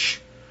of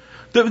each.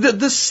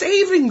 The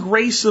saving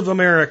grace of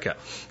America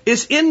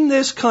is in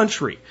this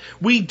country.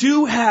 We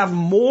do have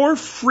more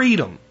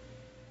freedom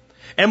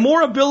and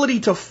more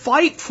ability to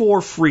fight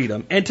for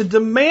freedom and to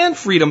demand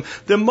freedom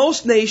than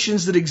most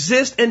nations that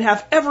exist and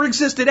have ever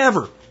existed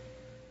ever.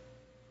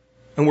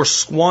 And we're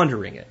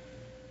squandering it.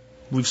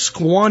 We've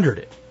squandered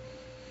it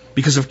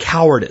because of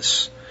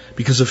cowardice,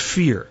 because of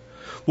fear.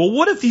 Well,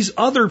 what if these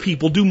other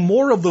people do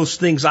more of those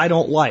things I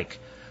don't like?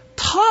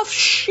 Tough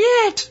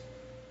shit.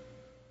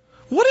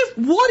 What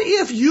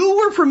if you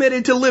were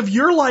permitted to live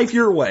your life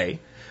your way,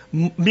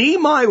 me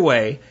my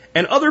way,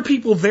 and other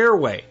people their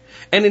way?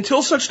 And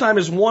until such time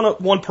as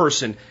one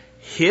person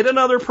hit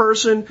another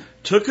person,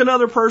 took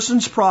another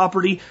person's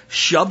property,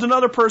 shoved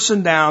another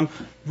person down,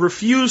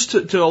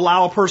 refused to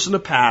allow a person to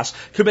pass,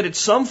 committed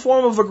some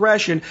form of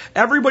aggression,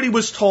 everybody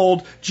was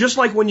told, just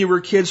like when you were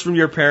kids from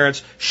your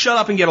parents, shut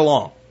up and get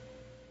along.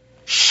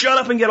 Shut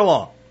up and get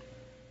along.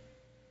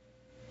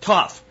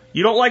 Tough.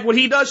 You don't like what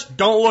he does?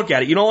 Don't look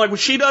at it. You don't like what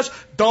she does?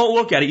 Don't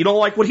look at it. You don't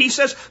like what he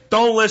says?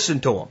 Don't listen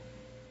to him.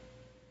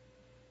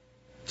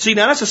 See,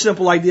 now that's a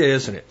simple idea,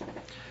 isn't it?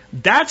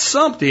 That's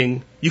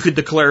something you could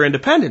declare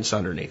independence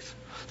underneath.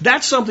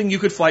 That's something you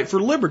could fight for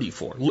liberty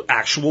for,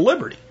 actual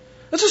liberty.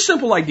 That's a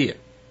simple idea.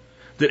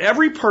 That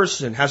every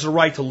person has a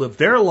right to live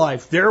their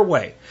life their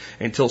way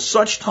until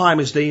such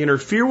time as they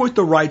interfere with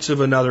the rights of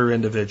another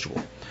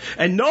individual.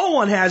 And no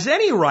one has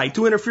any right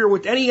to interfere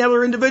with any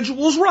other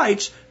individual's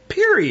rights,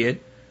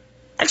 period,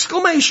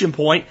 exclamation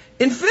point,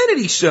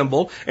 infinity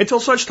symbol, until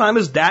such time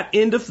as that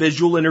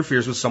individual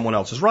interferes with someone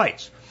else's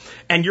rights.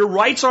 And your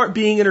rights aren't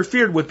being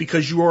interfered with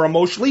because you are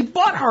emotionally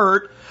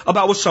butthurt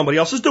about what somebody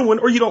else is doing,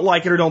 or you don't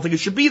like it or don't think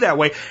it should be that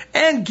way.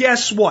 And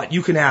guess what?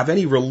 You can have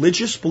any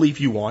religious belief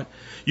you want.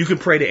 You can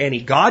pray to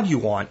any God you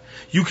want.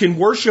 You can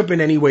worship in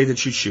any way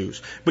that you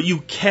choose. But you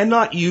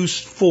cannot use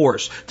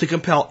force to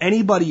compel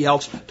anybody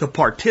else to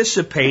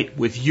participate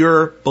with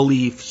your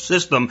belief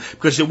system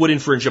because it would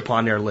infringe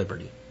upon their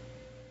liberty.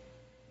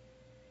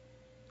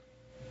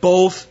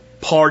 Both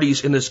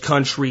parties in this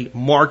country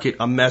market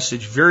a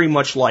message very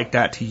much like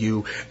that to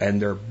you,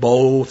 and they're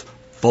both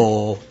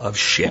full of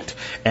shit.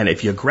 And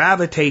if you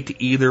gravitate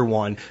to either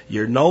one,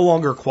 you're no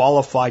longer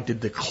qualified to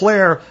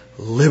declare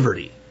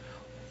liberty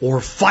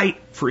or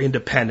fight for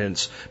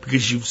independence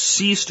because you've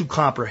ceased to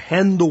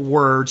comprehend the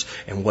words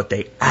and what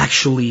they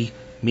actually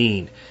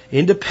mean.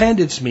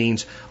 Independence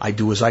means I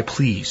do as I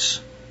please.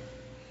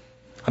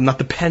 I'm not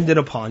dependent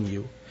upon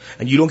you,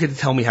 and you don't get to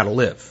tell me how to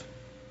live.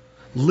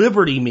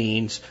 Liberty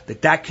means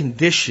that that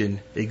condition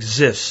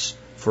exists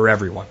for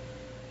everyone.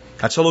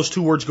 That's how those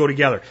two words go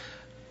together.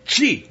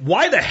 Gee,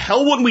 why the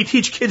hell wouldn't we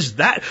teach kids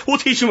that? We'll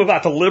teach them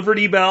about the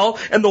Liberty Bell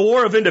and the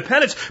War of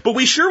Independence, but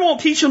we sure won't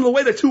teach them the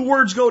way the two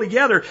words go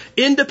together.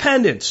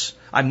 Independence.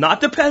 I'm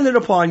not dependent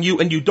upon you,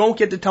 and you don't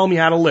get to tell me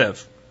how to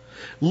live.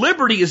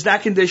 Liberty is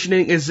that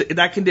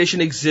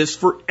condition exists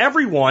for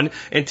everyone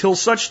until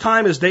such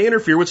time as they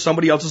interfere with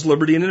somebody else's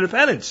liberty and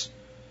independence.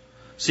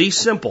 See,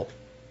 simple.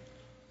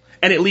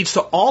 And it leads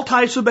to all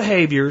types of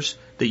behaviors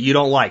that you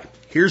don't like.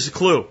 Here's the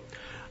clue.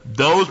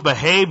 Those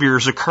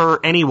behaviors occur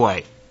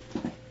anyway.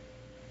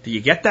 Do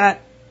you get that?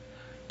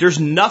 There's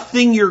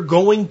nothing you're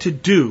going to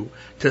do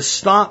to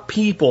stop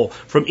people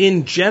from,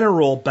 in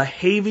general,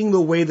 behaving the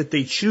way that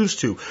they choose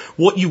to.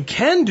 What you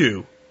can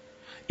do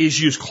is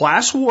use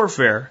class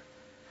warfare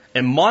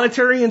and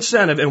monetary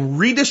incentive and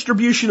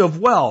redistribution of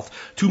wealth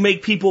to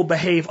make people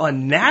behave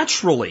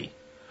unnaturally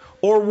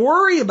or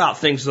worry about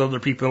things that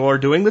other people are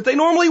doing that they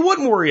normally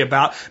wouldn't worry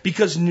about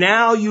because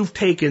now you've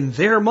taken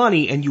their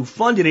money and you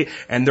funded it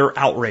and they're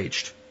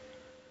outraged.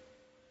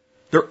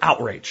 They're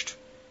outraged.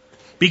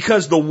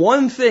 Because the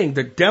one thing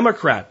the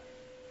Democrat,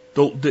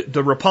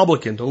 the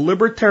Republican, the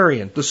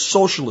Libertarian, the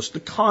Socialist, the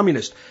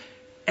Communist,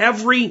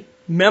 every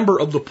member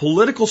of the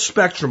political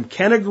spectrum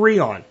can agree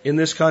on in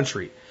this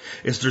country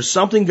is there's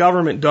something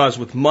government does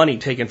with money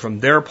taken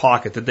from their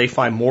pocket that they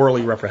find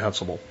morally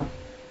reprehensible.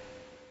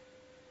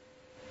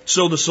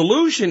 So the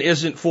solution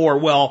isn't for,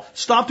 well,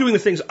 stop doing the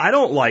things I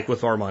don't like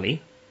with our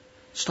money.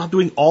 Stop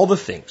doing all the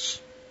things.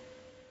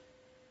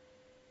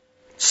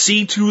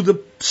 See to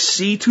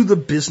the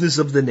business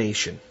of the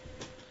nation,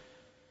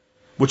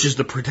 which is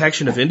the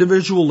protection of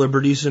individual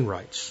liberties and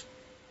rights.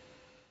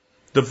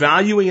 The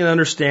valuing and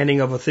understanding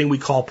of a thing we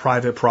call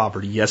private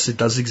property. Yes, it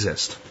does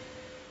exist.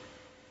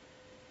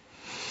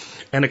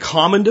 And a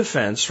common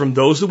defense from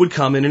those that would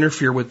come and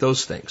interfere with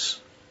those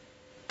things.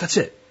 That's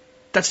it.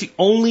 That's the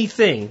only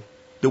thing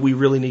that we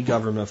really need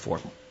government for.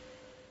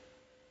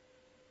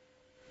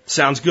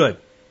 Sounds good.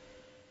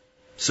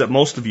 Except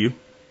most of you,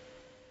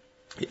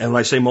 and when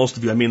I say most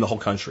of you, I mean the whole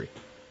country.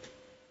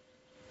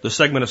 The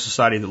segment of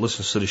society that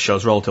listens to this show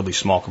is relatively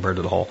small compared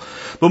to the whole.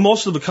 But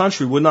most of the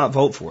country would not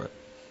vote for it.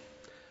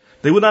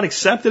 They would not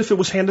accept it if it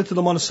was handed to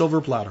them on a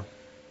silver platter.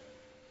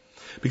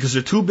 Because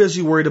they're too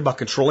busy worried about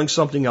controlling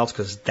something else,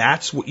 because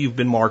that's what you've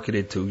been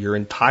marketed to your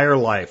entire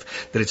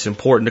life, that it's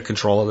important to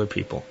control other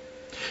people.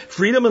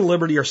 Freedom and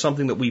liberty are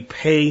something that we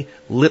pay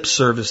lip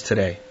service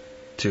today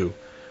to,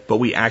 but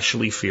we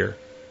actually fear.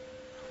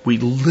 We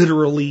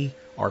literally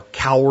are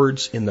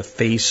cowards in the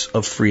face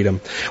of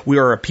freedom. We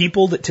are a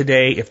people that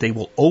today, if they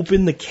will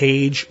open the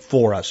cage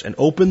for us and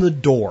open the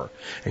door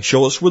and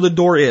show us where the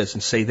door is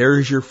and say, there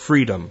is your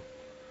freedom,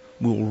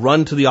 we will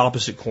run to the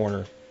opposite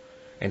corner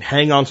and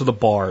hang on to the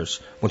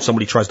bars when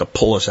somebody tries to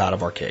pull us out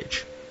of our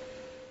cage.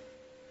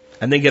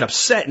 And then get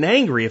upset and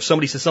angry if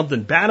somebody says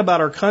something bad about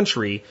our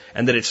country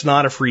and that it's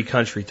not a free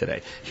country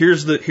today.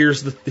 Here's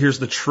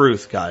the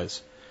truth,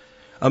 guys.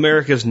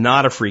 America is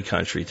not a free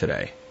country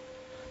today.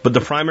 But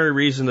the primary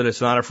reason that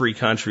it's not a free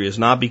country is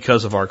not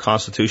because of our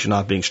Constitution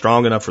not being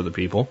strong enough for the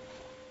people,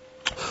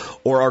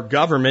 or our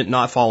government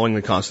not following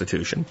the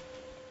Constitution,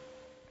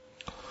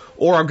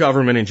 or our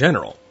government in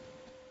general.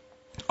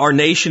 Our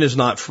nation is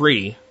not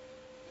free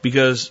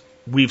because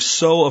we've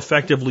so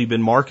effectively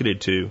been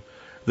marketed to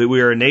that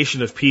we are a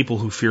nation of people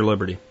who fear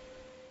liberty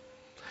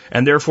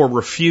and therefore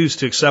refuse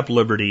to accept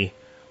liberty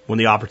when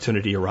the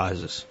opportunity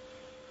arises.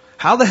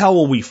 How the hell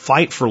will we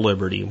fight for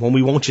liberty when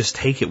we won't just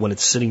take it when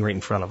it's sitting right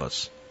in front of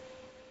us?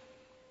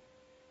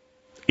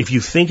 If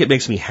you think it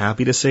makes me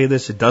happy to say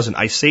this, it doesn't.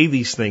 I say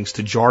these things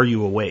to jar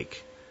you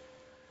awake,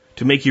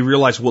 to make you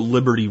realize what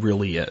liberty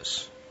really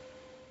is.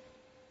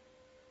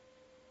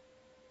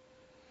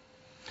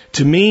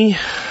 To me,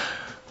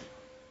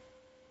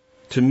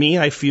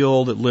 I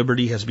feel that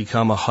liberty has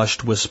become a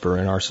hushed whisper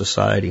in our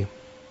society.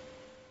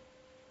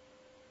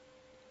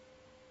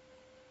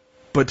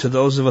 But to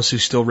those of us who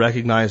still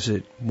recognize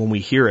it when we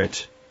hear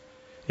it,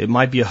 it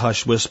might be a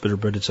hushed whisper,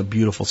 but it's a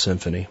beautiful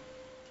symphony.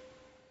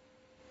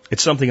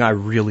 It's something I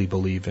really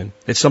believe in.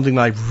 It's something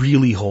that I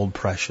really hold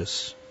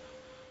precious.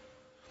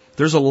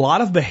 There's a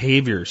lot of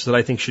behaviors that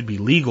I think should be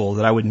legal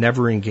that I would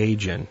never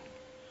engage in.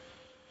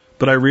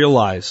 But I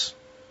realize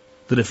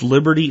that if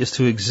liberty is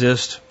to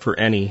exist for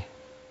any,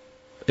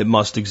 it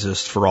must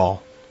exist for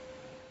all.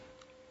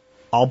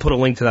 I'll put a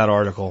link to that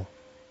article,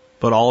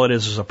 but all it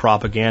is a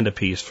propaganda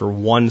piece for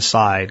one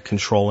side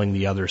controlling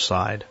the other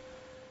side.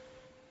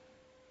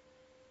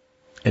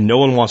 And no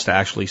one wants to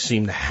actually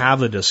seem to have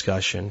the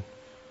discussion.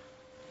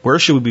 Where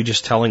should we be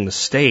just telling the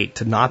state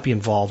to not be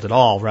involved at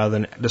all rather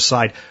than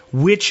decide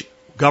which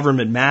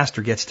government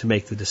master gets to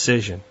make the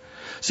decision?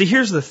 See,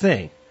 here's the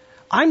thing.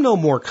 I'm no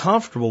more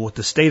comfortable with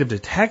the state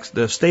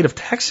of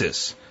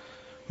Texas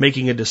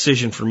making a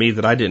decision for me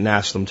that I didn't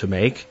ask them to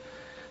make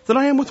than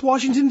I am with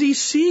Washington,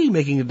 D.C.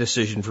 making a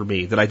decision for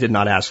me that I did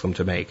not ask them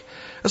to make,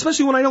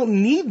 especially when I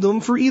don't need them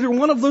for either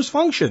one of those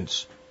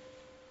functions.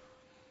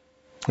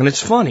 And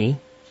it's funny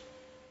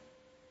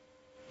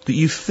that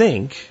you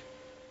think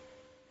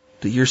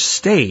that your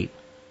state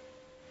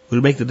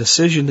would make the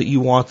decision that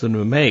you want them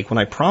to make, when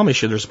I promise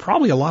you there's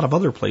probably a lot of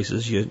other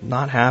places you're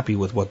not happy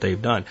with what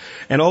they've done.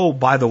 And oh,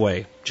 by the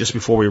way, just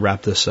before we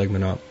wrap this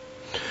segment up,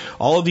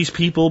 all of these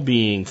people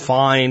being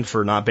fined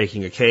for not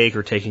baking a cake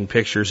or taking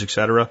pictures,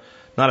 etc.,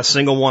 not a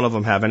single one of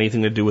them have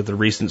anything to do with the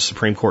recent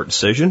Supreme Court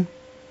decision.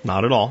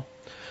 Not at all.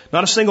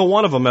 Not a single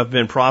one of them have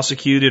been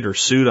prosecuted or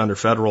sued under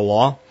federal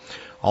law.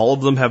 All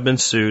of them have been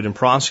sued and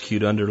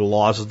prosecuted under the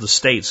laws of the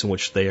states in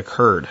which they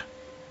occurred.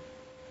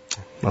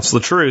 That's the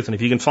truth. And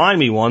if you can find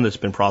me one that's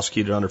been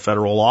prosecuted under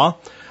federal law,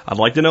 I'd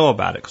like to know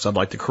about it because I'd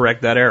like to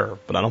correct that error.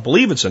 But I don't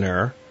believe it's an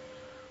error.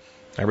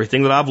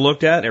 Everything that I've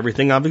looked at,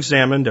 everything I've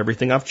examined,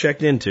 everything I've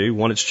checked into,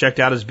 when it's checked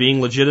out as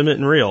being legitimate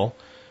and real,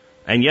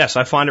 and yes,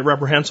 I find it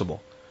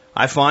reprehensible.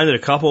 I find that a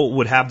couple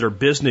would have their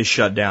business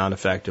shut down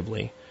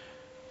effectively,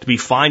 to be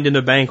fined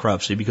into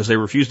bankruptcy because they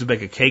refused to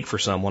bake a cake for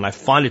someone. I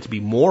find it to be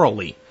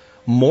morally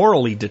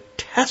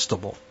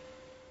detestable.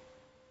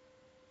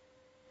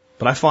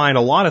 But I find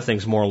a lot of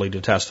things morally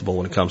detestable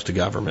when it comes to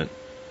government.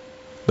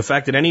 The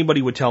fact that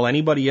anybody would tell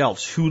anybody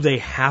else who they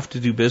have to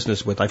do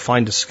business with, I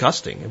find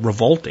disgusting and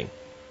revolting.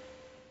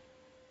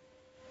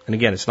 And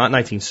again, it's not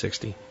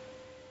 1960.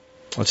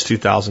 It's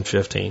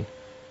 2015.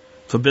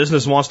 If a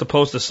business wants to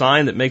post a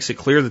sign that makes it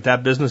clear that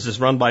that business is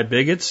run by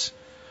bigots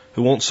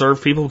who won't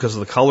serve people because of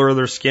the color of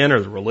their skin or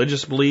their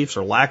religious beliefs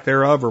or lack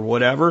thereof or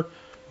whatever,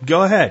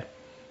 go ahead.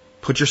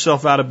 Put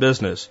yourself out of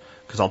business.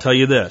 Because I'll tell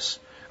you this,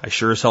 I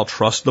sure as hell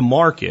trust the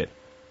market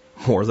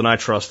more than I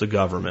trust the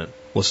government.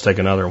 Let's take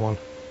another one.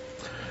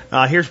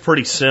 Here's a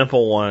pretty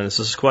simple one. This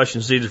is a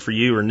question either for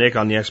you or Nick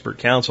on the expert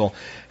council.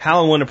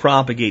 How and when to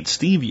propagate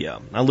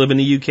stevia? I live in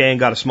the UK and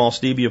got a small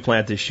stevia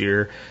plant this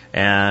year,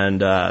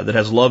 and that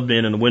has love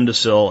bin in the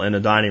windowsill and a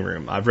dining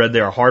room. I've read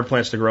there are hard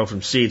plants to grow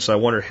from seeds, so I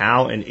wondered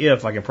how and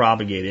if I can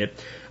propagate it.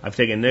 I've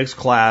taken Nick's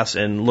class,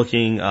 and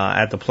looking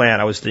at the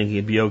plant, I was thinking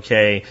it'd be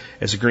okay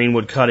as a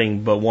greenwood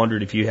cutting, but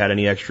wondered if you had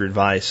any extra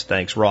advice.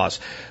 Thanks, Ross.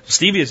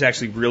 Stevia is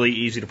actually really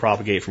easy to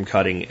propagate from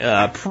cutting.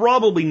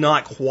 Probably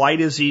not quite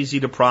as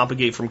easy to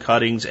propagate from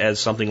cuttings as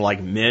something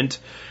like mint,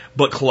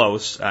 but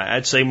close.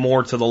 I'd say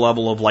more to the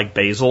level of like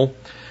basil.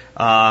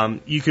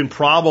 You can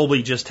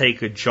probably just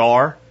take a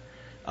jar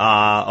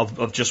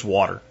of just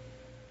water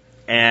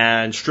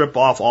and strip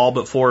off all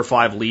but 4 or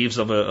 5 leaves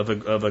of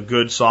a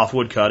good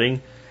softwood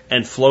cutting,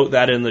 and float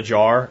that in the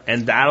jar,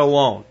 and that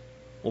alone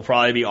will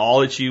probably be all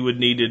that you would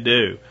need to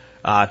do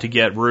to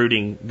get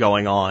rooting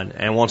going on.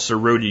 And once they're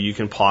rooted, you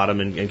can pot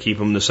them and keep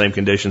them in the same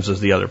conditions as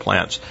the other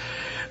plants.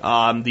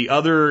 The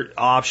other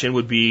option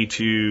would be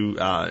to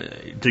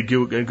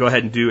go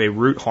ahead and do a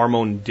root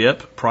hormone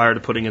dip prior to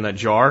putting in that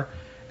jar,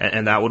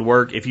 and that would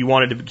work. If you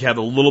wanted to have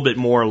a little bit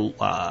more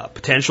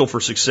potential for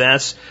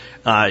success,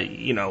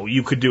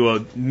 you could do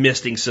a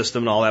misting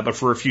system and all that, but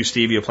for a few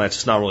stevia plants,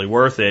 it's not really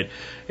worth it.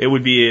 It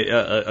would be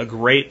a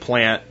great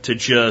plant to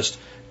just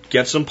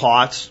get some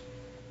pots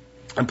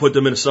and put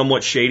them in a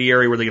somewhat shady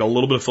area where they get a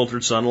little bit of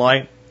filtered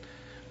sunlight,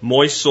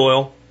 moist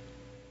soil,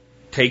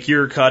 take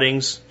your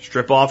cuttings,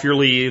 strip off your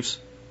leaves,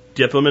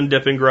 dip them in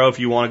Dip and Grow if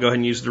you want to go ahead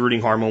and use the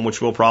rooting hormone, which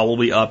will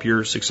probably up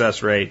your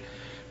success rate.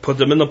 Put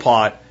them in the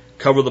pot.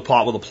 Cover the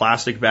pot with a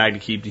plastic bag to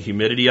keep the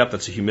humidity up.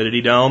 That's a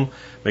humidity dome.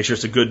 Make sure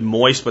it's a good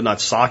moist but not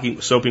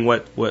soaping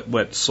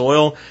wet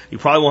soil. You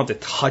probably won't have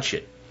to touch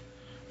it.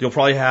 You'll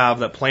probably have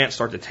that plant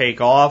start to take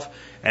off,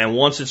 and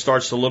once it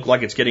starts to look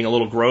like it's getting a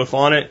little growth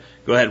on it,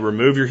 go ahead and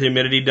remove your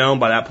humidity dome.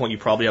 By that point, you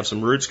probably have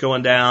some roots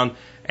going down,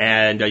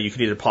 and you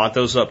can either pot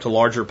those up to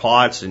larger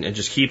pots and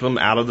just keep them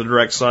out of the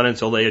direct sun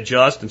until they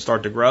adjust and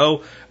start to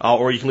grow,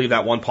 or you can leave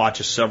that one pot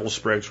just several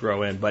sprigs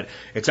grow in. But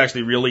it's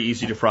actually really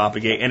easy to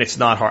propagate, and it's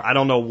not hard. I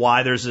don't know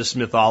why there's this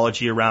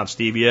mythology around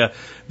stevia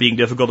being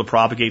difficult to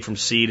propagate from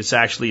seed. It's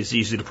actually as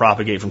easy to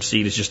propagate from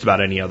seed as just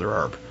about any other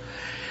herb.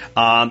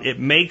 It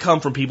may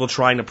come from people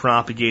trying to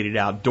propagate it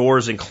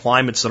outdoors in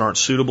climates that aren't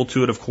suitable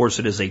to it. Of course,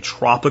 it is a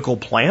tropical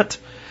plant.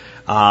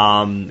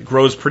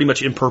 Grows pretty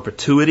much in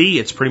perpetuity.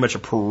 It's pretty much a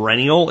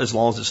perennial as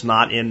long as it's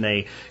not in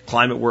a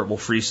climate where it will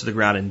freeze to the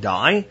ground and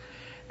die.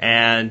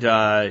 And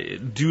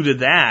due to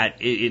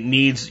that, it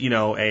needs,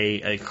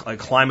 a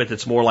climate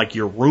that's more like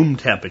your room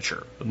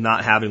temperature.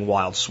 not having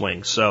wild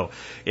swings. So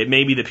it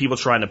may be that people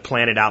trying to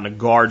plant it out in a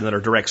garden that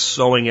are direct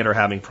sowing it are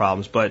having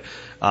problems, but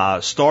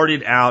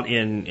started out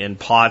in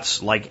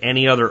pots like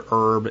any other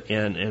herb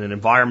in an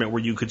environment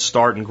where you could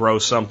start and grow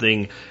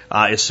something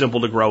as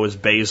simple to grow as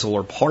basil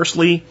or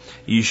parsley,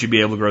 you should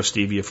be able to grow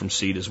stevia from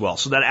seed as well.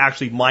 So that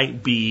actually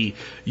might be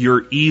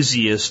your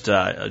easiest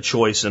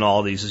choice in all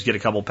of these, is get a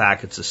couple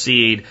packets of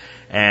seed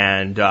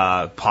and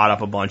pot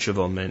up a bunch of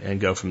them and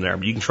go from there.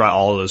 But you can try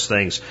all of those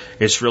things.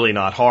 It's really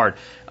not hard.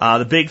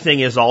 The big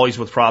thing is always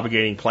with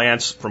propagating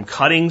plants from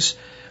cuttings,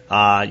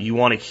 you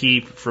want to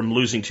keep from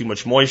losing too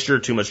much moisture,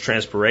 too much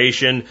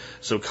transpiration.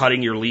 So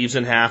cutting your leaves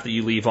in half that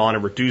you leave on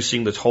and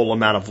reducing the total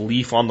amount of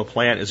leaf on the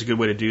plant is a good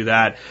way to do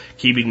that.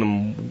 Keeping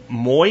them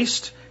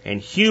moist and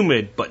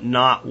humid, but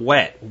not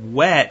wet.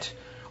 Wet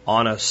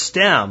on a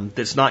stem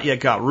that's not yet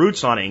got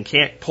roots on it and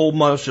can't pull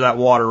most of that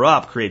water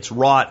up creates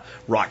rot.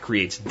 Rot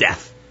creates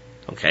death.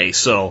 Okay,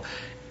 so,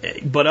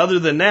 but other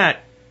than that,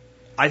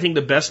 I think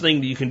the best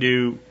thing that you can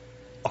do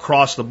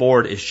across the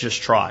board is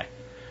just try.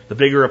 The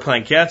bigger a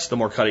plant gets, the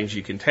more cuttings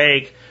you can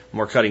take. The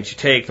more cuttings you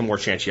take, the more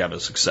chance you have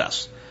of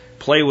success.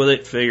 Play with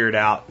it, figure it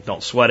out,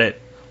 don't sweat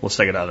it. Let's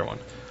take another one.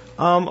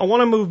 I want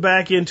to move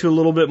back into a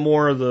little bit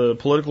more of the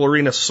political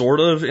arena,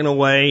 sort of, in a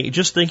way,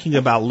 just thinking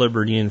about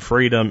liberty and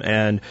freedom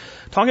and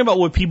talking about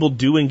what people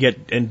do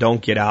and don't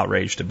get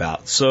outraged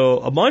about. So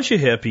a bunch of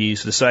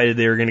hippies decided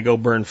they were going to go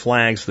burn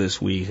flags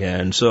this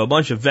weekend. So a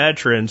bunch of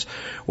veterans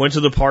went to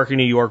the park in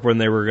New York when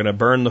they were going to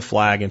burn the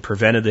flag and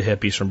prevented the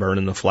hippies from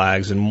burning the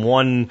flags. And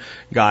one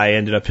guy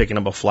ended up picking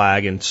up a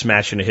flag and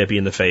smashing a hippie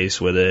in the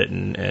face with it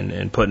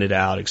and putting it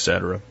out,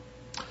 etc.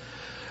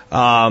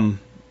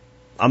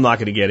 I'm not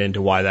going to get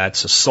into why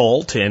that's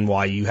assault and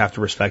why you have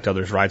to respect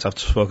others' rights. I've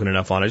spoken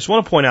enough on it. I just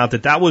want to point out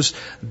that that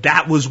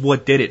was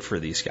what did it for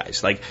these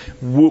guys. Like,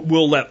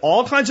 we'll let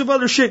all kinds of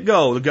other shit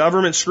go. The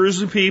government screws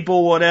the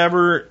people,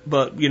 whatever.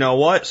 But you know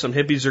what? Some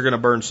hippies are going to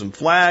burn some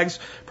flags,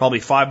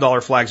 probably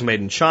 $5 flags made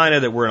in China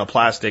that were in a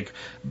plastic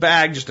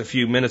bag just a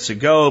few minutes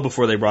ago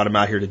before they brought them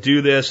out here to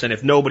do this. And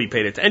if nobody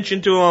paid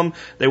attention to them,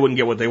 they wouldn't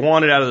get what they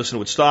wanted out of this and it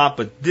would stop.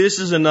 But this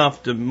is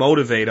enough to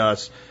motivate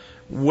us.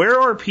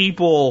 Where are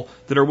people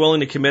that are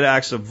willing to commit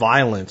acts of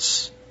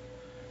violence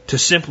to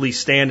simply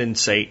stand and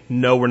say,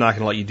 no, we're not going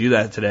to let you do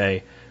that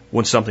today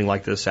when something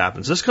like this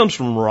happens? This comes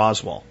from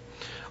Roswell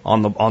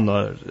on the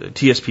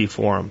TSP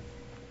forum.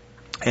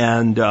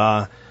 And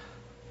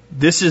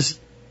this is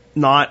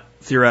not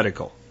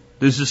theoretical.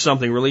 This is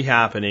something really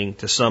happening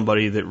to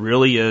somebody that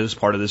really is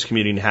part of this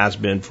community and has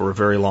been for a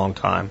very long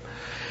time.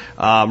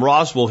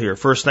 Roswell here.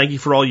 First, thank you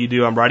for all you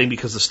do. I'm writing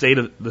because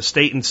the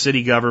state and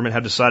city government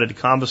have decided to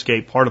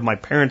confiscate part of my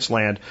parents'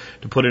 land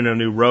to put in a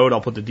new road.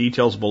 I'll put the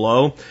details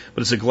below,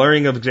 but it's a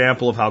glaring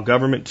example of how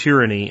government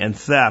tyranny and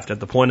theft at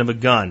the point of a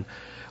gun.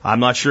 I'm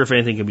not sure if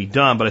anything can be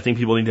done, but I think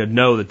people need to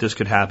know that this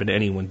could happen to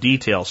anyone.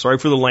 Details. Sorry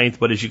for the length,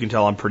 but as you can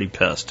tell, I'm pretty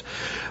pissed.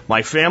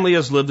 My family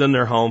has lived in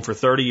their home for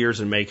 30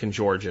 years in Macon,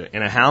 Georgia,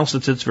 in a house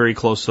that sits very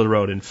close to the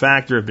road. In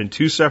fact, there have been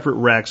 2 separate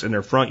wrecks in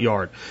their front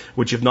yard,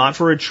 which if not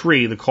for a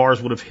tree, the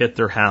cars would have hit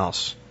their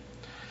house.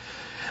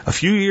 A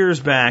few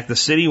years back, the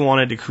city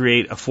wanted to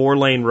create a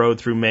 4-lane road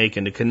through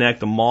Macon to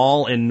connect the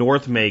mall in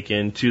North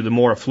Macon to the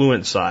more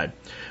affluent side.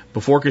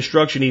 Before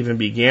construction even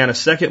began, a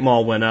second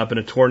mall went up and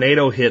a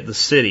tornado hit the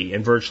city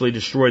and virtually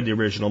destroyed the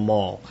original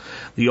mall.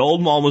 The old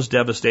mall was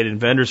devastated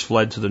and vendors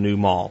fled to the new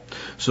mall.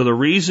 So the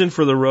reason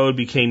for the road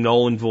became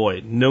null and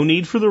void. No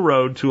need for the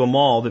road to a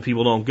mall that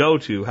people don't go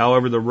to.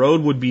 However, the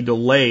road would be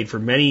delayed for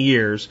many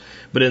years,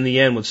 but in the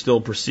end would still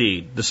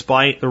proceed,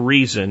 despite the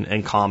reason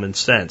and common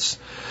sense.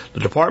 The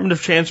Department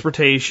of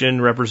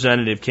Transportation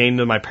representative came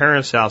to my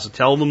parents' house to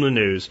tell them the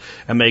news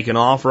and make an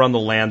offer on the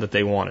land that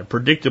they wanted.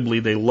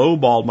 Predictably, they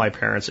lowballed my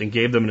parents and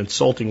gave them an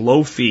insulting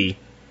low fee,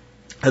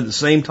 at the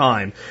same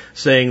time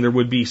saying there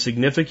would be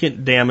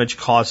significant damage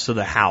caused to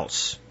the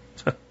house.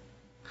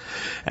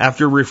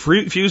 After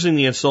refusing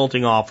the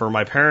insulting offer,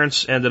 my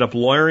parents ended up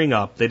lawyering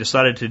up. They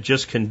decided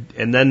to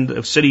and then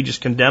the city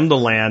just condemned the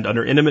land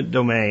under eminent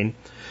domain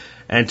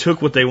and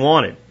took what they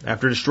wanted.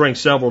 After destroying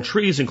several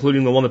trees,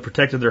 including the one that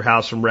protected their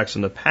house from wrecks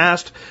in the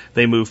past,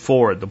 they moved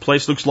forward. The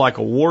place looks like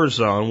a war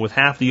zone with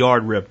half the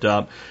yard ripped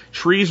up,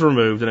 trees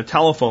removed, and a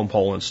telephone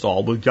pole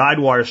installed with guide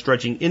wires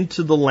stretching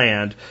into the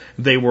land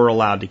they were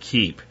allowed to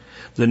keep.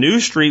 The new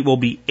street will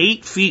be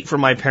 8 feet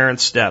from my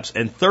parents' steps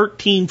and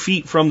 13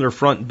 feet from their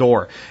front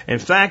door. In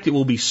fact, it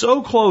will be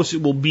so close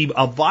it will be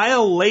a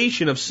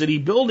violation of city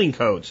building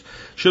codes.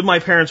 Should my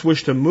parents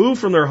wish to move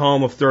from their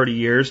home of 30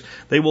 years,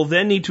 they will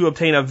then need to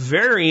obtain a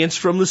variance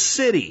from the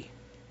city.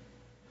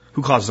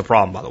 Who caused the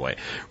problem, by the way.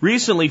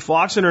 Recently,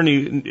 Fox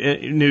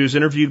News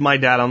interviewed my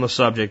dad on the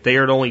subject. They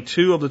aired only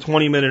 2 of the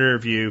 20-minute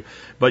interview,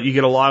 but you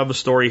get a lot of the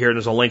story here.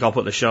 There's a link I'll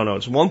put in the show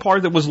notes. One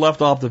part that was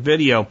left off the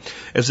video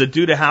is that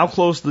due to how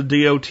close the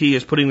DOT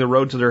is putting the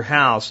road to their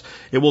house,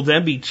 it will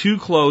then be too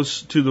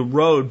close to the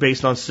road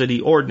based on city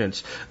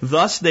ordinance.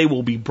 Thus, they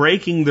will be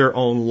breaking their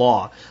own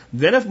law.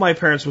 Then if my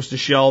parents was to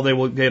shell, they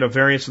will get a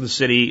variance from the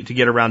city to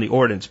get around the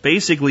ordinance.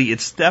 Basically,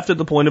 it's theft at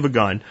the point of a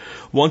gun.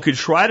 One could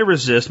try to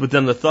resist, but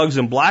then the thugs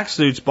in black black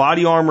suits,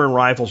 body armor, and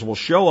rifles will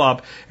show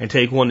up and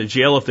take one to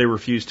jail if they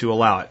refuse to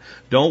allow it.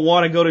 Don't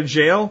want to go to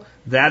jail?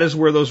 That is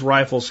where those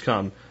rifles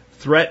come.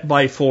 Threat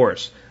by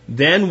force.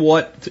 Then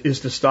what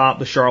is to stop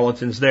the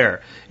charlatans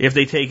there? If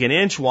they take an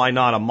inch, why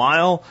not a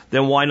mile?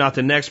 Then why not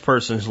the next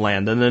person's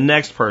land? Then the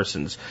next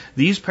person's.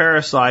 These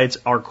parasites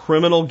are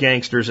criminal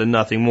gangsters and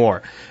nothing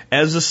more.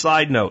 As a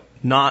side note,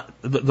 not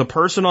the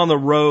person on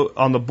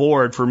the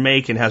board for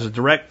Macon has a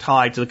direct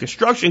tie to the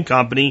construction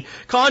company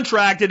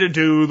contracted to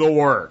do the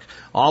work.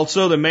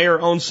 Also, the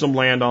mayor owns some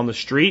land on the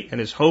street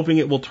and is hoping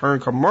it will turn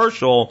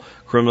commercial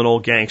criminal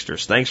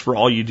gangsters. Thanks for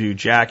all you do,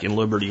 Jack in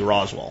Liberty,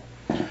 Roswell.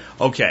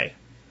 Okay.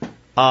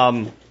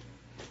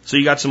 So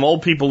you got some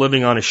old people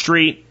living on a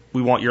street.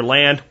 We want your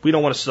land. We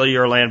don't want to sell you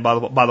our land.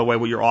 By the way,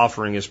 what you're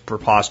offering is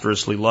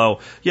preposterously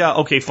low. Yeah,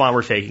 okay, fine.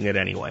 We're taking it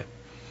anyway.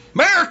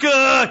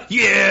 America!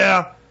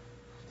 Yeah!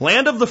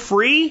 Land of the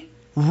free?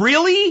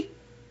 Really?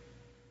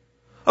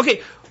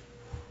 Okay,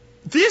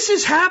 this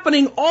is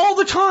happening all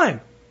the time.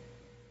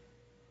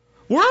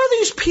 Where are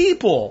these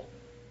people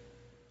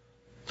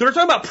that are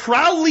talking about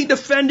proudly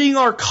defending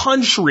our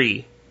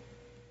country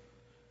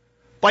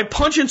by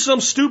punching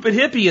some stupid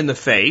hippie in the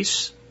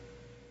face?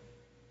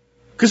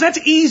 Because that's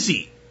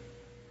easy.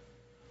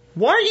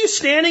 Why are you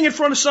standing in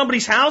front of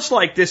somebody's house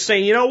like this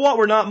saying, you know what,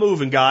 we're not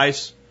moving,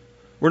 guys.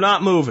 We're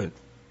not moving.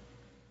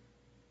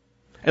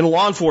 And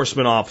law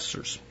enforcement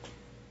officers.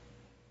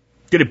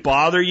 Did it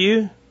bother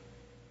you?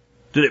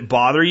 Did it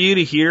bother you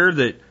to hear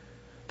that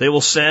they will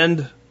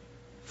send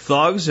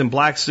thugs in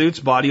black suits,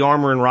 body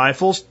armor, and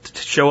rifles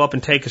to show up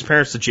and take his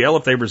parents to jail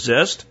if they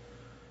resist?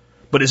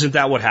 But isn't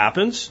that what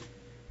happens?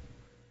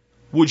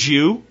 Would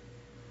you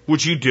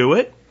do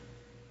it?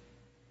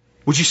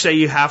 Would you say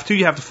you have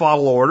to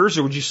follow orders?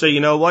 Or would you say, you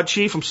know what,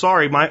 Chief, I'm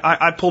sorry,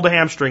 I pulled a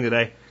hamstring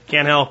today.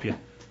 Can't help you.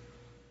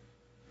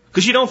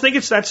 Because you don't think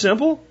it's that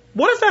simple?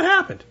 What if that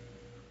happened?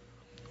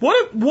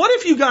 What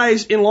if you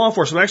guys in law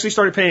enforcement actually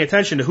started paying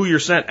attention to who you're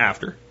sent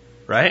after?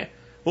 Right?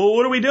 Well,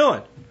 what are we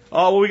doing?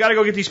 Oh, well, we got to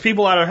go get these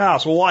people out of their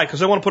house. Well, why? Because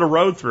they want to put a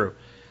road through.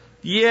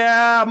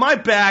 Yeah, my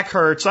back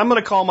hurts. I'm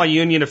going to call my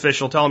union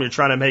official, tell him you're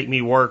trying to make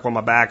me work when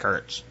my back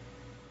hurts.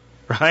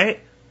 Right?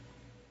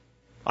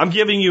 I'm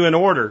giving you an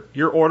order.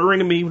 You're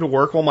ordering me to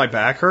work while my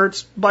back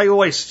hurts? By the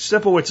way,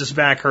 Sipowitz's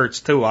back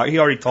hurts too. He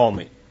already told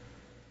me.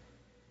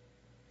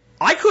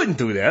 I couldn't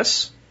do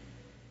this.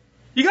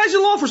 You guys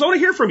in law enforcement, I want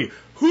to hear from you.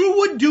 Who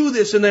would do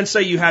this and then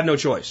say you had no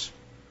choice?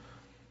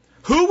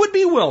 Who would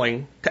be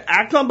willing to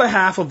act on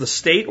behalf of the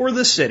state or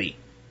the city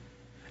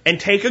and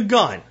take a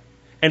gun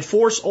and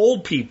force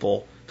old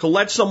people to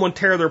let someone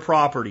tear their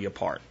property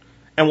apart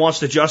and wants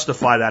to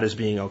justify that as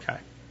being okay?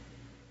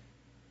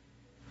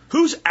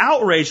 Who's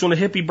outraged when a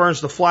hippie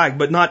burns the flag,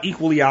 but not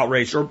equally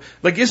outraged? Or,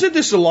 like, isn't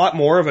this a lot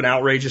more of an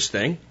outrageous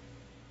thing?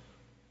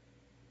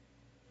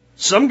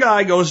 Some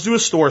guy goes to a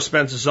store,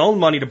 spends his own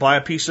money to buy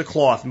a piece of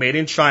cloth made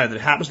in China that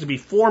happens to be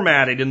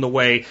formatted in the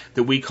way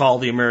that we call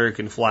the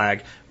American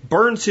flag,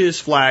 burns his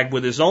flag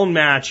with his own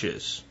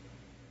matches,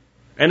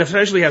 and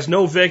essentially has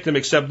no victim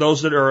except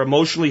those that are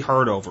emotionally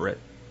hurt over it.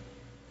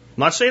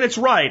 I'm not saying it's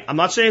right. I'm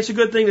not saying it's a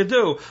good thing to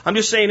do. I'm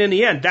just saying in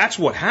the end, that's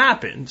what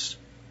happens.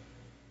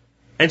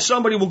 And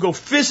somebody will go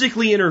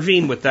physically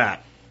intervene with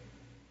that.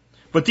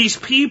 But these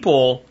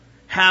people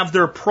have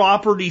their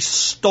property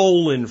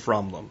stolen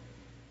from them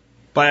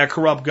by a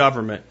corrupt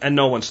government, and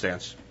no one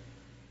stands.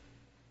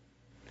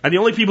 And the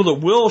only people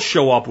that will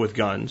show up with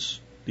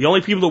guns, the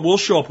only people that will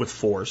show up with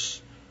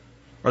force,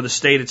 are the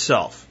state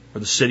itself,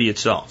 or the city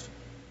itself.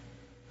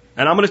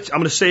 And I'm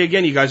going to say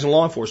again, you guys in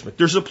law enforcement,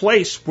 there's a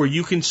place where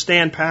you can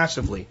stand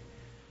passively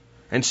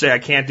and say, I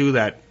can't do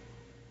that.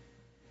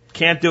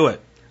 Can't do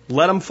it.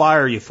 Let them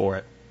fire you for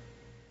it.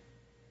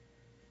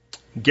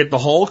 Get the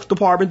whole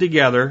department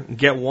together,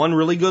 get one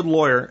really good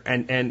lawyer,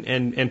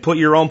 and put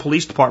your own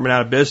police department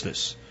out of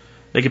business.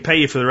 They could pay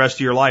you for the rest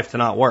of your life to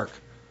not work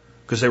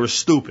because they were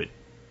stupid.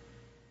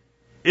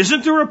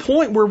 Isn't there a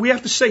point where we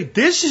have to say,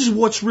 this is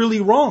what's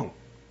really wrong?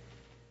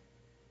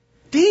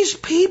 These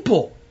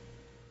people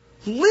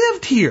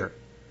lived here.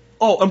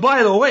 Oh, and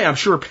by the way, I'm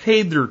sure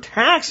paid their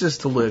taxes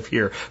to live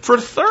here for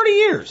 30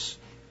 years.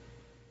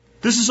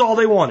 This is all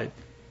they wanted.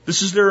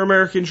 This is their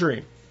American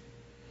dream.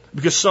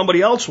 Because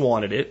somebody else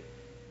wanted it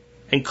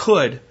and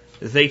could,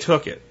 they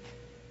took it.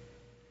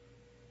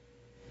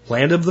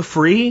 Land of the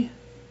free?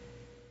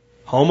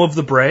 Home of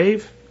the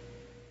brave?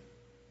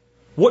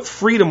 What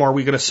freedom are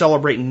we going to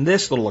celebrate in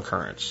this little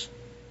occurrence?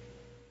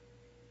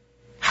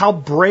 How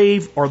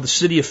brave are the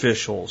city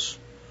officials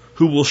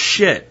who will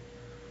shit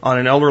on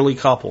an elderly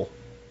couple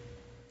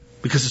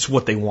because it's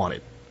what they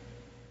wanted?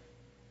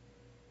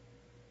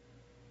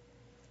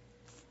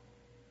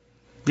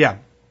 Yeah.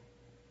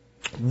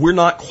 We're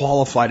not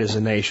qualified as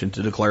a nation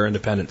to declare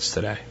independence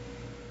today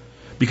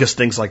because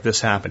things like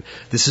this happen.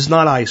 This is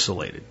not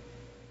isolated.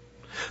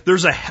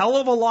 There's a hell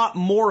of a lot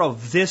more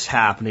of this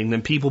happening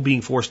than people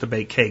being forced to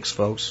bake cakes,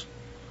 folks.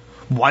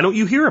 Why don't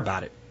you hear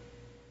about it?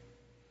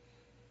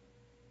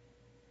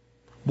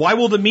 Why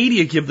will the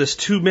media give this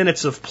 2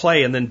 minutes of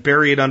play and then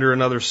bury it under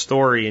another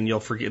story and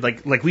you'll forget?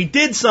 Like we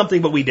did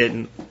something, but we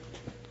didn't.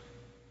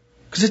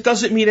 Because it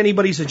doesn't meet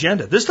anybody's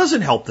agenda. This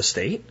doesn't help the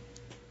state.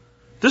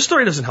 This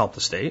story doesn't help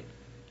the state.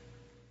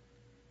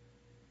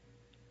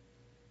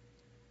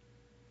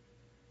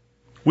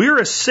 We're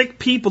a sick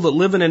people that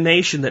live in a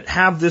nation that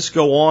have this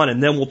go on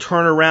and then we'll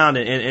turn around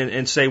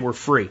and say we're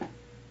free.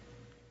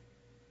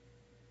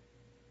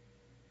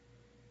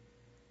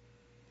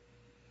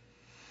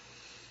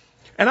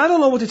 And I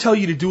don't know what to tell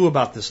you to do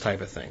about this type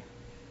of thing.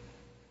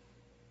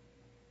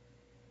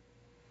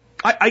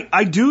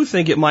 I do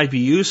think it might be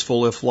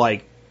useful if,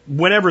 like,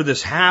 whenever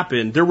this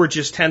happened, there were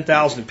just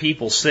 10,000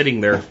 people sitting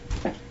there.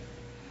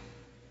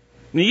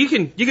 Now, you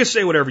can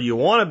say whatever you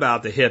want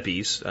about the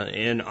hippies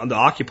and the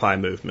Occupy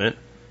movement,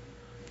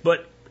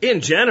 but in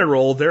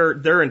general,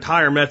 their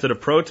entire method of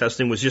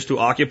protesting was just to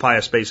occupy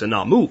a space and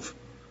not move.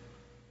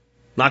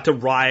 Not to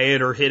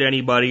riot or hit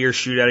anybody or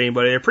shoot at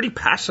anybody. They're pretty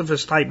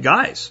pacifist type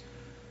guys.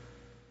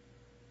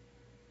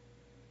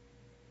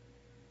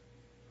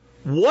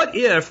 What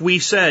if we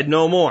said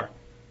no more?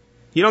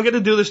 You don't get to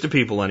do this to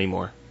people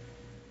anymore.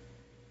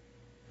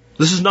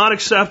 This is not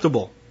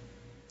acceptable.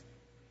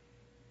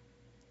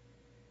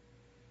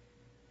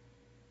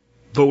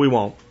 But we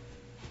won't.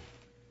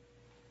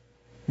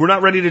 We're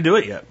not ready to do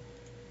it yet.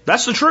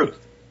 That's the truth.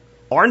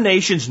 Our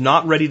nation's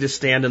not ready to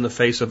stand in the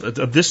face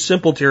of this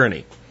simple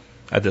tyranny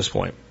at this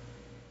point.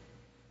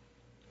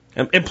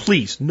 And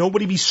please,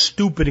 nobody be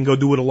stupid and go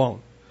do it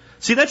alone.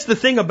 See, that's the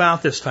thing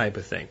about this type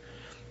of thing.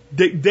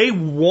 They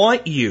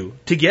want you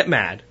to get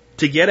mad,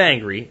 to get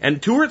angry,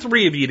 and 2 or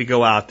 3 of you to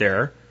go out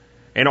there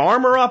and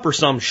armor up or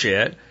some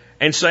shit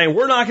and say,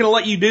 we're not going to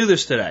let you do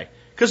this today.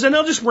 Because then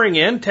they'll just bring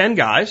in 10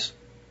 guys,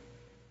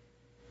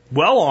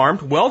 well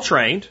armed, well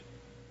trained,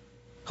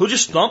 who'll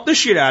just thump the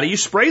shit out of you,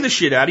 spray the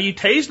shit out of you,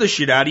 tase the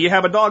shit out of you,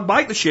 have a dog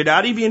bite the shit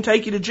out of you and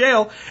take you to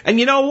jail.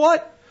 And you know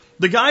what?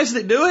 The guys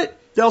that do it,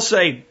 they'll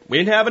say, we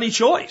didn't have any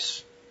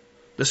choice.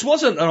 This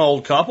wasn't an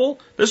old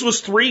couple. This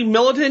was 3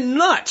 militant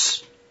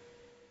nuts.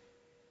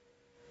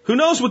 Who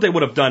knows what they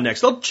would have done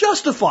next? They'll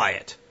justify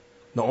it.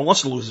 No one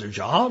wants to lose their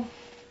job.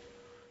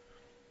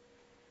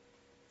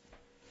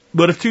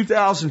 But if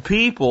 2,000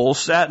 people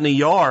sat in the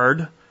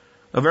yard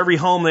of every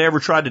home they ever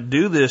tried to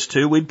do this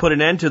to, we'd put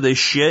an end to this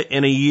shit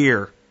in a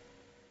year.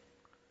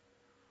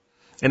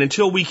 And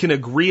until we can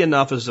agree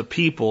enough as a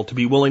people to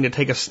be willing to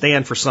take a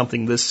stand for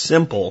something this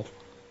simple,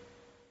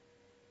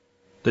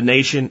 the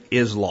nation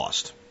is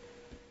lost.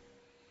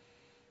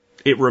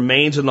 It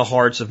remains in the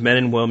hearts of men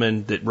and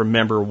women that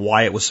remember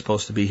why it was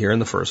supposed to be here in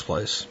the first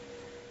place.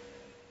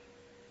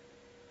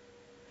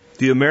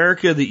 The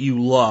America that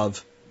you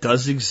love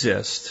does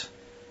exist.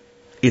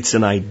 It's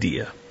an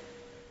idea.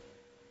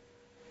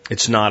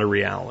 It's not a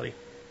reality.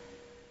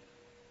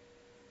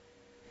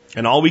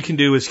 And all we can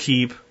do is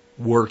keep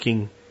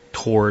working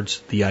towards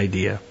the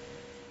idea.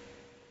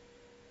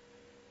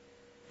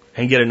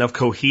 And get enough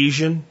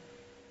cohesion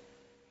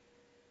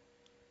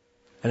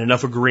and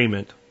enough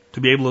agreement to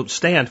be able to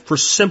stand for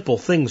simple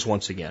things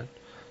once again.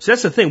 So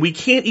that's the thing. We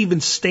can't even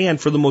stand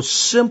for the most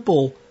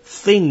simple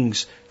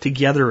things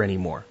together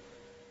anymore.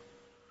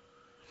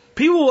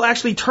 People will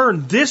actually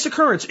turn this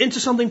occurrence into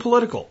something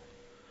political.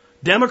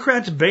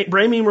 Democrats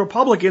blaming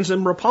Republicans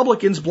and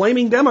Republicans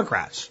blaming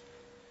Democrats.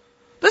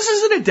 This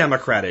isn't a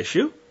Democrat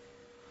issue.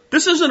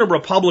 This isn't a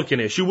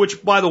Republican issue,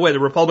 which, by the way, the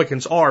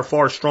Republicans are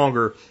far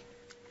stronger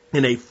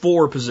in a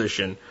for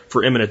position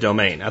for eminent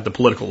domain at the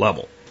political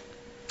level.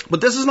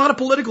 But this is not a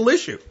political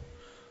issue.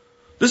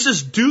 This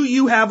is, do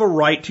you have a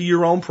right to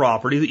your own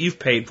property that you've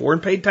paid for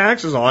and paid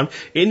taxes on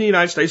in the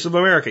United States of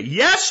America?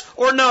 Yes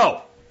or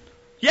no?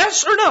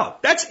 Yes or no?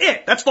 That's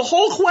it. That's the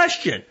whole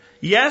question.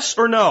 Yes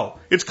or no?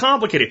 It's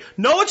complicated.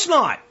 No, it's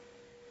not.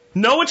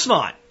 No, it's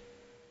not.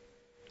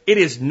 It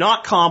is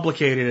not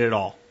complicated at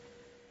all.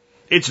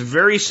 It's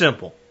very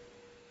simple.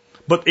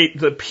 But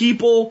the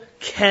people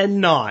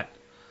cannot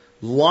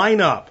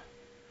line up,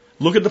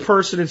 look at the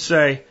person and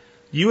say,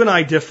 you and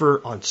I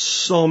differ on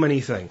so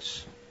many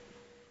things.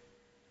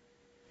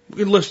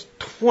 We can list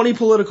 20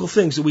 political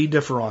things that we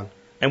differ on,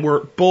 and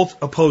we're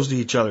both opposed to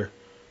each other.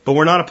 But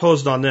we're not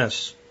opposed on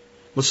this.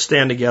 Let's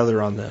stand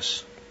together on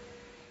this.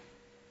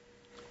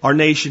 Our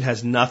nation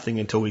has nothing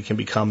until we can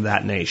become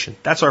that nation.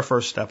 That's our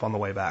first step on the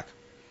way back.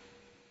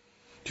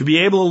 To be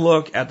able to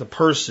look at the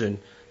person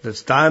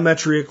that's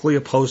diametrically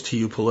opposed to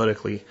you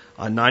politically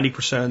on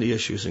 90% of the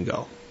issues and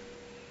go,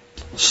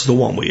 this is the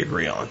one we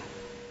agree on.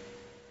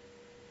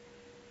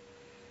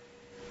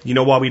 You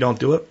know why we don't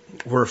do it?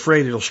 We're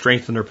afraid it'll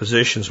strengthen our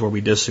positions where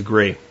we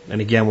disagree. And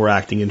again, we're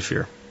acting in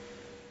fear.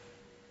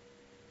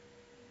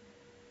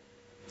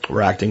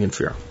 We're acting in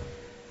fear.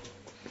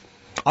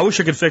 I wish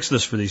I could fix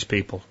this for these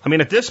people. I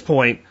mean, at this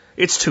point,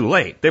 it's too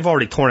late. They've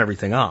already torn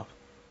everything up.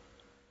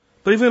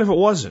 But even if it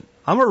wasn't,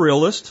 I'm a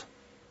realist.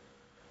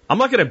 I'm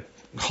not going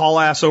to haul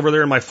ass over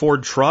there in my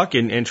Ford truck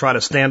and try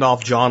to stand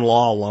off John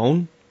Law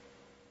alone.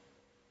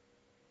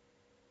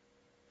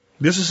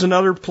 This is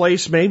another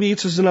place, maybe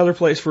it's just another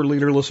place for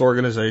leaderless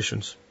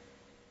organizations.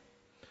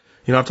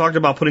 You know, I've talked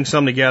about putting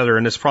some together,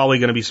 and it's probably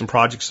going to be some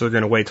projects that are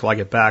going to wait till I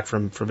get back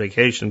from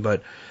vacation.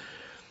 But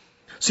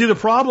see, the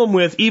problem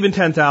with even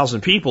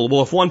 10,000 people,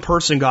 well, if one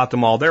person got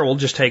them all there, we'll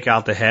just take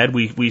out the head.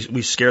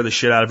 We scare the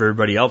shit out of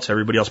everybody else.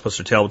 Everybody else puts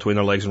their tail between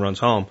their legs and runs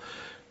home.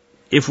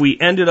 If we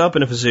ended up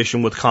in a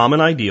position with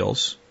common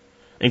ideals,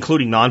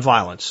 including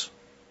nonviolence,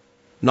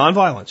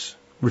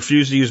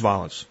 refuse to use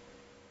violence,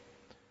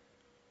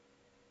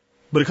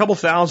 but a couple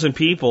thousand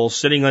people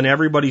sitting on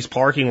everybody's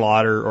parking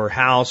lot or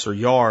house or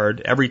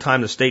yard every time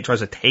the state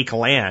tries to take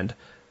land,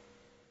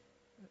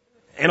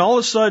 and all of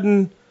a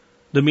sudden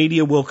the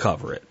media will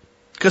cover it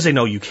because they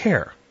know you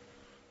care,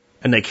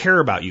 and they care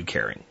about you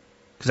caring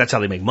because that's how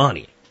they make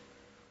money.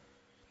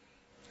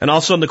 And all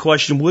of a sudden the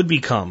question would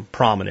become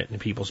prominent in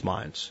people's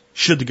minds: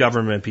 should the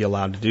government be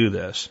allowed to do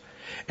this?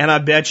 And I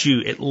bet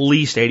you at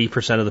least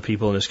 80% of the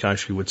people in this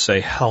country would say,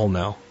 hell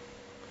no.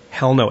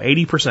 Hell no.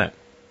 80%.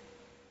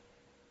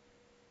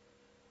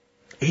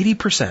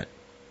 80%.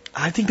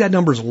 I think that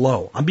number's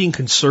low. I'm being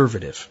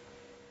conservative.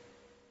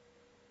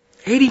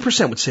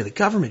 80% would say the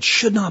government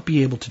should not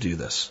be able to do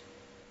this.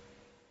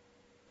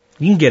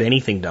 You can get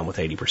anything done with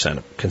 80%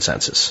 of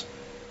consensus.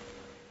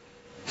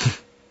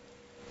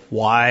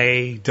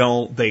 Why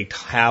don't they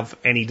have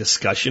any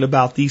discussion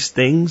about these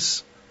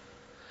things?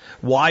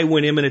 Why,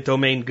 when eminent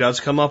domain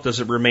does come up, does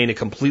it remain a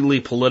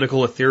completely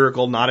political,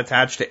 ethereal, not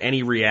attached to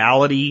any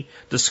reality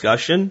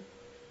discussion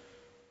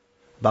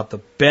about the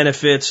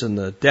benefits and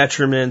the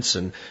detriments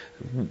and,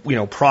 you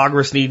know,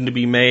 progress needing to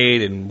be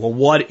made, and, well,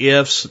 what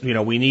ifs, you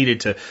know, we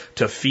needed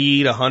to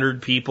feed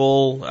 100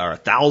 people or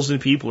 1,000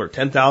 people or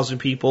 10,000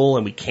 people,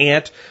 and we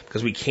can't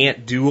because we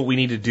can't do what we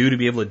need to do to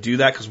be able to do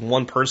that because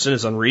one person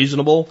is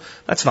unreasonable?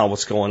 That's not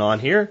what's going on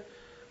here.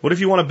 What if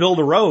you want to build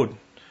a road?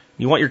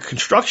 You want your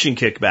construction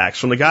kickbacks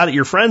from the guy that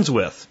you're friends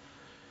with,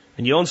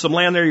 and you own some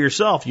land there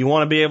yourself. You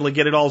want to be able to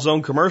get it all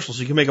zoned commercial so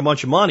you can make a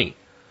bunch of money.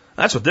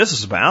 That's what this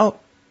is about.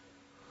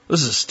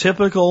 This is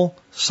typical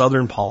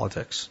Southern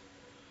politics.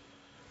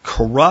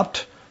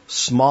 Corrupt,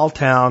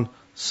 small-town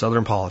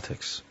Southern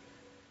politics.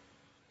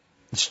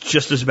 It's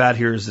just as bad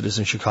here as it is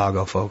in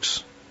Chicago,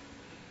 folks.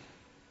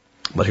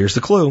 But here's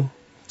the clue.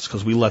 It's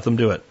because we let them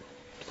do it.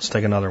 Let's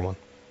take another one.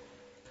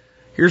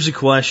 Here's a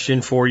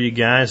question for you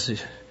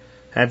guys.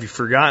 Have you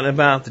forgotten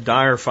about the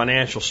dire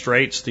financial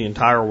straits the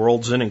entire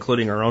world's in,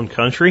 including our own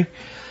country?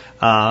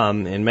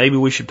 And maybe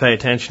we should pay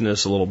attention to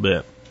this a little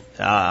bit.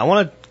 I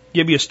want to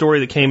give you a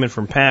story that came in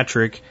from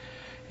Patrick,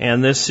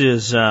 and this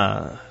is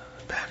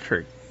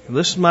Patrick.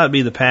 This might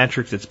be the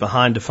Patrick that's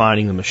behind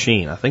Defining the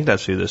Machine. I think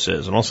that's who this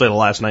is, and I'll say the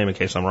last name in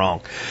case I'm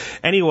wrong.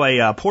 Anyway,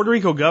 Puerto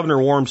Rico governor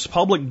warns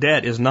public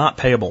debt is not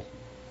payable.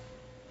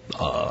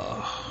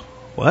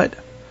 What?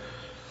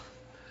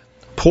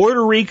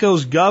 Puerto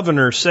Rico's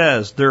governor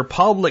says their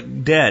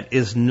public debt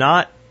is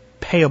not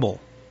payable.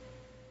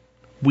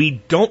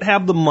 We don't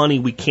have the money,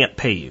 we can't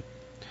pay you.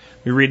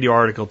 Let me read the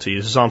article to you.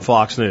 This is on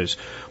Fox News.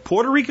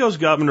 Puerto Rico's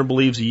governor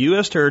believes the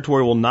U.S.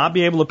 territory will not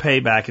be able to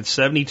pay back its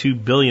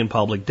 $72 billion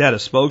public debt, a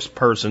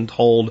spokesperson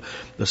told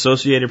the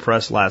Associated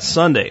Press last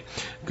Sunday.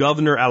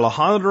 Governor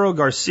Alejandro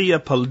Garcia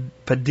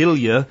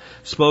Padilla,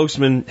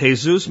 spokesman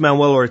Jesus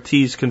Manuel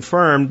Ortiz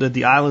confirmed that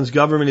the island's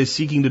government is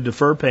seeking to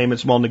defer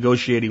payments while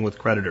negotiating with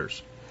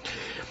creditors.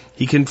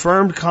 He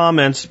confirmed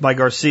comments by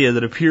Garcia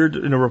that appeared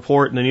in a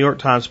report in the New York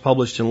Times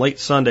published in late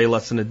Sunday,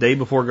 less than a day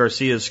before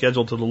Garcia is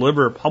scheduled to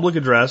deliver a public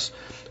address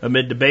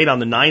amid debate on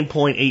the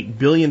 $9.8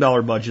 billion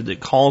budget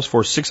that calls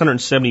for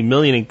 $670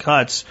 million in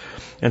cuts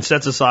and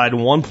sets aside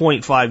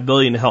 $1.5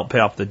 billion to help pay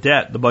off the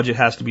debt. The budget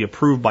has to be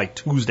approved by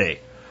Tuesday.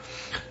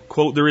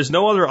 Quote, there is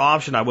no other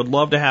option. I would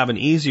love to have an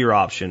easier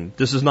option.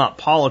 This is not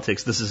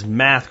politics. This is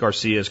math,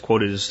 Garcia is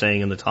quoted as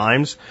saying in the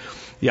Times.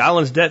 The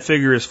island's debt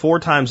figure is 4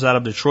 times that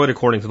of Detroit,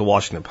 according to the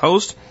Washington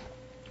Post.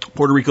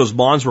 Puerto Rico's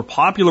bonds were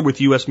popular with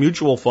U.S.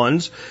 mutual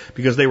funds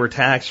because they were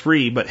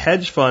tax-free, but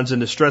hedge funds and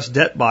distressed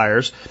debt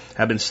buyers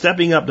have been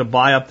stepping up to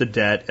buy up the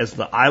debt as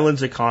the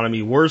island's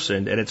economy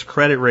worsened and its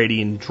credit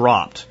rating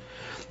dropped.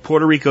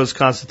 Puerto Rico's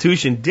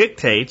constitution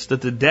dictates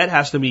that the debt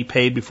has to be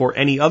paid before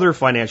any other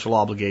financial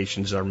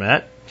obligations are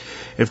met.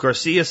 If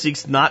Garcia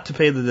seeks not to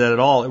pay the debt at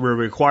all, it will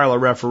require a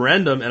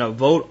referendum and a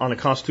vote on a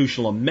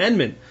constitutional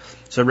amendment,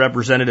 said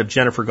Representative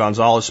Jennifer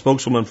Gonzalez,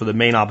 spokeswoman for the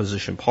main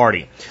opposition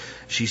party.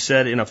 She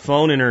said in a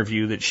phone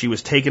interview that she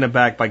was taken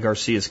aback by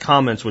Garcia's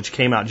comments, which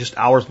came out just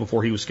hours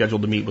before he was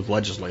scheduled to meet with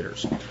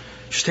legislators.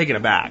 She's taken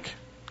aback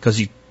because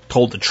he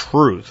told the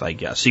truth, I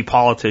guess. See,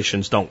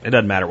 politicians it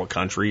doesn't matter what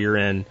country you're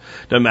in,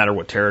 doesn't matter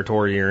what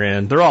territory you're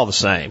in, they're all the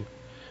same.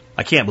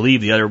 I can't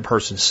believe the other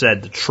person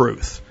said the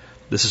truth.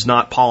 This is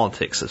not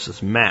politics, this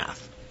is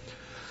math.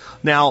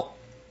 Now,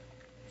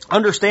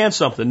 understand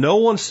something. No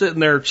one's sitting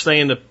there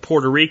saying to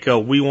Puerto Rico,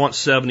 we want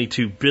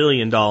 $72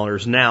 billion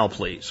now,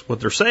 please. What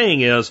they're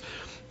saying is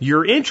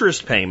your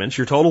interest payments,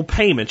 your total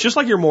payments, just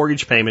like your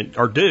mortgage payment,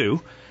 are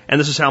due,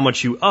 and this is how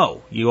much you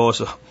owe. You owe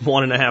us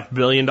 $1.5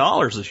 billion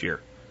this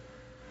year.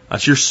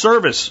 That's your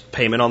service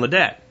payment on the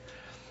debt.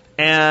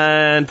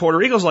 And Puerto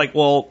Rico's like,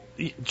 well,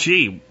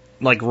 gee,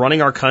 like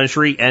running our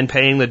country and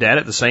paying the debt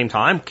at the same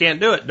time? Can't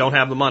do it. Don't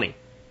have the money.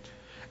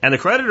 And the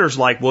creditor's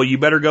like, well, you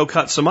better go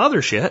cut some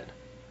other shit.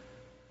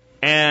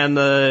 And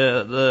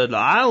the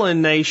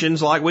island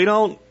nation's like, we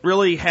don't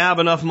really have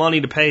enough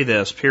money to pay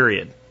this,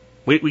 period.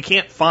 We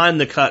can't find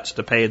the cuts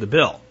to pay the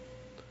bill.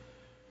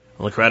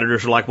 Well, the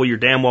creditors are like, well, you're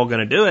damn well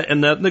going to do it.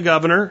 And the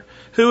governor,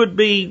 who would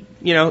be,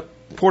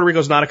 Puerto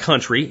Rico's not a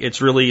country.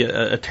 It's really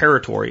a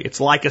territory. It's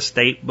like a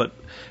state, but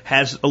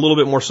has a little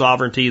bit more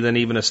sovereignty than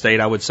even a state,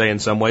 I would say, in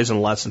some ways,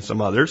 and less in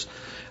some others.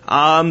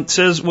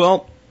 Says,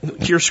 well,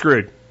 you're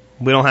screwed.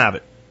 We don't have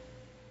it.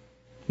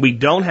 We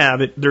don't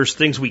have it. There's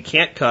things we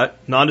can't cut,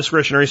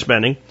 non-discretionary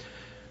spending,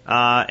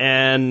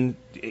 and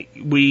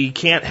we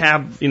can't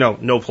have,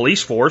 no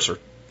police force or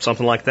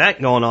something like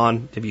that going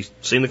on. Have you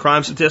seen the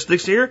crime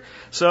statistics here?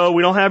 So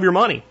we don't have your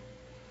money.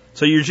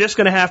 So you're just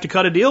going to have to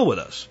cut a deal with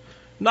us.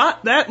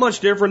 Not that much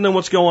different than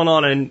what's going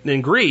on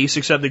in Greece,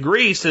 except that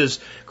Greece has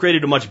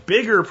created a much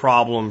bigger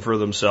problem for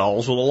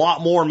themselves with a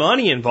lot more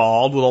money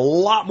involved, with a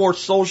lot more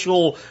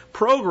social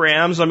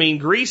programs. I mean,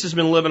 Greece has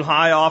been living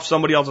high off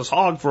somebody else's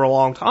hog for a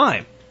long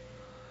time.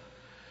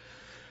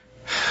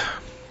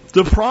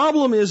 The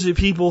problem is that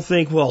people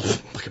think, well,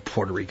 look at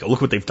Puerto Rico,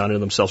 look what they've done to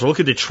themselves, or look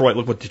at Detroit,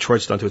 look what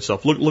Detroit's done to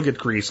itself, look at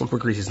Greece, look what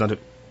Greece has done to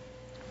it.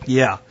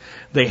 Yeah,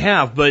 they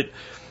have, but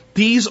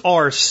these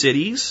are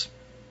cities,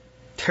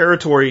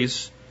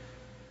 territories,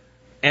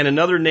 and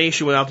another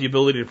nation without the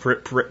ability to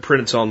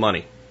print its own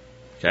money.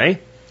 Okay?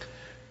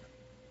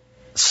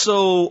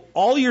 So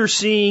all you're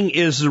seeing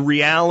is the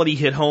reality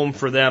hit home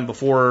for them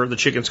before the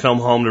chickens come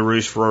home to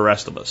roost for the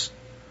rest of us.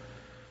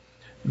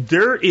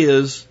 There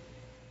is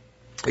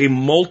a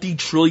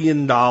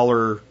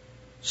multi-trillion-dollar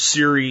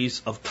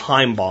series of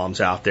time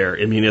bombs out there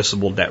in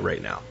municipal debt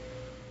right now.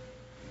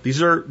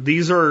 These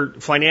are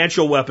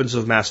financial weapons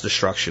of mass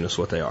destruction is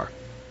what they are.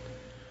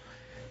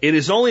 It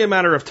is only a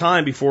matter of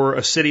time before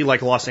a city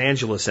like Los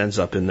Angeles ends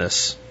up in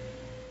this.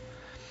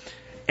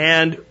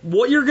 And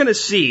what you're going to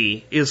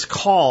see is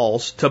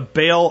calls to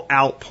bail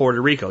out Puerto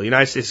Rico. The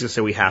United States is going to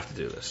say we have to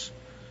do this.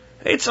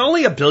 It's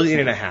only $1.5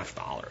 billion.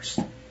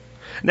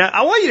 Now,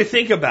 I want you to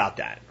think about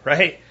that,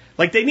 right?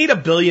 Like they need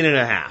 $1.5 billion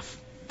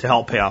to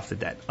help pay off the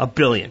debt. $1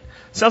 billion.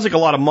 Sounds like a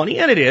lot of money,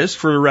 and it is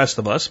for the rest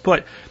of us,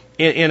 but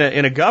in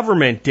a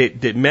government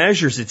that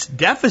measures its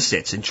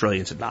deficits in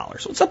trillions of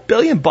dollars, so it's $1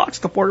 billion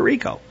to Puerto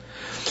Rico.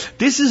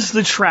 This is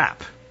the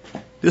trap.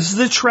 This is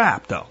the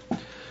trap, though.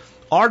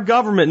 Our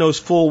government knows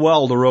full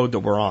well the road that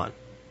we're on.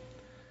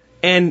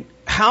 And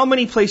how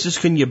many places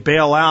can you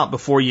bail out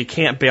before you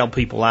can't bail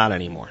people out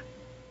anymore?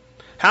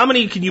 How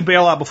many can you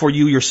bail out before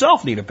you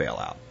yourself need a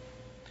bailout?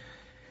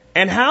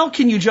 And how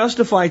can you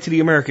justify to the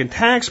American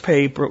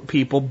taxpayer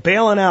people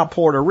bailing out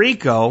Puerto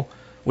Rico,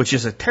 which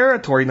is a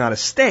territory, not a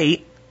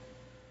state,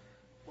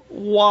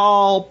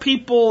 while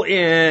people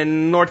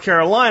in North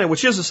Carolina,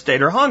 which is a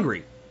state, are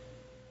hungry?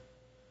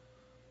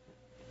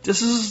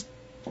 This is,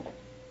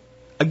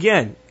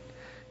 again,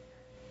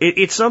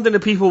 it's something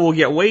that people will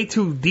get way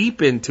too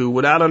deep into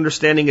without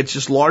understanding it's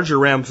just larger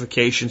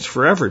ramifications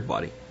for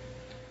everybody.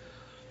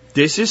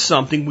 This is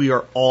something we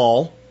are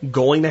all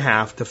going to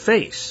have to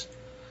face.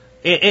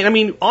 And I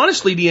mean,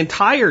 honestly, the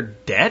entire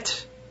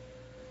debt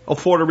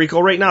of Puerto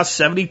Rico right now is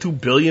 $72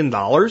 billion.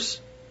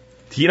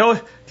 Do you know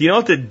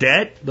what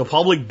the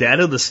public debt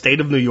of the state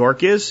of New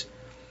York is?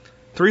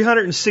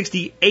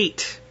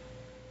 $368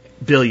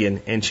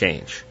 billion and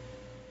change.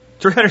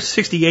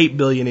 $368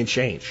 billion and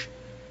change.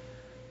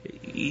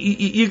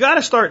 You got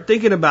to start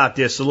thinking about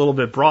this a little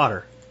bit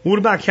broader. What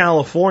about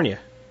California?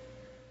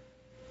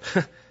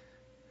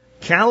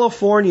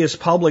 California's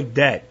public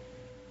debt,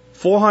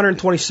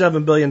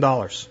 $427 billion.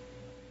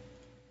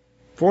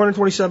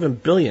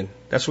 $427 billion.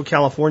 That's what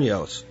California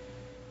owes.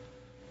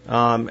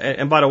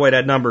 And by the way,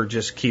 that number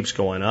just keeps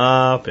going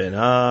up and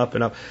up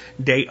and up.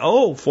 They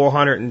owe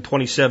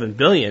 $427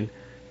 billion,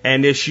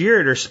 and this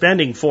year they're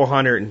spending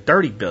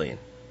 $430 billion.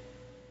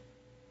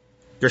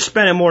 They're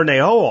spending more than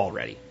they owe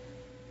already.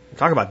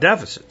 Talk about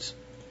deficits.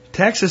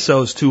 Texas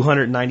owes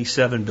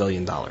 $297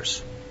 billion.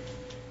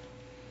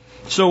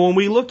 So when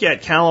we look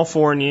at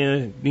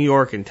California, New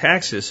York, and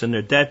Texas and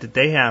the debt that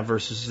they have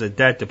versus the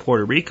debt that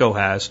Puerto Rico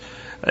has,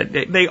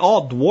 they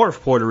all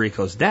dwarf Puerto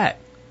Rico's debt.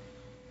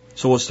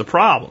 So what's the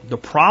problem? The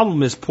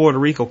problem is Puerto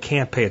Rico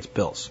can't pay its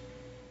bills.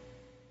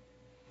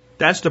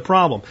 That's the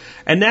problem.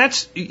 And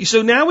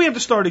so now we have to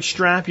start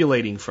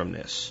extrapolating from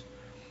this.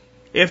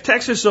 If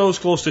Texas owes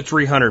close to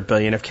 $300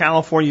 billion, if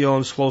California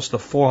owes close to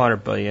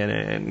 $400 billion,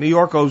 and New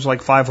York owes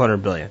like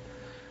 $500 billion,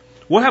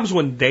 what happens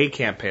when they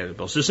can't pay their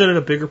bills? Isn't it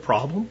a bigger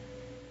problem?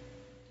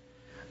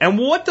 And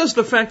what does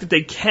the fact that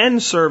they can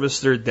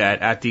service their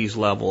debt at these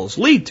levels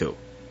lead to?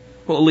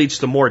 Well, it leads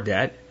to more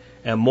debt,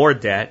 and more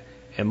debt,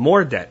 and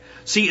more debt.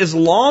 See, as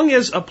long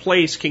as a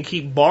place can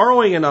keep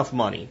borrowing enough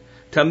money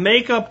to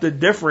make up the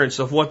difference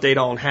of what they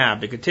don't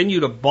have, to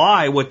continue to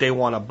buy what they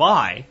want to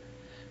buy,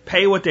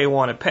 pay what they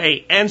want to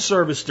pay, and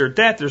service their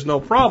debt, there's no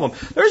problem.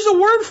 There's a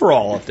word for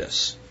all of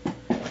this.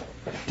 Do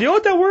you know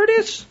what that word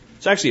is?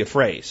 It's actually a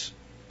phrase.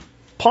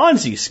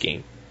 Ponzi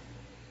scheme.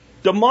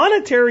 The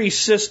monetary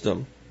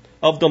system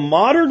of the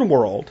modern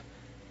world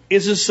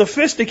is a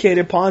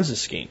sophisticated Ponzi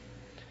scheme.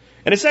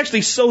 And it's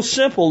actually so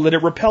simple that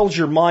it repels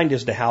your mind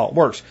as to how it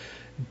works.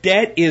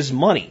 Debt is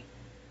money.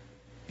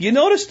 You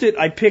notice that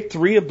I picked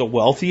 3 of the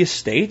wealthiest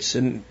states,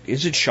 and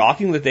is it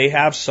shocking that they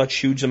have such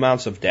huge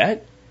amounts of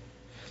debt?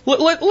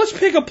 Let's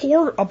pick a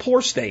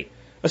poor state.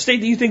 A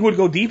state that you think would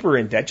go deeper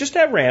in debt, just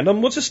at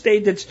random. What's a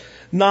state that's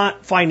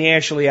not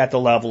financially at the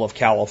level of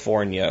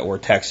California or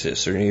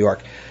Texas or New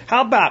York?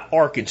 How about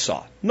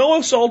Arkansas? No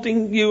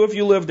insulting you if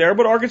you live there,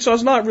 but Arkansas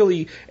is not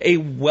really a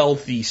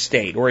wealthy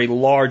state or a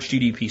large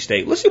GDP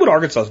state. Let's see what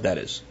Arkansas's debt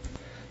is.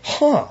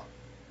 Now,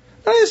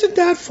 isn't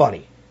that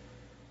funny?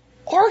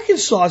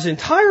 Arkansas's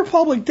entire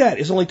public debt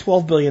is only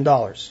 $12 billion.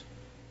 $12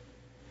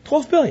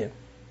 billion.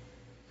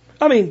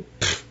 I mean,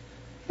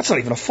 that's not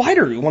even a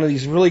fighter, one of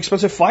these really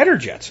expensive fighter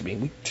jets. I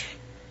mean,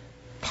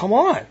 come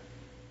on.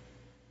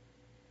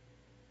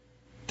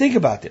 Think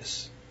about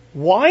this.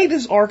 Why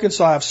does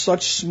Arkansas have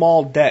such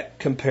small debt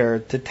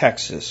compared to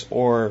Texas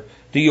or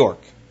New York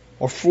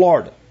or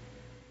Florida,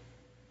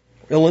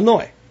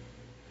 Illinois?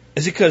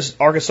 Is it because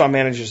Arkansas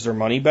manages their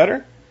money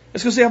better?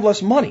 It's because they have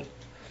less money.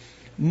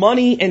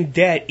 Money and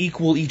debt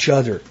equal each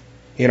other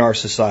in our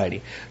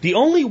society. The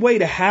only way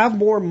to have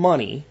more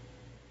money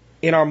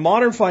in our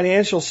modern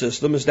financial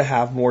system is to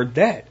have more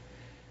debt.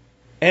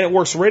 And it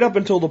works right up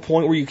until the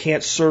point where you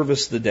can't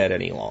service the debt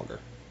any longer.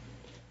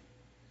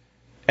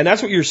 And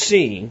that's what you're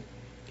seeing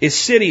is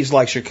cities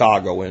like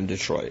Chicago and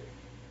Detroit,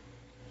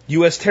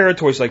 U.S.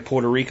 territories like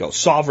Puerto Rico,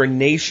 sovereign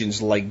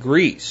nations like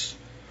Greece,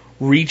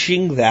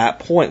 reaching that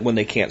point when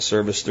they can't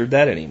service their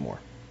debt anymore.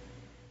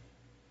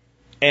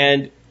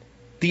 And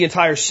the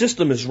entire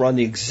system is run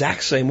the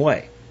exact same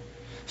way.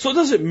 So it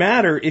doesn't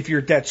matter if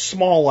your debt's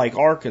small like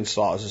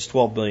Arkansas is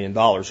 $12 billion,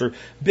 or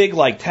big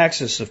like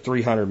Texas of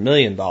 $300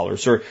 million,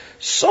 or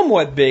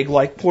somewhat big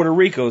like Puerto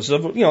Rico's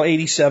of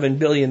 $87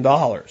 billion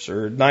or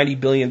 $90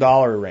 billion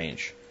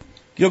range.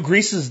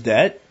 Greece's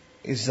debt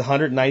is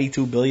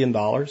 $192 billion.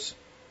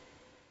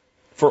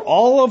 For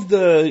all of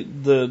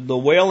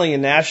the wailing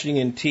and gnashing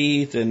in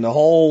teeth and the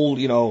whole,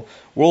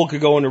 world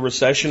could go into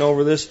recession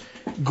over this,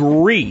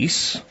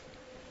 Greece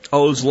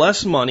owes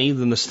less money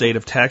than the state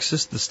of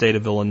Texas, the state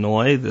of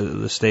Illinois,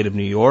 the state of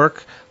New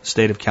York, the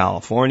state of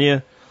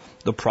California.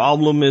 The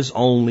problem is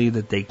only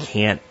that they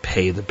can't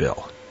pay the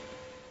bill.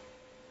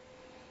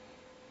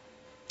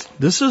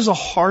 This is a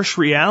harsh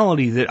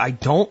reality that I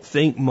don't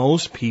think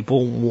most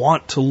people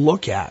want to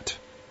look at.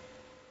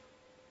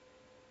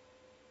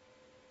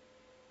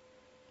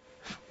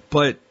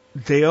 But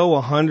they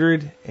owe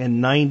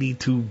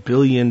 $192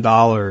 billion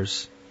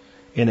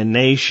in a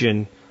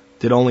nation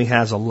that only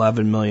has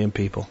 11 million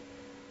people.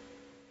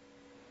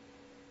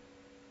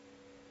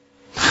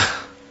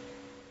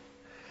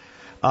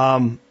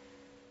 And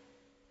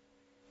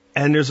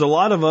there's a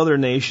lot of other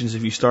nations,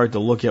 if you start to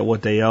look at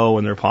what they owe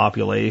and their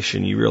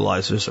population, you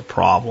realize there's a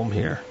problem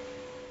here.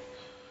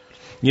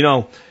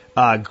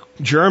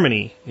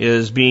 Germany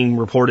is being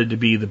reported to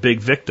be the big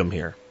victim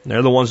here.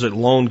 They're the ones that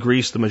loaned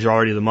Greece the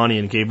majority of the money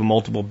and gave them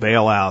multiple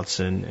bailouts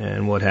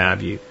and what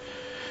have you.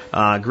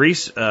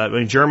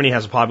 Germany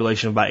has a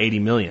population of about 80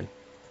 million.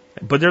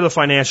 But they're the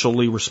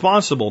financially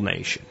responsible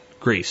nation,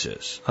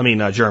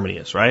 Germany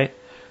is, right?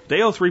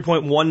 They owe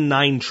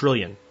 $3.19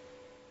 trillion.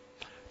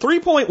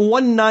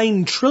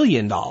 $3.19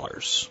 trillion.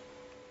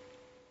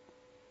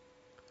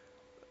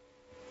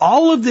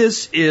 All of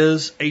this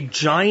is a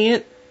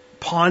giant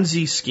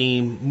Ponzi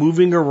scheme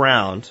moving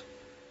around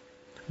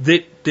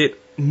that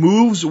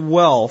moves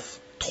wealth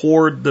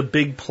toward the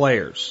big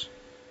players.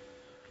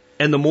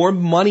 And the more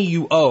money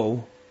you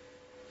owe,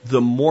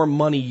 the more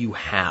money you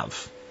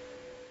have.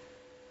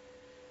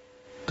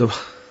 Because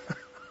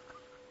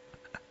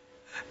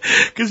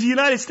the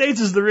United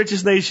States is the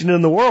richest nation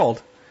in the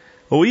world.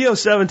 Well, we owe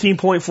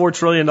 $17.4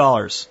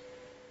 trillion.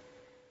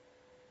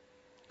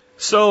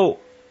 So,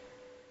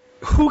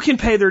 who can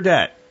pay their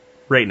debt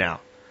right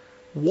now?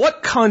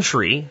 What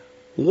country,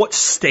 what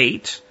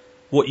state,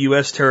 what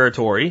U.S.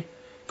 territory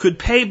could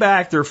pay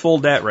back their full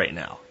debt right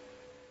now?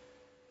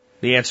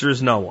 The answer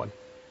is no one.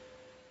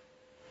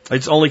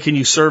 It's only can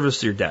you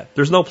service your debt.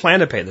 There's no plan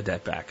to pay the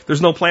debt back.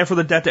 There's no plan for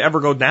the debt to ever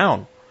go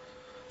down.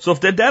 So if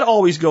the debt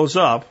always goes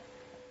up,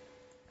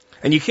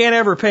 and you can't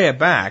ever pay it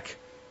back,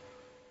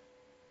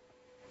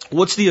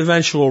 what's the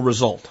eventual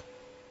result?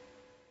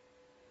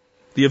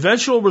 The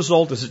eventual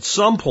result is at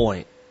some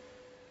point,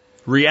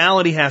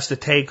 reality has to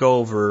take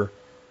over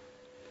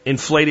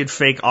inflated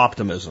fake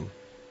optimism.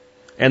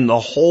 And the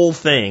whole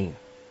thing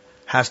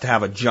has to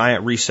have a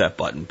giant reset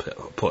button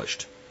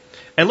pushed.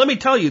 And let me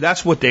tell you,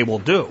 that's what they will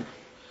do.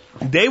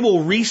 They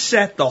will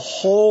reset the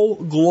whole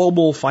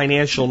global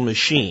financial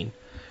machine.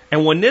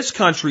 And when this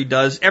country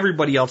does,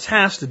 everybody else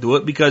has to do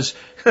it because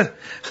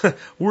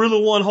we're the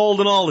one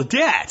holding all the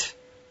debt.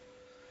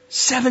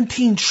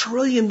 $17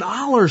 trillion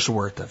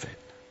worth of it.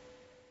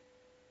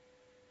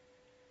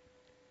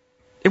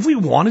 If we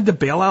wanted to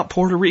bail out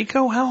Puerto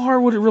Rico, how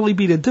hard would it really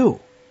be to do?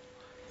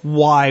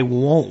 Why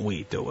won't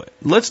we do it?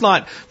 Let's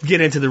not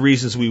get into the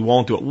reasons we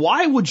won't do it.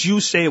 Why would you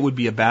say it would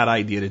be a bad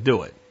idea to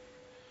do it?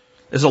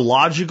 As a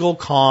logical,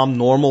 calm,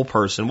 normal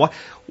person,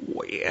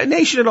 a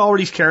nation that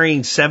already is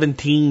carrying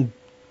 $17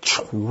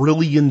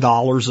 trillion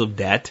of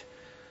debt,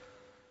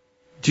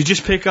 to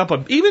just pick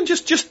up even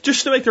just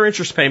to make their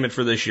interest payment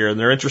for this year and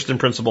their interest and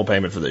principal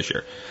payment for this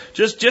year,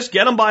 just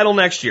get them by till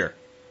next year.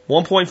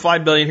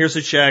 $1.5 billion. Here's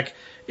a check.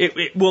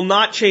 It will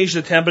not change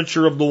the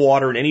temperature of the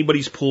water in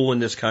anybody's pool in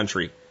this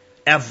country,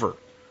 ever.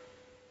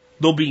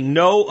 There'll be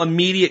no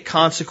immediate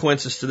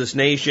consequences to this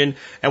nation,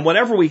 and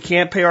whenever we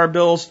can't pay our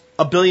bills,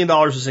 $1 billion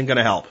isn't going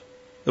to help.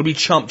 It'll be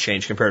chump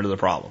change compared to the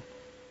problem.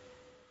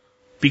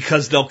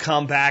 Because they'll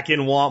come back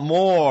and want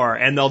more,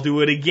 and they'll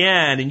do it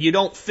again, and you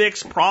don't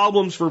fix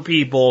problems for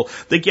people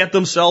that get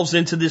themselves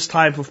into this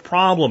type of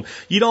problem.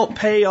 You don't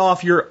pay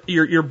off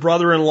your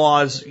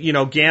brother-in-law's,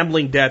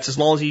 gambling debts as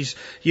long as he's,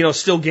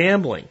 still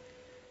gambling.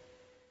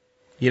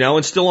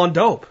 And still on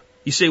dope.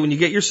 You say, when you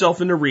get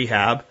yourself into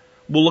rehab,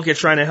 we'll look at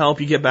trying to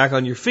help you get back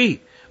on your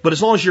feet. But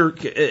as long as you're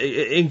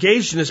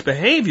engaged in this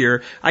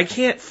behavior, I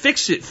can't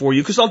fix it for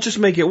you because I'll just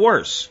make it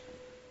worse.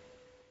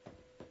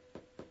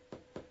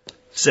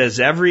 Says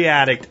every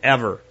addict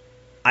ever.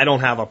 I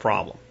don't have a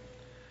problem.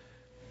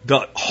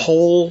 The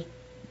whole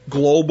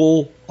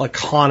global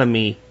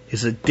economy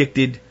is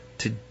addicted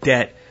to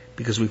debt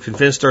because we've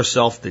convinced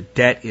ourselves that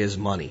debt is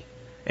money.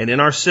 And in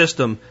our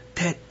system,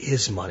 debt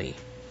is money.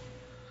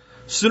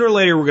 Sooner or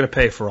later, we're going to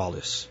pay for all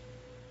this.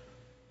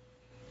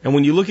 And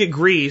when you look at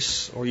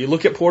Greece or you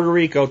look at Puerto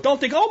Rico,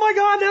 don't think, oh my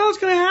God, now it's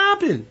going to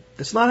happen.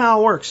 That's not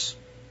how it works.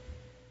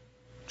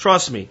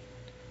 Trust me.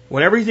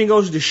 When everything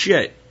goes to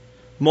shit,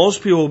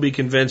 most people will be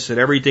convinced that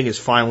everything is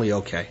finally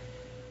okay.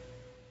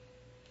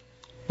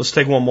 Let's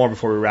take one more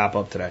before we wrap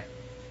up today.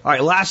 All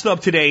right, last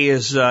up today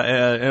is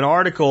an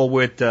article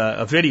with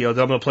a video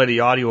that I'm going to play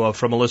the audio of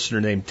from a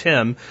listener named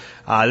Tim.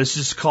 This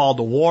is called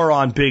The War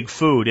on Big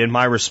Food, and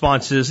my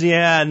response is,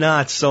 yeah,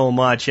 not so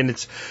much, and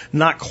it's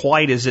not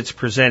quite as it's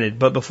presented.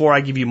 But before I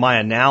give you my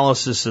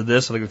analysis of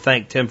this, I'd like to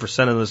thank Tim for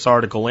sending this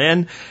article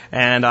in,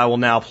 and I will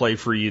now play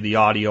for you the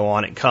audio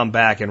on it, come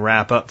back and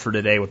wrap up for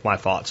today with my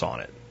thoughts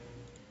on it.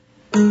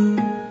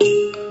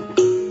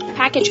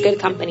 Packaged good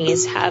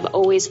companies have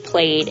always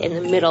played in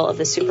the middle of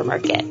the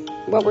supermarket.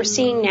 What we're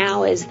seeing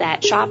now is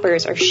that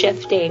shoppers are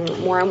shifting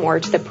more and more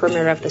to the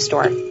perimeter of the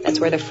store. That's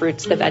where the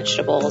fruits, the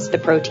vegetables, the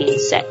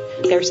proteins sit.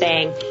 They're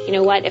saying, you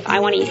know what, if I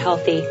want to eat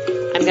healthy,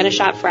 I'm going to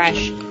shop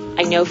fresh.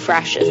 I know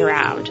fresh is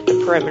around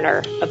the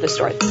perimeter of the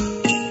store.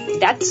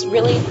 That's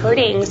really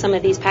hurting some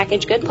of these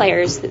packaged good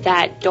players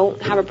that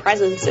don't have a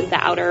presence in the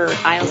outer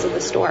aisles of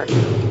the store.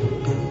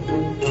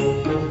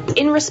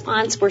 In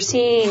response, we're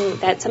seeing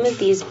that some of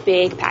these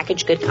big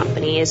packaged good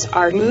companies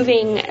are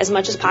moving as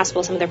much as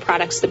possible some of their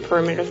products to the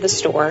perimeter of the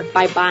store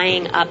by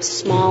buying up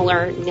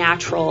smaller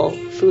natural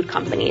food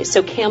companies.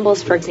 So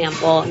Campbell's, for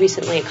example,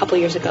 recently, a couple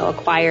years ago,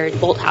 acquired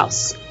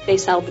Bolthouse. They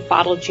sell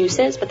bottled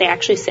juices, but they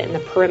actually sit in the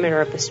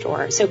perimeter of the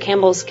store. So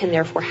Campbell's can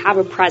therefore have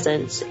a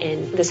presence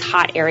in this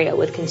hot area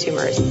with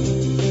consumers.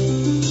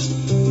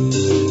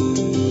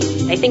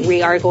 I think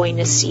we are going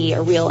to see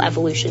a real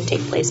evolution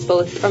take place,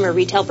 both from a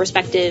retail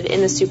perspective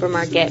in the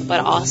supermarket,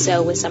 but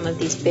also with some of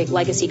these big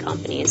legacy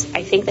companies.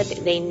 I think that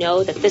they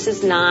know that this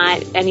is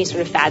not any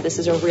sort of fad. This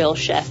is a real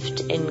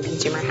shift in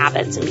consumer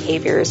habits and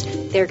behaviors.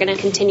 They're going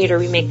to continue to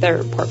remake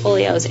their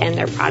portfolios and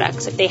their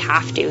products if they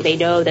have to. They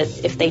know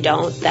that if they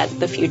don't, that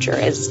the future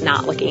is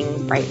not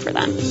looking bright for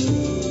them.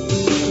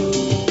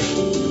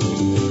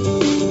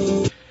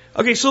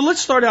 Okay, so let's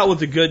start out with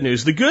the good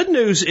news. The good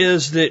news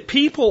is that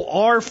people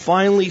are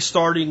finally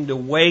starting to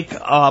wake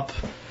up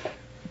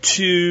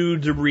to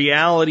the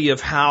reality of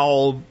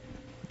how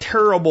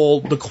terrible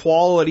the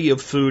quality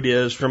of food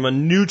is from a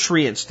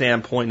nutrient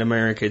standpoint in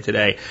America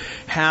today.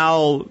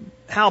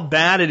 How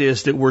bad it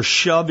is that we're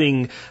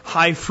shoving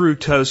high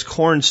fructose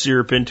corn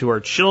syrup into our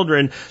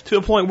children to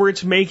a point where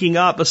it's making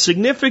up a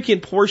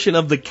significant portion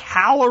of the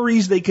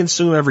calories they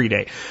consume every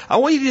day. I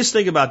want you to just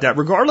think about that,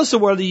 regardless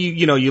of whether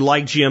you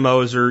like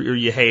GMOs or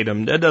you hate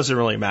them. That doesn't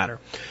really matter.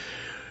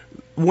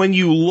 When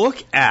you look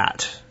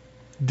at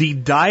the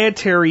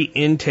dietary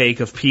intake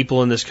of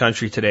people in this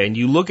country today, and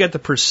you look at the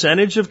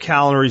percentage of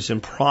calories in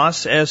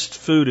processed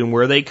food and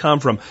where they come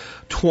from,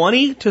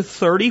 20 to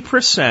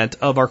 30%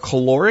 of our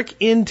caloric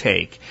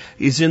intake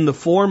is in the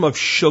form of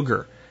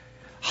sugar,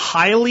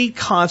 highly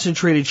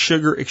concentrated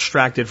sugar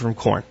extracted from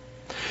corn.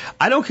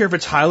 I don't care if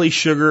it's highly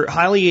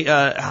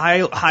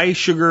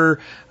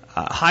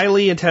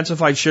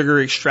intensified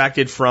sugar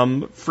extracted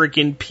from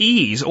freaking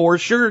peas or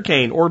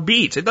sugarcane or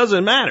beets. It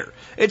doesn't matter.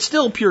 It's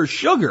still pure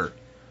sugar.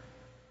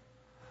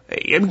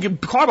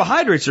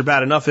 Carbohydrates are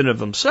bad enough in and of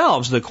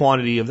themselves, the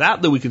quantity of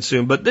that we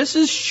consume, but this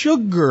is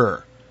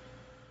sugar.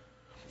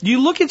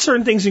 You look at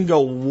certain things and go,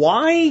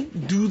 why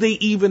do they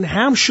even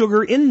have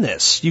sugar in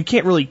this? You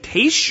can't really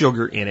taste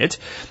sugar in it.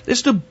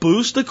 It's to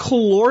boost the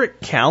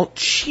caloric count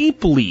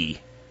cheaply.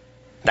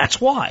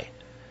 That's why.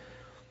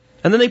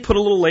 And then they put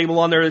a little label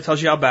on there that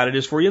tells you how bad it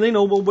is for you, and they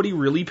know nobody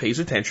really pays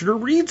attention or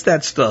reads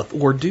that stuff.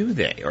 Or do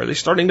they? Are they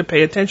starting to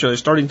pay attention? Are they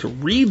starting to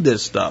read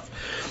this stuff?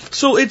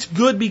 So it's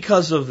good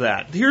because of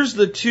that. Here's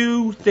the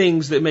two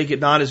things that make it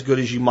not as good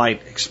as you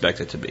might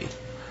expect it to be.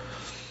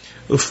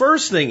 The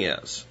first thing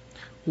is,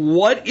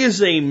 what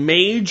is a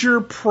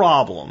major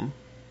problem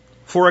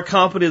for a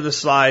company the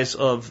size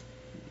of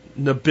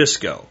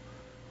Nabisco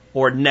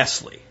or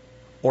Nestle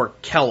or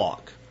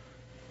Kellogg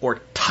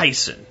or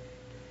Tyson?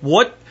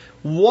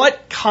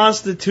 What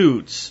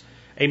constitutes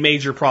a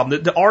major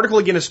problem? The article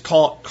again is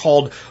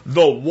called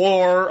The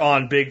War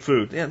on Big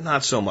Food.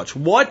 Not so much.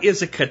 What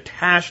is a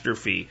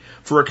catastrophe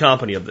for a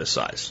company of this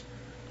size?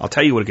 I'll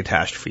tell you what a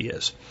catastrophe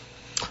is.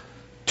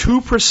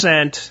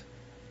 2%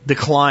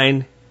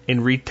 decline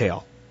in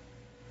retail.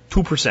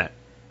 2%.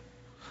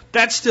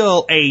 That's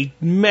still a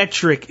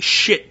metric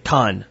shit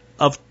ton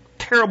of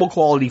terrible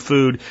quality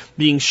food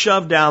being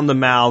shoved down the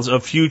mouths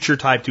of future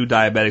type 2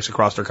 diabetics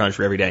across our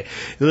country every day.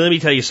 Let me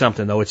tell you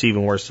something, though. It's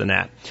even worse than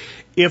that.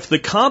 If the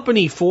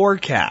company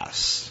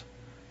forecasts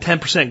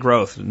 10%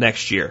 growth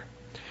next year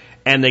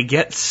and they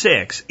get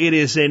 6%, it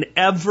is an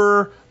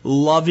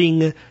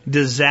ever-loving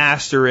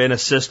disaster in a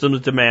system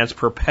that demands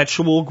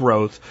perpetual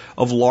growth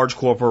of large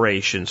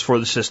corporations for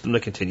the system to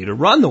continue to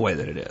run the way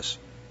that it is.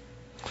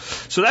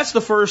 So that's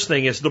the first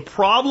thing, is the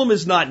problem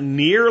is not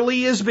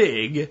nearly as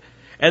big,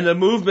 and the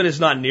movement is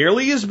not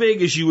nearly as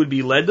big as you would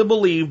be led to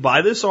believe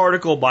by this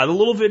article, by the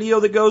little video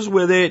that goes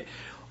with it,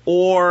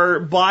 or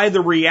by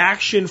the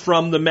reaction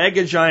from the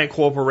mega giant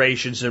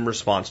corporations in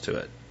response to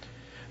it.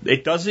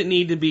 It doesn't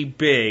need to be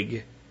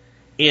big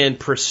in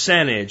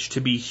percentage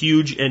to be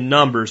huge in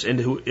numbers and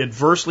to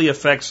adversely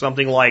affect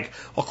something like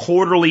a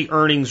quarterly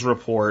earnings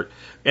report,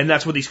 and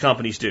that's what these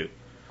companies do.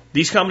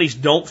 These companies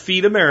don't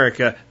feed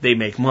America, they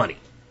make money.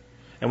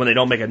 And when they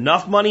don't make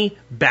enough money,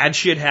 bad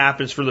shit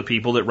happens for the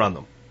people that run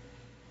them.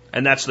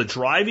 And that's the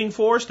driving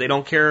force. They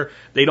don't care.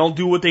 They don't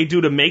do what they do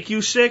to make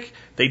you sick.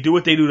 They do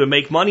what they do to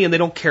make money, and they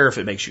don't care if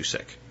it makes you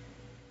sick.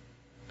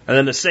 And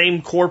then the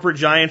same corporate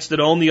giants that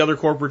own the other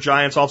corporate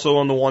giants also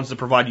own the ones that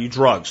provide you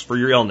drugs for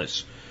your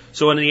illness.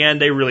 So in the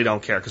end, they really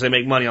don't care because they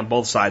make money on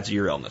both sides of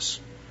your illness.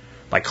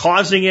 By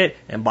causing it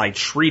and by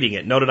treating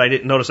it.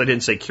 Notice I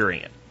didn't say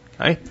curing it.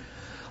 Okay?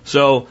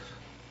 So,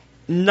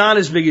 not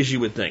as big as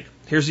you would think.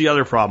 Here's the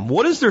other problem.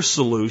 What is their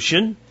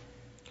solution?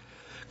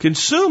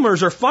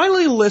 Consumers are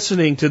finally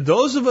listening to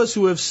those of us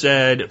who have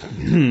said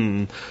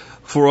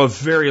for a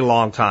very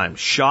long time,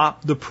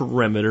 shop the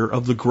perimeter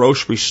of the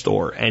grocery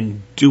store,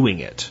 and doing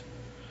it.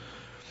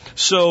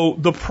 So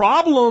the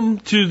problem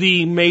to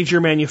the major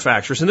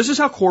manufacturers, and this is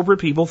how corporate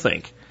people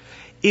think,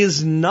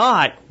 is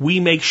not we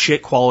make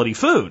shit quality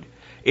food.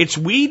 It's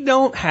we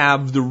don't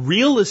have the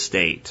real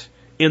estate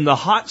in the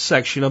hot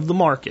section of the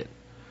market.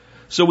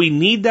 So we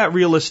need that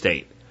real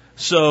estate.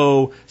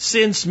 So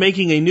since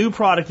making a new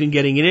product and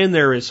getting it in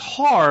there is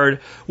hard,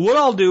 what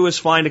I'll do is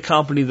find a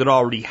company that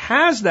already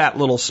has that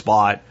little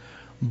spot,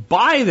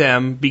 buy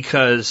them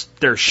because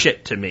they're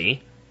shit to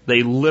me.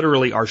 They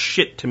literally are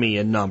shit to me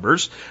in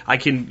numbers. I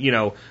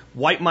can,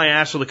 wipe my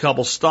ass with a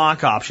couple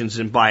stock options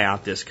and buy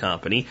out this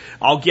company.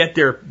 I'll get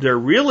their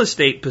real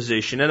estate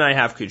position and I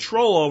have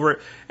control over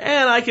it,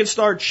 and I can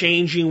start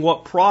changing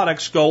what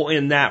products go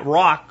in that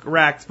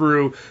rack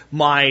through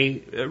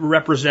my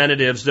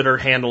representatives that are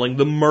handling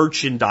the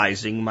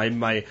merchandising,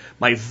 my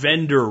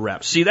vendor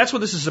reps. See, that's what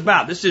this is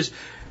about. This is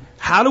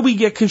how do we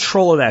get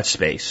control of that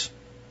space?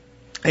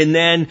 And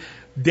then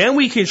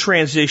we can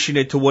transition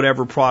it to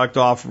whatever product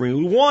offering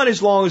we want,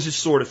 as long as it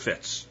sort of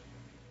fits.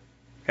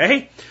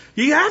 Okay?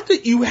 You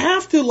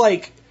have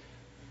to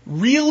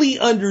really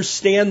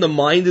understand the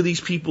mind of these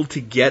people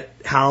to get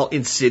how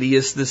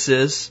insidious this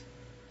is.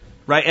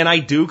 Right? And I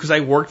do, because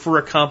I worked for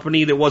a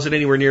company that wasn't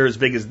anywhere near as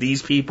big as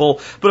these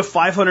people, but a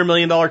 $500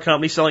 million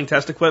company selling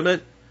test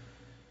equipment,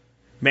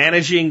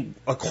 managing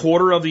a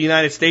quarter of the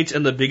United States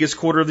and the biggest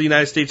quarter of the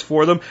United States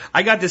for them.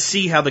 I got to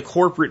see how the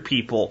corporate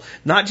people,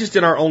 not just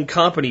in our own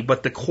company,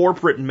 but the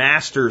corporate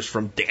masters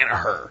from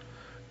Danaher,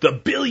 the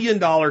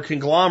billion-dollar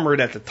conglomerate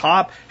at the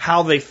top,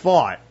 how they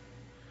thought.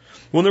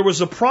 When there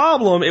was a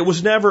problem, it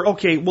was never,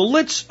 okay, well,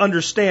 let's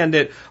understand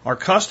it. Our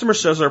customer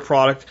says our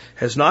product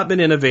has not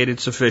been innovated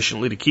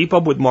sufficiently to keep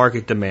up with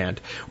market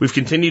demand. We've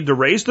continued to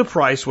raise the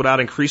price without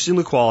increasing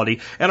the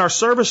quality, and our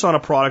service on a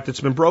product that's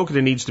been broken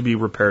and needs to be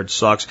repaired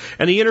sucks,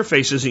 and the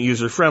interface isn't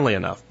user-friendly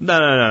enough.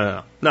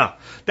 No.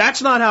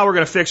 That's not how we're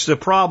going to fix the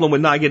problem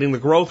with not getting the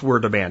growth we're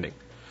demanding.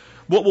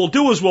 What we'll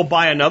do is we'll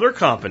buy another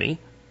company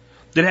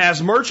that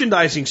has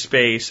merchandising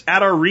space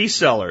at our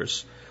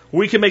resellers.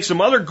 We can make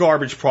some other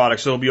garbage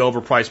products that will be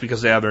overpriced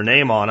because they have their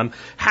name on them,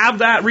 have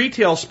that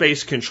retail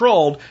space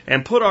controlled,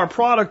 and put our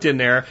product in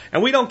there,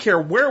 and we don't care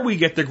where we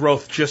get the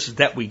growth, just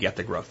that we get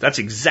the growth. That's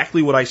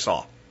exactly what I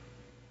saw.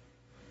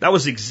 That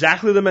was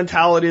exactly the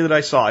mentality that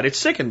I saw, and it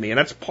sickened me, and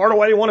that's part of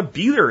why I didn't want to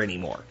be there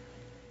anymore.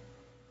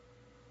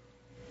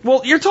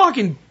 Well, you're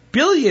talking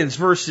billions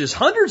versus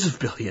hundreds of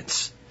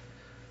billions.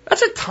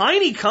 That's a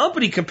tiny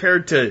company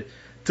compared to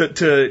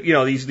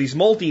these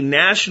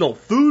multinational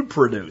food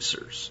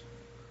producers.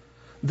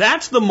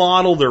 That's the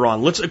model they're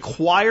on. Let's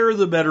acquire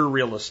the better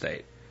real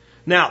estate.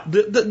 Now,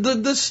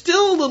 the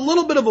still the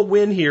little bit of a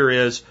win here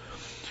is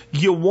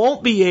you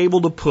won't be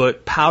able to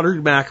put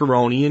powdered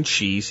macaroni and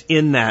cheese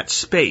in that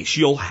space.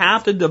 You'll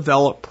have to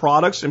develop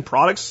products and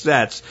product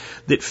sets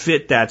that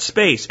fit that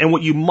space. And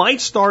what you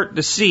might start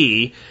to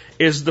see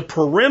is the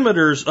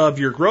perimeters of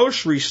your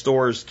grocery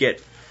stores get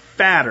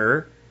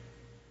fatter,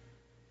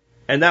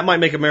 and that might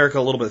make America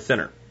a little bit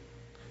thinner.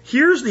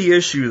 Here's the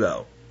issue,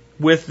 though,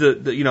 with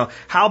the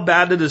how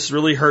bad did this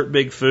really hurt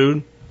big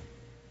food?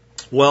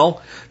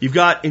 Well, you've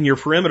got in your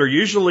perimeter,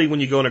 usually when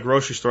you go in a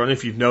grocery store, I don't know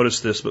if you've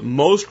noticed this, but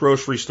most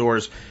grocery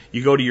stores,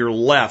 you go to your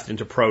left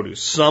into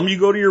produce. Some you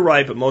go to your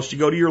right, but most you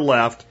go to your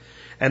left.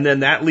 And then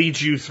that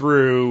leads you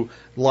through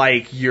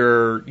like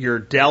your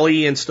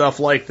deli and stuff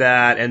like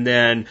that, and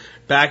then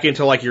back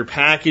into like your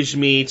packaged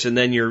meats, and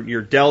then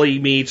your deli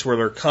meats where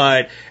they're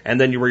cut,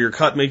 and then where your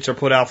cut meats are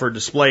put out for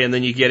display, and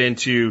then you get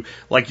into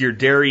like your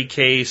dairy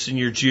case and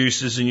your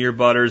juices and your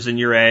butters and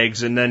your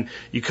eggs, and then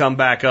you come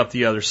back up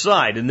the other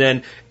side, and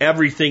then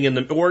everything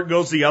or it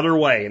goes the other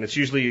way, and it's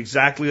usually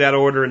exactly that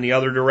order in the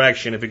other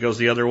direction if it goes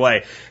the other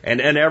way, and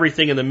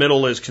everything in the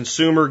middle is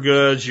consumer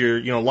goods,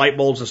 your light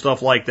bulbs and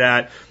stuff like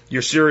that.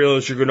 Your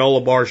cereals, your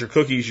granola bars, your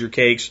cookies, your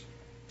cakes,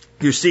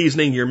 your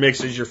seasoning, your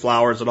mixes, your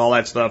flours, and all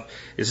that stuff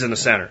is in the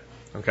center.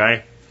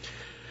 Okay?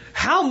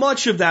 How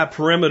much of that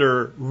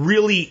perimeter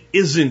really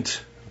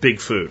isn't big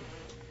food?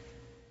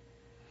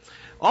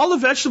 All the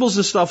vegetables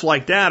and stuff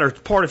like that are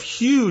part of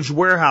huge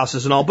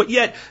warehouses and all, but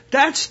yet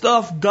that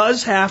stuff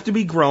does have to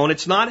be grown.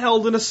 It's not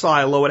held in a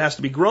silo. It has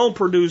to be grown,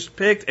 produced,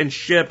 picked, and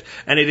shipped,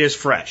 and it is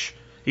fresh.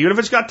 Even if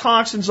it's got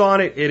toxins on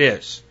it, it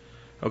is.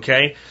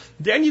 Okay?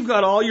 Then you've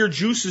got all your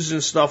juices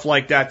and stuff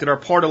like that are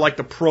part of like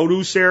the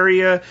produce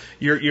area.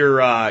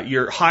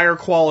 Your higher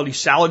quality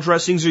salad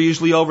dressings are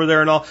usually over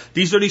there and all.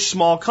 These are these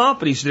small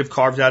companies that have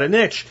carved out a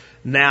niche.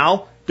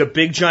 Now, the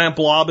big giant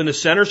blob in the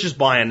center is just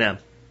buying them.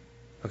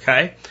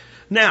 Okay?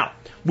 Now,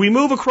 we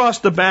move across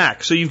the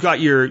back. So you've got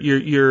your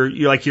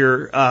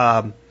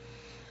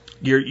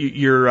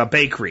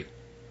bakery.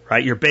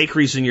 Right, your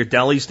bakeries and your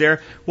delis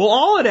there. Well,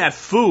 all of that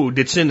food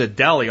that's in the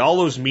deli, all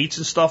those meats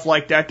and stuff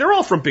like that, they're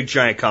all from big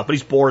giant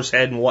companies, Boar's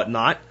Head and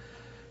whatnot.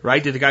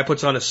 Right, that the guy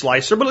puts on a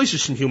slicer, but at least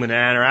there's some human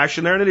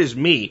interaction there, and it is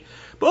meat.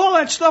 But all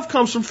that stuff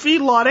comes from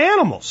feedlot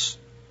animals.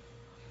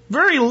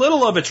 Very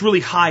little of it's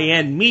really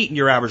high-end meat in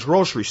your average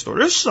grocery store.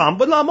 There's some,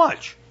 but not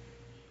much.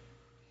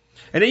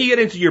 And then you get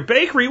into your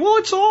bakery, well,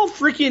 it's all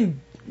freaking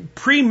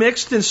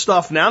pre-mixed and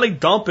stuff now. They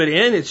dump it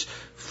in. It's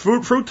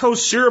fructose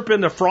syrup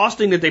in the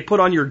frosting that they put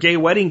on your gay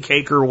wedding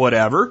cake or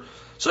whatever.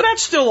 So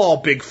that's still all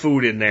big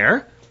food in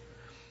there.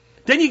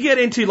 Then you get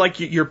into like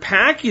your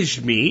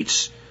packaged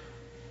meats,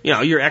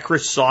 your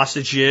Eckrich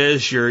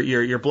sausages,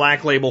 your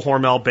Black Label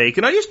Hormel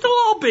bacon. You're still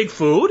all big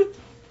food,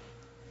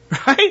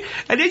 right?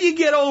 And then you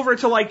get over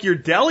to like your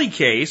deli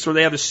case where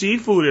they have the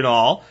seafood and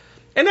all,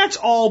 and that's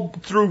all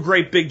through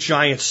great big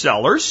giant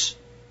sellers.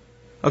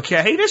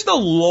 Okay, there's no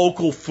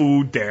local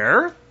food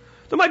there.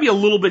 There might be a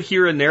little bit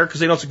here and there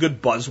because they know it's a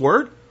good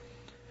buzzword.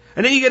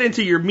 And then you get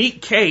into your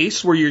meat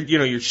case where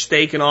your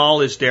steak and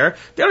all is there.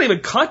 They don't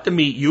even cut the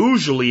meat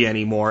usually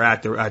anymore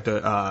at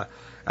the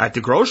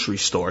grocery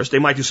stores. They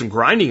might do some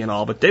grinding and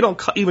all, but they don't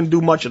even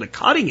do much of the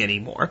cutting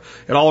anymore.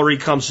 It already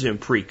comes in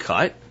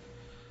pre-cut.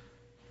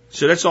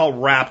 So that's all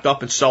wrapped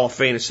up in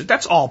cellophane.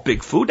 That's all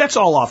big food. That's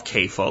all off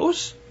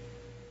CAFOs.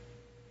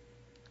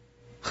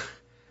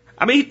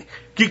 I mean,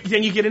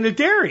 then you get into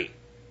dairy.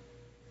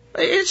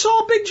 It's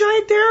all big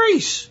giant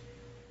dairies.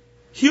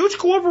 Huge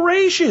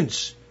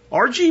corporations.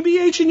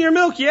 RGBH in your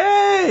milk,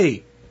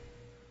 yay!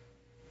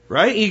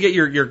 Right? You get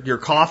your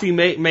coffee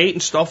mate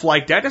and stuff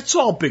like that. That's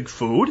all big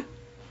food.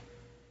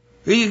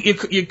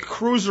 You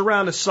cruise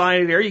around the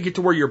side there, you get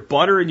to where your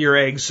butter and your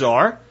eggs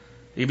are.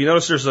 Have you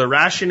noticed there's a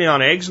rationing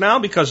on eggs now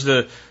because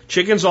the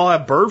chickens all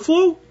have bird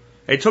flu?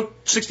 It took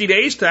 60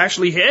 days to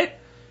actually hit.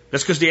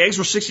 That's because the eggs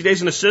were 60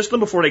 days in the system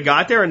before they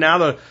got there, and now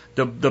the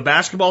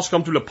basketballs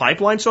come through the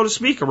pipeline, so to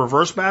speak, a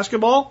reverse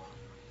basketball.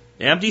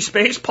 Empty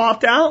space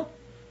popped out,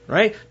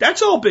 right?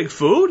 That's all big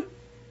food.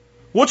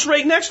 What's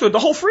right next to it? The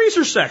whole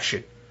freezer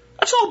section.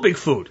 That's all big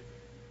food.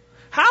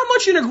 How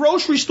much in a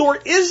grocery store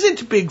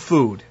isn't big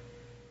food?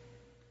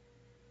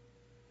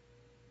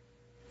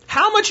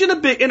 How much in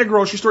a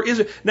grocery store is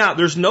it? Now,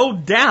 there's no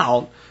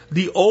doubt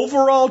the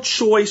overall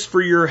choice for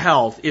your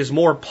health is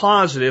more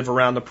positive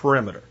around the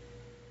perimeter.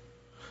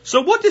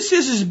 So what this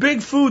is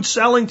big food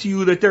selling to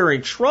you that they're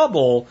in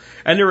trouble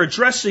and they're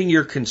addressing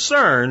your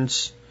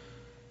concerns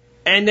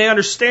and they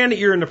understand that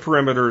you're in the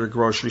perimeter of the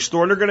grocery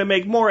store and they're going to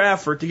make more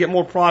effort to get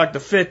more product to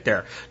fit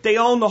there. They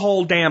own the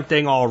whole damn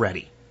thing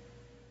already.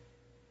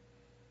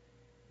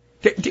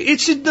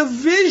 It's a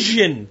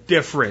division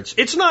difference.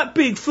 It's not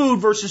big food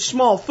versus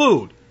small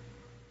food.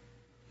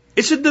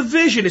 It's a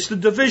division. It's the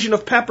division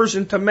of peppers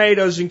and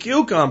tomatoes and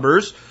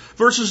cucumbers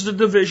versus the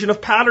division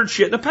of powdered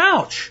shit in a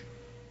pouch.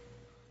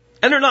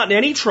 And they're not in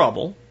any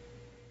trouble.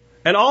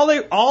 And all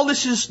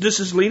this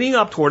is leading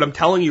up toward, I'm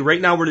telling you right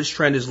now where this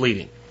trend is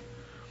leading.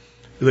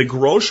 The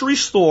grocery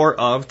store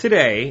of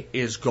today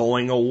is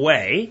going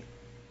away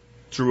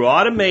through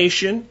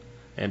automation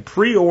and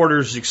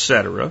pre-orders,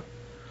 etc.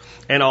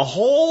 And a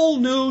whole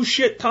new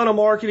shit ton of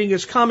marketing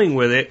is coming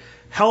with it.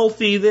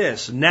 Healthy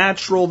this,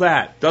 natural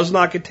that, does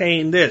not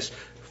contain this,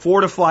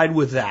 fortified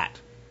with that.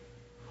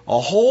 A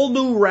whole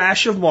new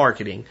rash of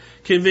marketing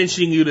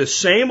convincing you the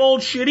same old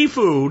shitty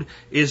food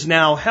is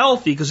now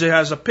healthy because it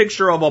has a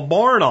picture of a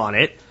barn on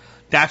it.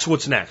 That's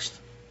what's next.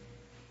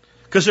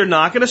 Because they're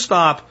not going to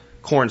stop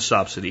corn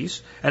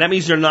subsidies, and that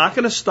means they're not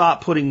going to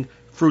stop putting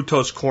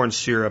fructose corn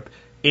syrup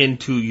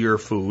into your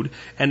food,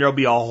 and there'll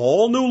be a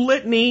whole new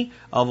litany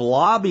of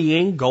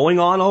lobbying going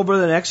on over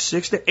the next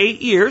 6 to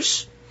 8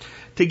 years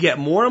to get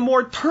more and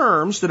more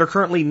terms that are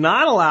currently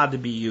not allowed to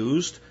be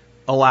used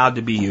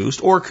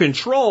or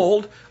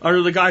controlled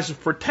under the guise of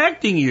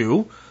protecting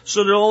you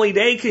so that only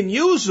they can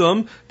use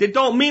them that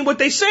don't mean what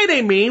they say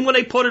they mean when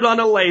they put it on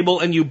a label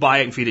and you buy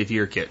it and feed it to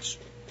your kids.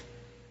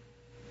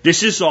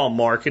 This is all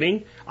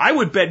marketing. I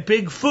would bet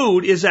Big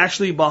Food is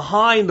actually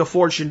behind the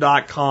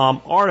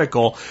Fortune.com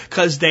article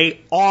because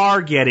they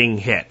are getting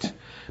hit.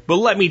 But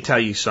let me tell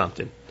you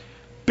something.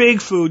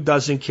 Big Food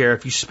doesn't care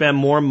if you spend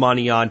more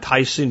money on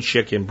Tyson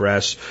chicken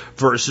breasts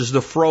versus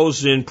the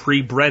frozen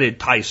pre-breaded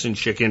Tyson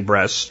chicken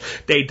breasts.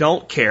 They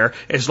don't care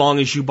as long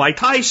as you buy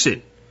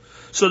Tyson.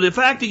 So the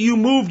fact that you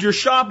moved your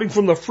shopping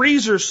from the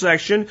freezer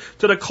section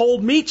to the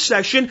cold meat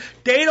section,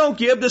 they don't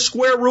give the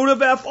square root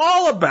of F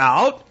all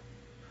about.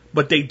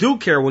 But they do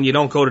care when you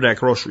don't go to that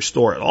grocery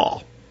store at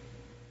all.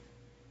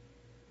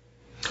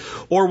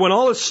 Or when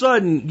all of a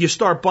sudden you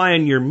start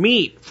buying your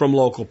meat from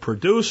local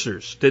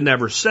producers that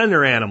never send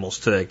their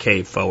animals to the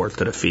CAFO or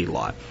to the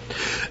feedlot.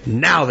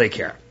 Now they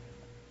care.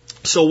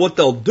 So what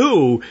they'll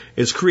do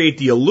is create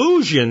the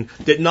illusion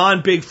that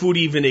non-Big Food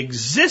even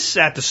exists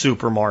at the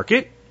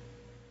supermarket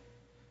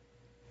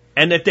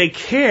and that they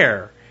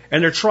care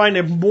and they're trying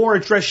to more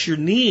address your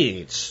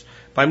needs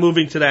by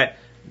moving to that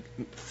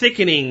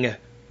thickening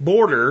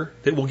border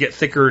that will get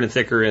thicker and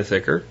thicker and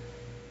thicker.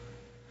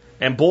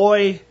 And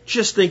boy,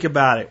 just think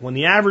about it. When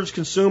the average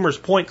consumer's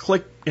point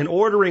click in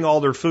ordering all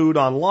their food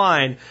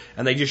online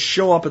and they just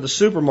show up at the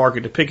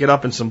supermarket to pick it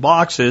up in some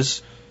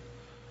boxes,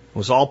 it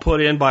was all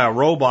put in by a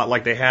robot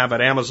like they have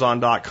at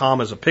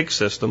Amazon.com as a pick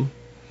system,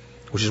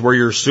 which is where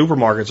your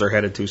supermarkets are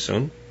headed to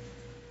soon.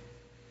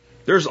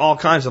 There's all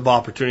kinds of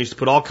opportunities to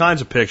put all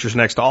kinds of pictures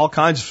next to all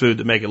kinds of food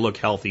that make it look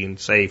healthy and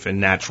safe and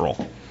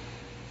natural.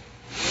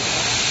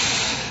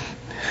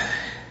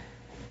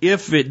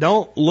 If it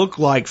don't look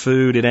like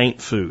food, it ain't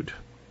food.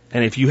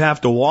 And if you have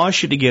to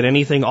wash it to get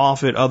anything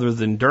off it other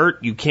than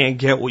dirt, you can't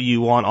get what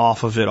you want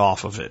off of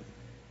it.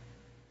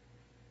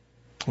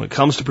 When it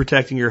comes to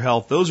protecting your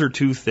health, those are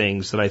two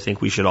things that I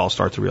think we should all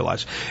start to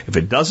realize. If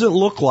it doesn't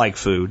look like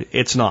food,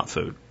 it's not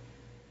food.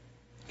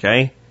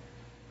 Okay?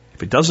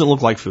 If it doesn't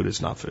look like food,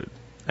 it's not food.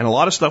 And a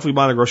lot of stuff we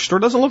buy in the grocery store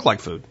doesn't look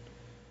like food.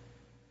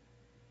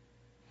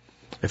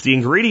 If the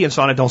ingredients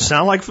on it don't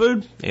sound like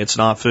food, it's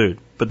not food.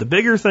 But the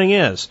bigger thing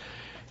is,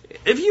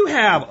 if you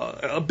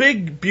have a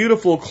big,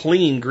 beautiful,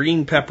 clean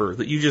green pepper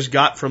that you just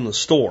got from the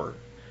store,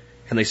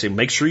 and they say,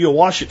 make sure you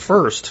wash it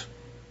first.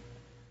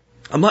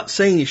 I'm not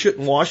saying you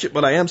shouldn't wash it,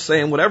 but I am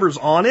saying whatever's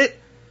on it,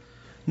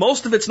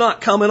 most of it's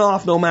not coming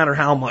off no matter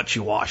how much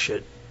you wash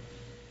it.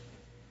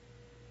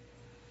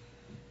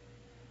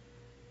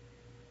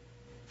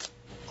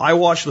 I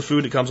wash the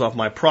food that comes off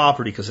my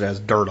property because it has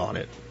dirt on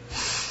it.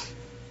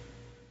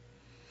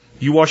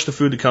 You wash the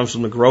food that comes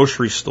from the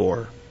grocery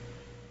store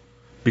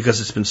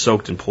because it's been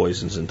soaked in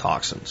poisons and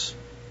toxins.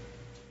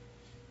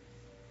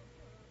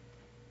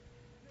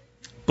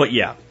 But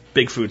yeah,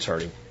 Big Food's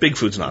hurting. Big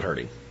Food's not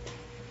hurting.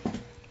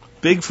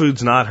 Big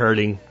Food's not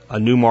hurting. A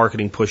new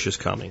marketing push is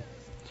coming.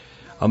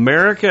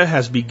 America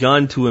has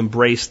begun to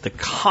embrace the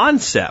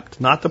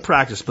concept, not the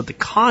practice, but the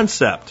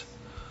concept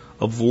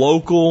of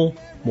local,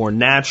 more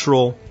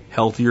natural,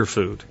 healthier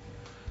food.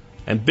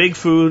 And Big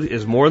Food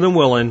is more than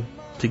willing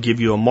to give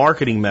you a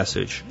marketing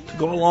message to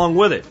go along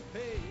with it.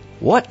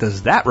 What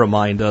does that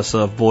remind us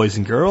of, boys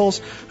and girls?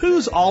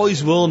 Who's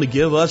always willing to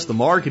give us the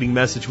marketing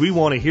message we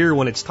want to hear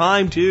when it's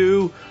time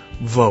to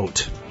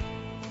vote?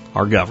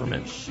 Our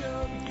government.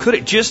 Could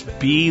it just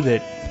be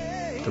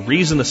that the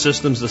reason the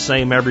system's the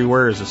same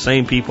everywhere is the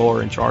same people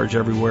are in charge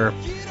everywhere?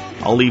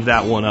 I'll leave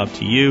that one up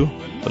to you,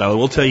 but I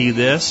will tell you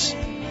this.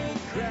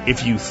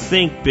 If you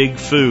think Big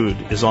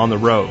Food is on the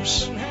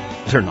ropes,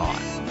 they're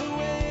not.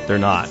 They're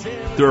not.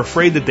 They're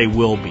afraid that they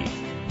will be.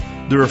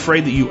 They're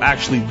afraid that you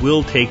actually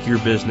will take your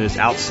business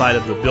outside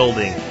of the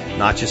building,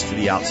 not just to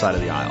the outside of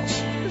the aisles.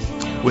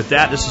 With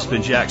that, this has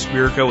been Jack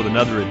Spirko with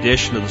another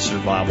edition of the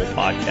Survival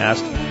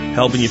Podcast,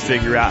 helping you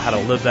figure out how to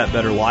live that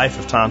better life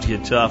if times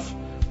get tough,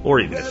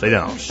 or even if they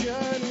don't.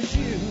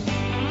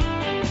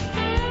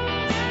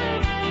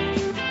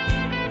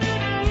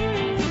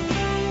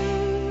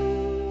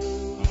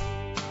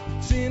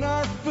 It's in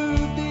our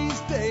food these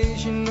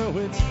days, you know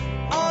it's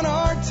on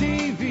our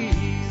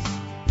TVs.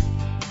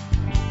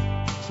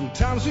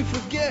 Sometimes we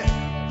forget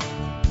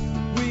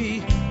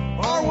we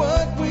are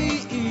what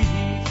we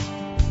eat.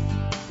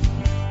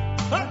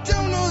 I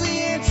don't know the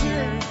answer.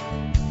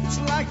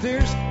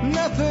 there's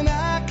nothing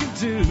I can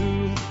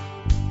do.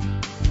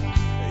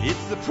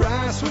 It's the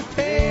price we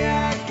pay,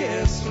 I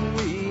guess, when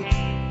we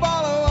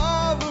follow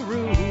all the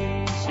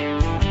rules.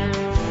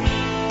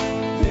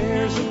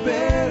 There's a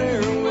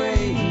better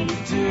way to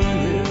do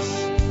this.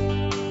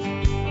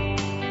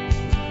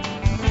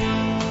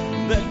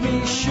 Let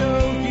me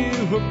show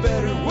you a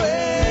better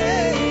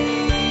way.